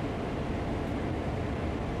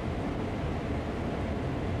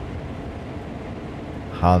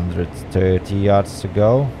 $130 yards to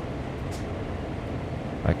go.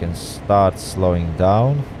 I can start slowing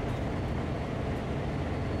down.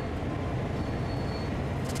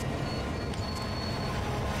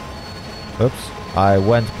 Oops, I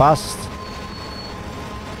went past.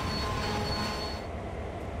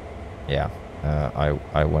 Yeah,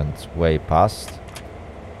 I went way past.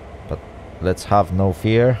 But let's have no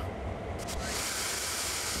fear.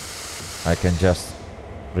 I can just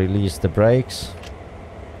release the brakes.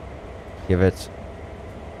 Give it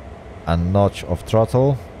a notch of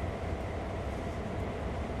throttle.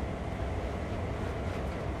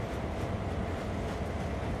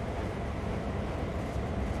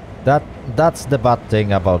 That's the bad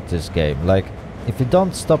thing about this game. Like, if you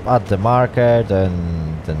don't stop at the marker,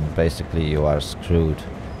 then basically you are screwed.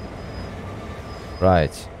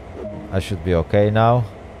 Right, I should be okay now.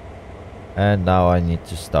 And now I need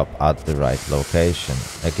to stop at the right location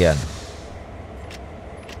again.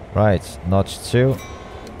 Right, notch 2.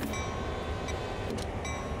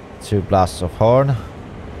 2 blasts of horn.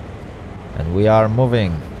 And we are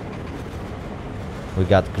moving. We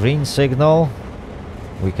got green signal.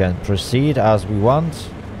 We can proceed as we want.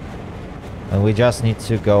 And we just need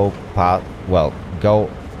to go go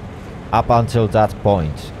up until that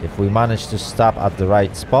point. If we manage to stop at the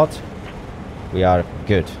right spot, we are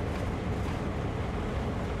good.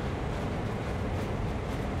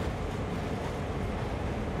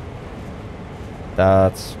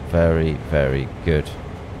 That's very, very good.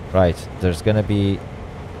 Right, there's gonna be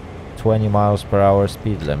 20 miles per hour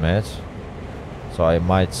speed limit. So I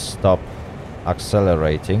might stop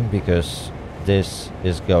accelerating because this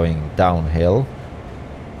is going downhill.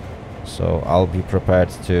 So I'll be prepared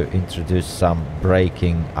to introduce some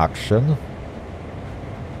braking action.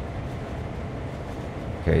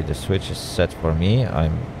 Okay, the switch is set for me.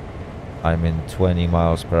 I'm in 20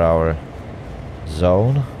 miles per hour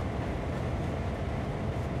zone.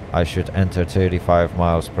 I should enter 35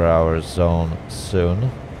 miles per hour zone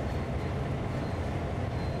soon.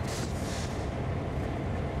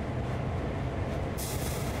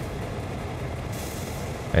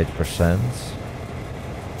 %.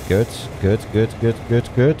 Good, good, good, good, good,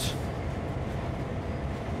 good.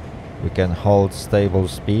 We can hold stable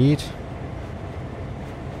speed.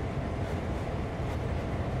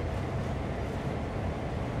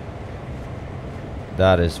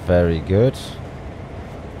 That is very good.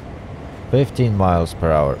 15 miles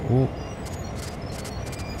per hour. Ooh.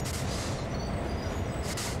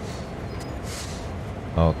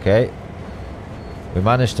 Okay. We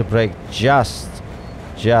managed to brake just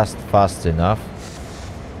fast enough.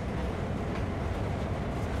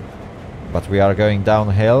 But we are going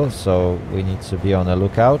downhill, so we need to be on the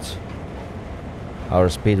lookout. Our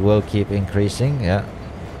speed will keep increasing, yeah.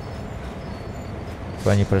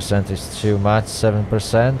 20% is too much,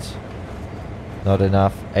 7%. Not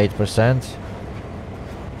enough, 8%.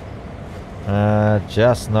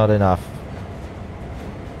 Just not enough.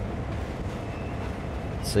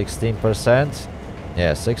 16%.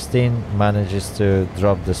 Yeah, 16 manages to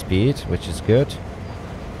drop the speed, which is good.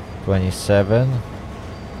 27.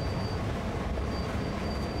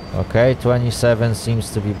 Okay, 27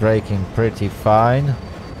 seems to be braking pretty fine.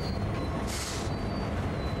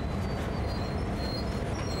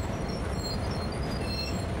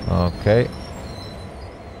 Okay.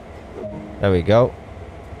 There we go.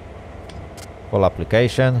 Full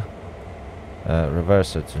application.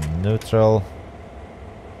 Reverse it to neutral.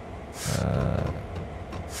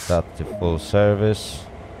 That to full service.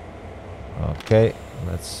 Okay,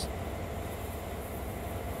 let's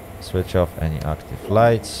switch off any active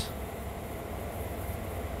lights.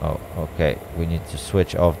 Oh, okay. We need to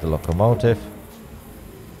switch off the locomotive.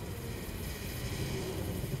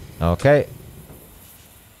 Okay.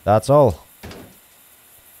 That's all.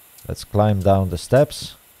 Let's climb down the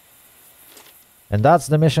steps. And that's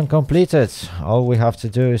the mission completed. All we have to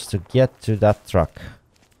do is to get to that truck.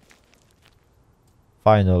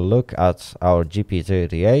 Final look at our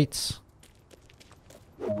GP38s.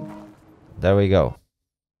 There we go.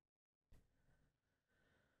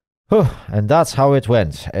 Whew, and that's how it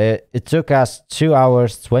went. It took us 2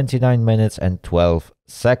 hours, 29 minutes and 12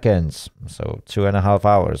 seconds. So 2.5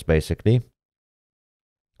 hours basically.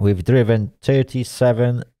 We've driven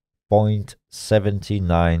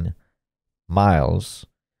 37.79 miles.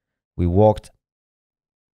 We walked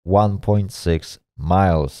 1.6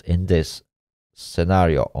 miles in this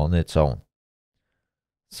scenario on its own.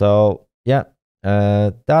 So yeah,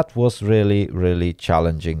 that was really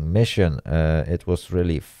challenging mission. It was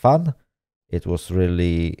really fun. It was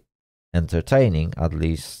really entertaining, at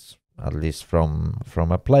least from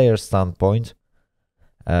a player standpoint.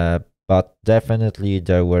 But definitely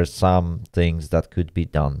there were some things that could be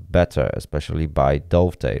done better, especially by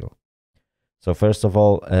Dovetail. So first of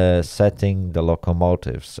all, setting the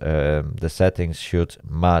locomotives. The settings should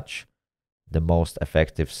match the most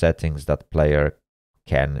effective settings that player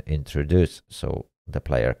can introduce, so the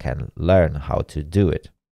player can learn how to do it.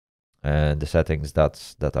 The settings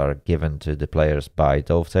that are given to the players by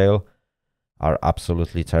Dovetail are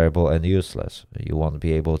absolutely terrible and useless. You won't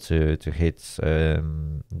be able to hit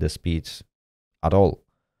the speeds at all.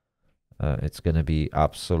 It's going to be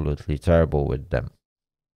absolutely terrible with them.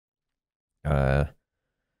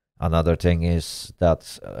 Another thing is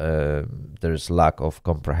that there's lack of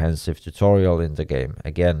comprehensive tutorial in the game.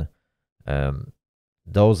 Again,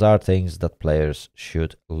 those are things that players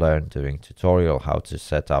should learn during tutorial, how to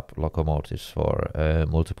set up locomotives for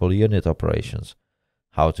multiple unit operations,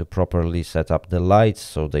 how to properly set up the lights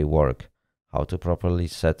so they work, how to properly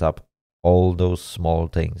set up all those small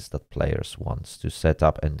things that players want to set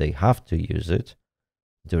up and they have to use it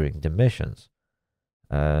during the missions.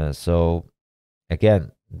 So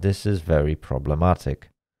again, this is very problematic.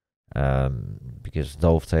 because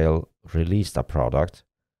Dovetail released a product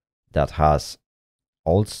that has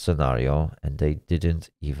old scenario, and they didn't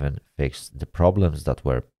even fix the problems that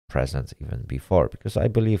were present even before. Because I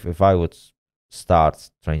believe if I would start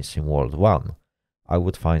Train Sim World 1, I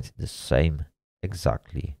would find the same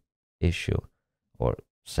exactly issue, or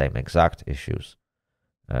same exact issues,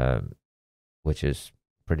 which is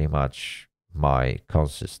pretty much my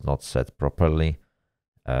consist not set properly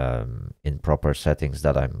in proper settings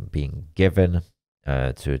that I'm being given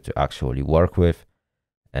to actually work with,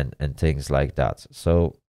 and things like that.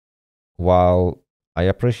 So while I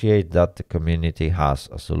appreciate that the community has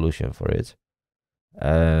a solution for it,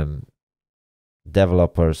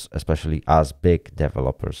 developers, especially as big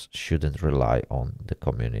developers, shouldn't rely on the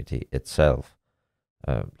community itself.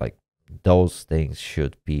 Like, those things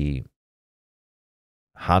should be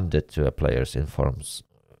handed to a players in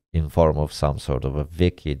form of some sort of a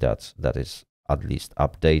wiki that is at least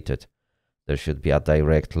updated. There should be a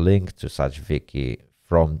direct link to such wiki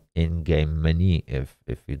from in-game menu if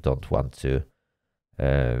you don't want to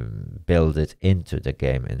build it into the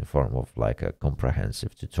game in form of like a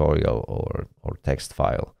comprehensive tutorial or text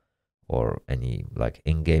file or any like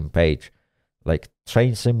in-game page. Like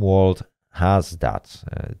Train Sim World has that.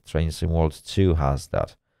 Train Sim World 2 has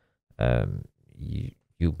that.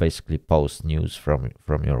 You basically post news from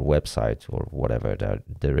your website or whatever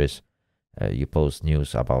there is. You post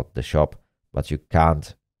news about the shop, but you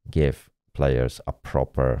can't give players a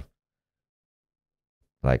proper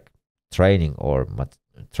like training or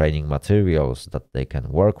training materials that they can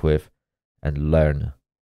work with and learn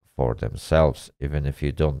for themselves. Even if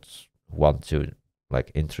you don't want to like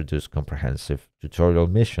introduce comprehensive tutorial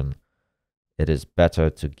mission, it is better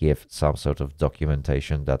to give some sort of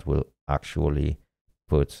documentation that will actually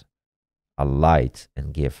put a light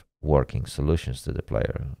and give working solutions to the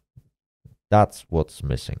player. That's what's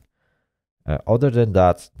missing. Other than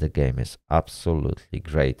that, the game is absolutely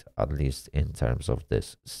great, at least in terms of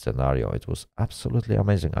this scenario. It was absolutely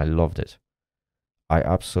amazing. I loved it. I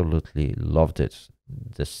absolutely loved it.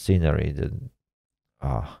 The scenery,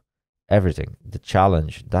 everything, the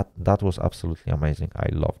challenge, that was absolutely amazing. I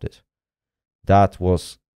loved it. That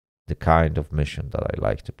was the kind of mission that I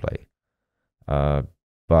like to play.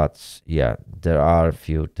 But yeah, there are a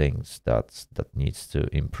few things that needs to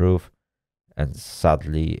improve. And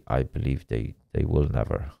sadly, I believe they will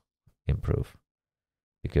never improve.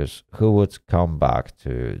 Because who would come back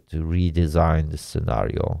to redesign the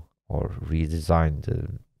scenario or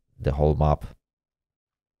redesign the whole map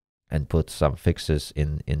and put some fixes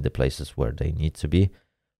in the places where they need to be?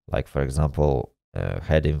 Like, for example,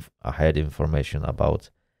 head information about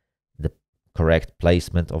the correct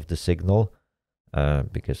placement of the signal.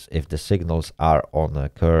 Because if the signals are on a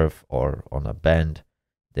curve or on a bend,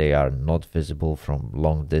 they are not visible from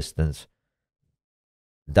long distance.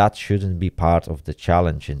 That shouldn't be part of the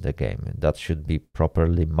challenge in the game. That should be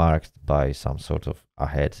properly marked by some sort of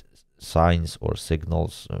ahead signs or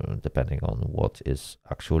signals, depending on what is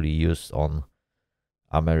actually used on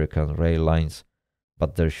American rail lines.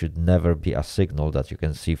 But there should never be a signal that you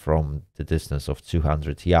can see from the distance of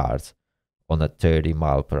 200 yards on a 30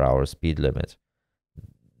 mile per hour speed limit.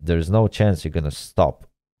 There's no chance you're gonna stop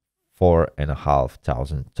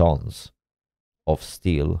 4,500 tons of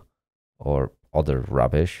steel or other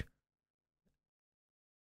rubbish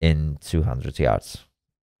in 200 yards.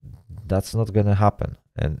 That's not gonna happen,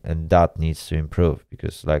 and that needs to improve,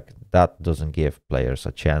 because like that doesn't give players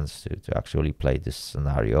a chance to actually play this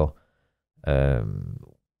scenario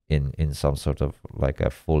in some sort of like a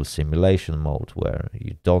full simulation mode where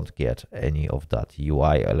you don't get any of that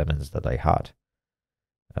UI elements that I had.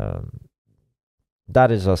 That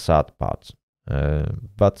is a sad part,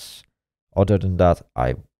 but other than that,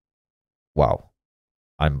 I'm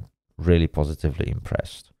really positively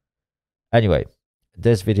impressed. Anyway,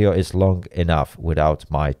 this video is long enough without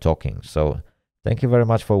my talking, so thank you very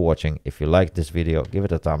much for watching. If you liked this video, give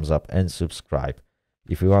it a thumbs up and subscribe.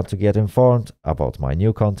 If you want to get informed about my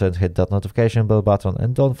new content, hit that notification bell button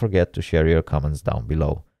and don't forget to share your comments down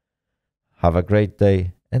below. Have a great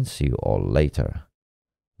day and see you all later.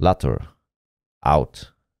 Later.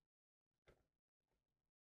 Out.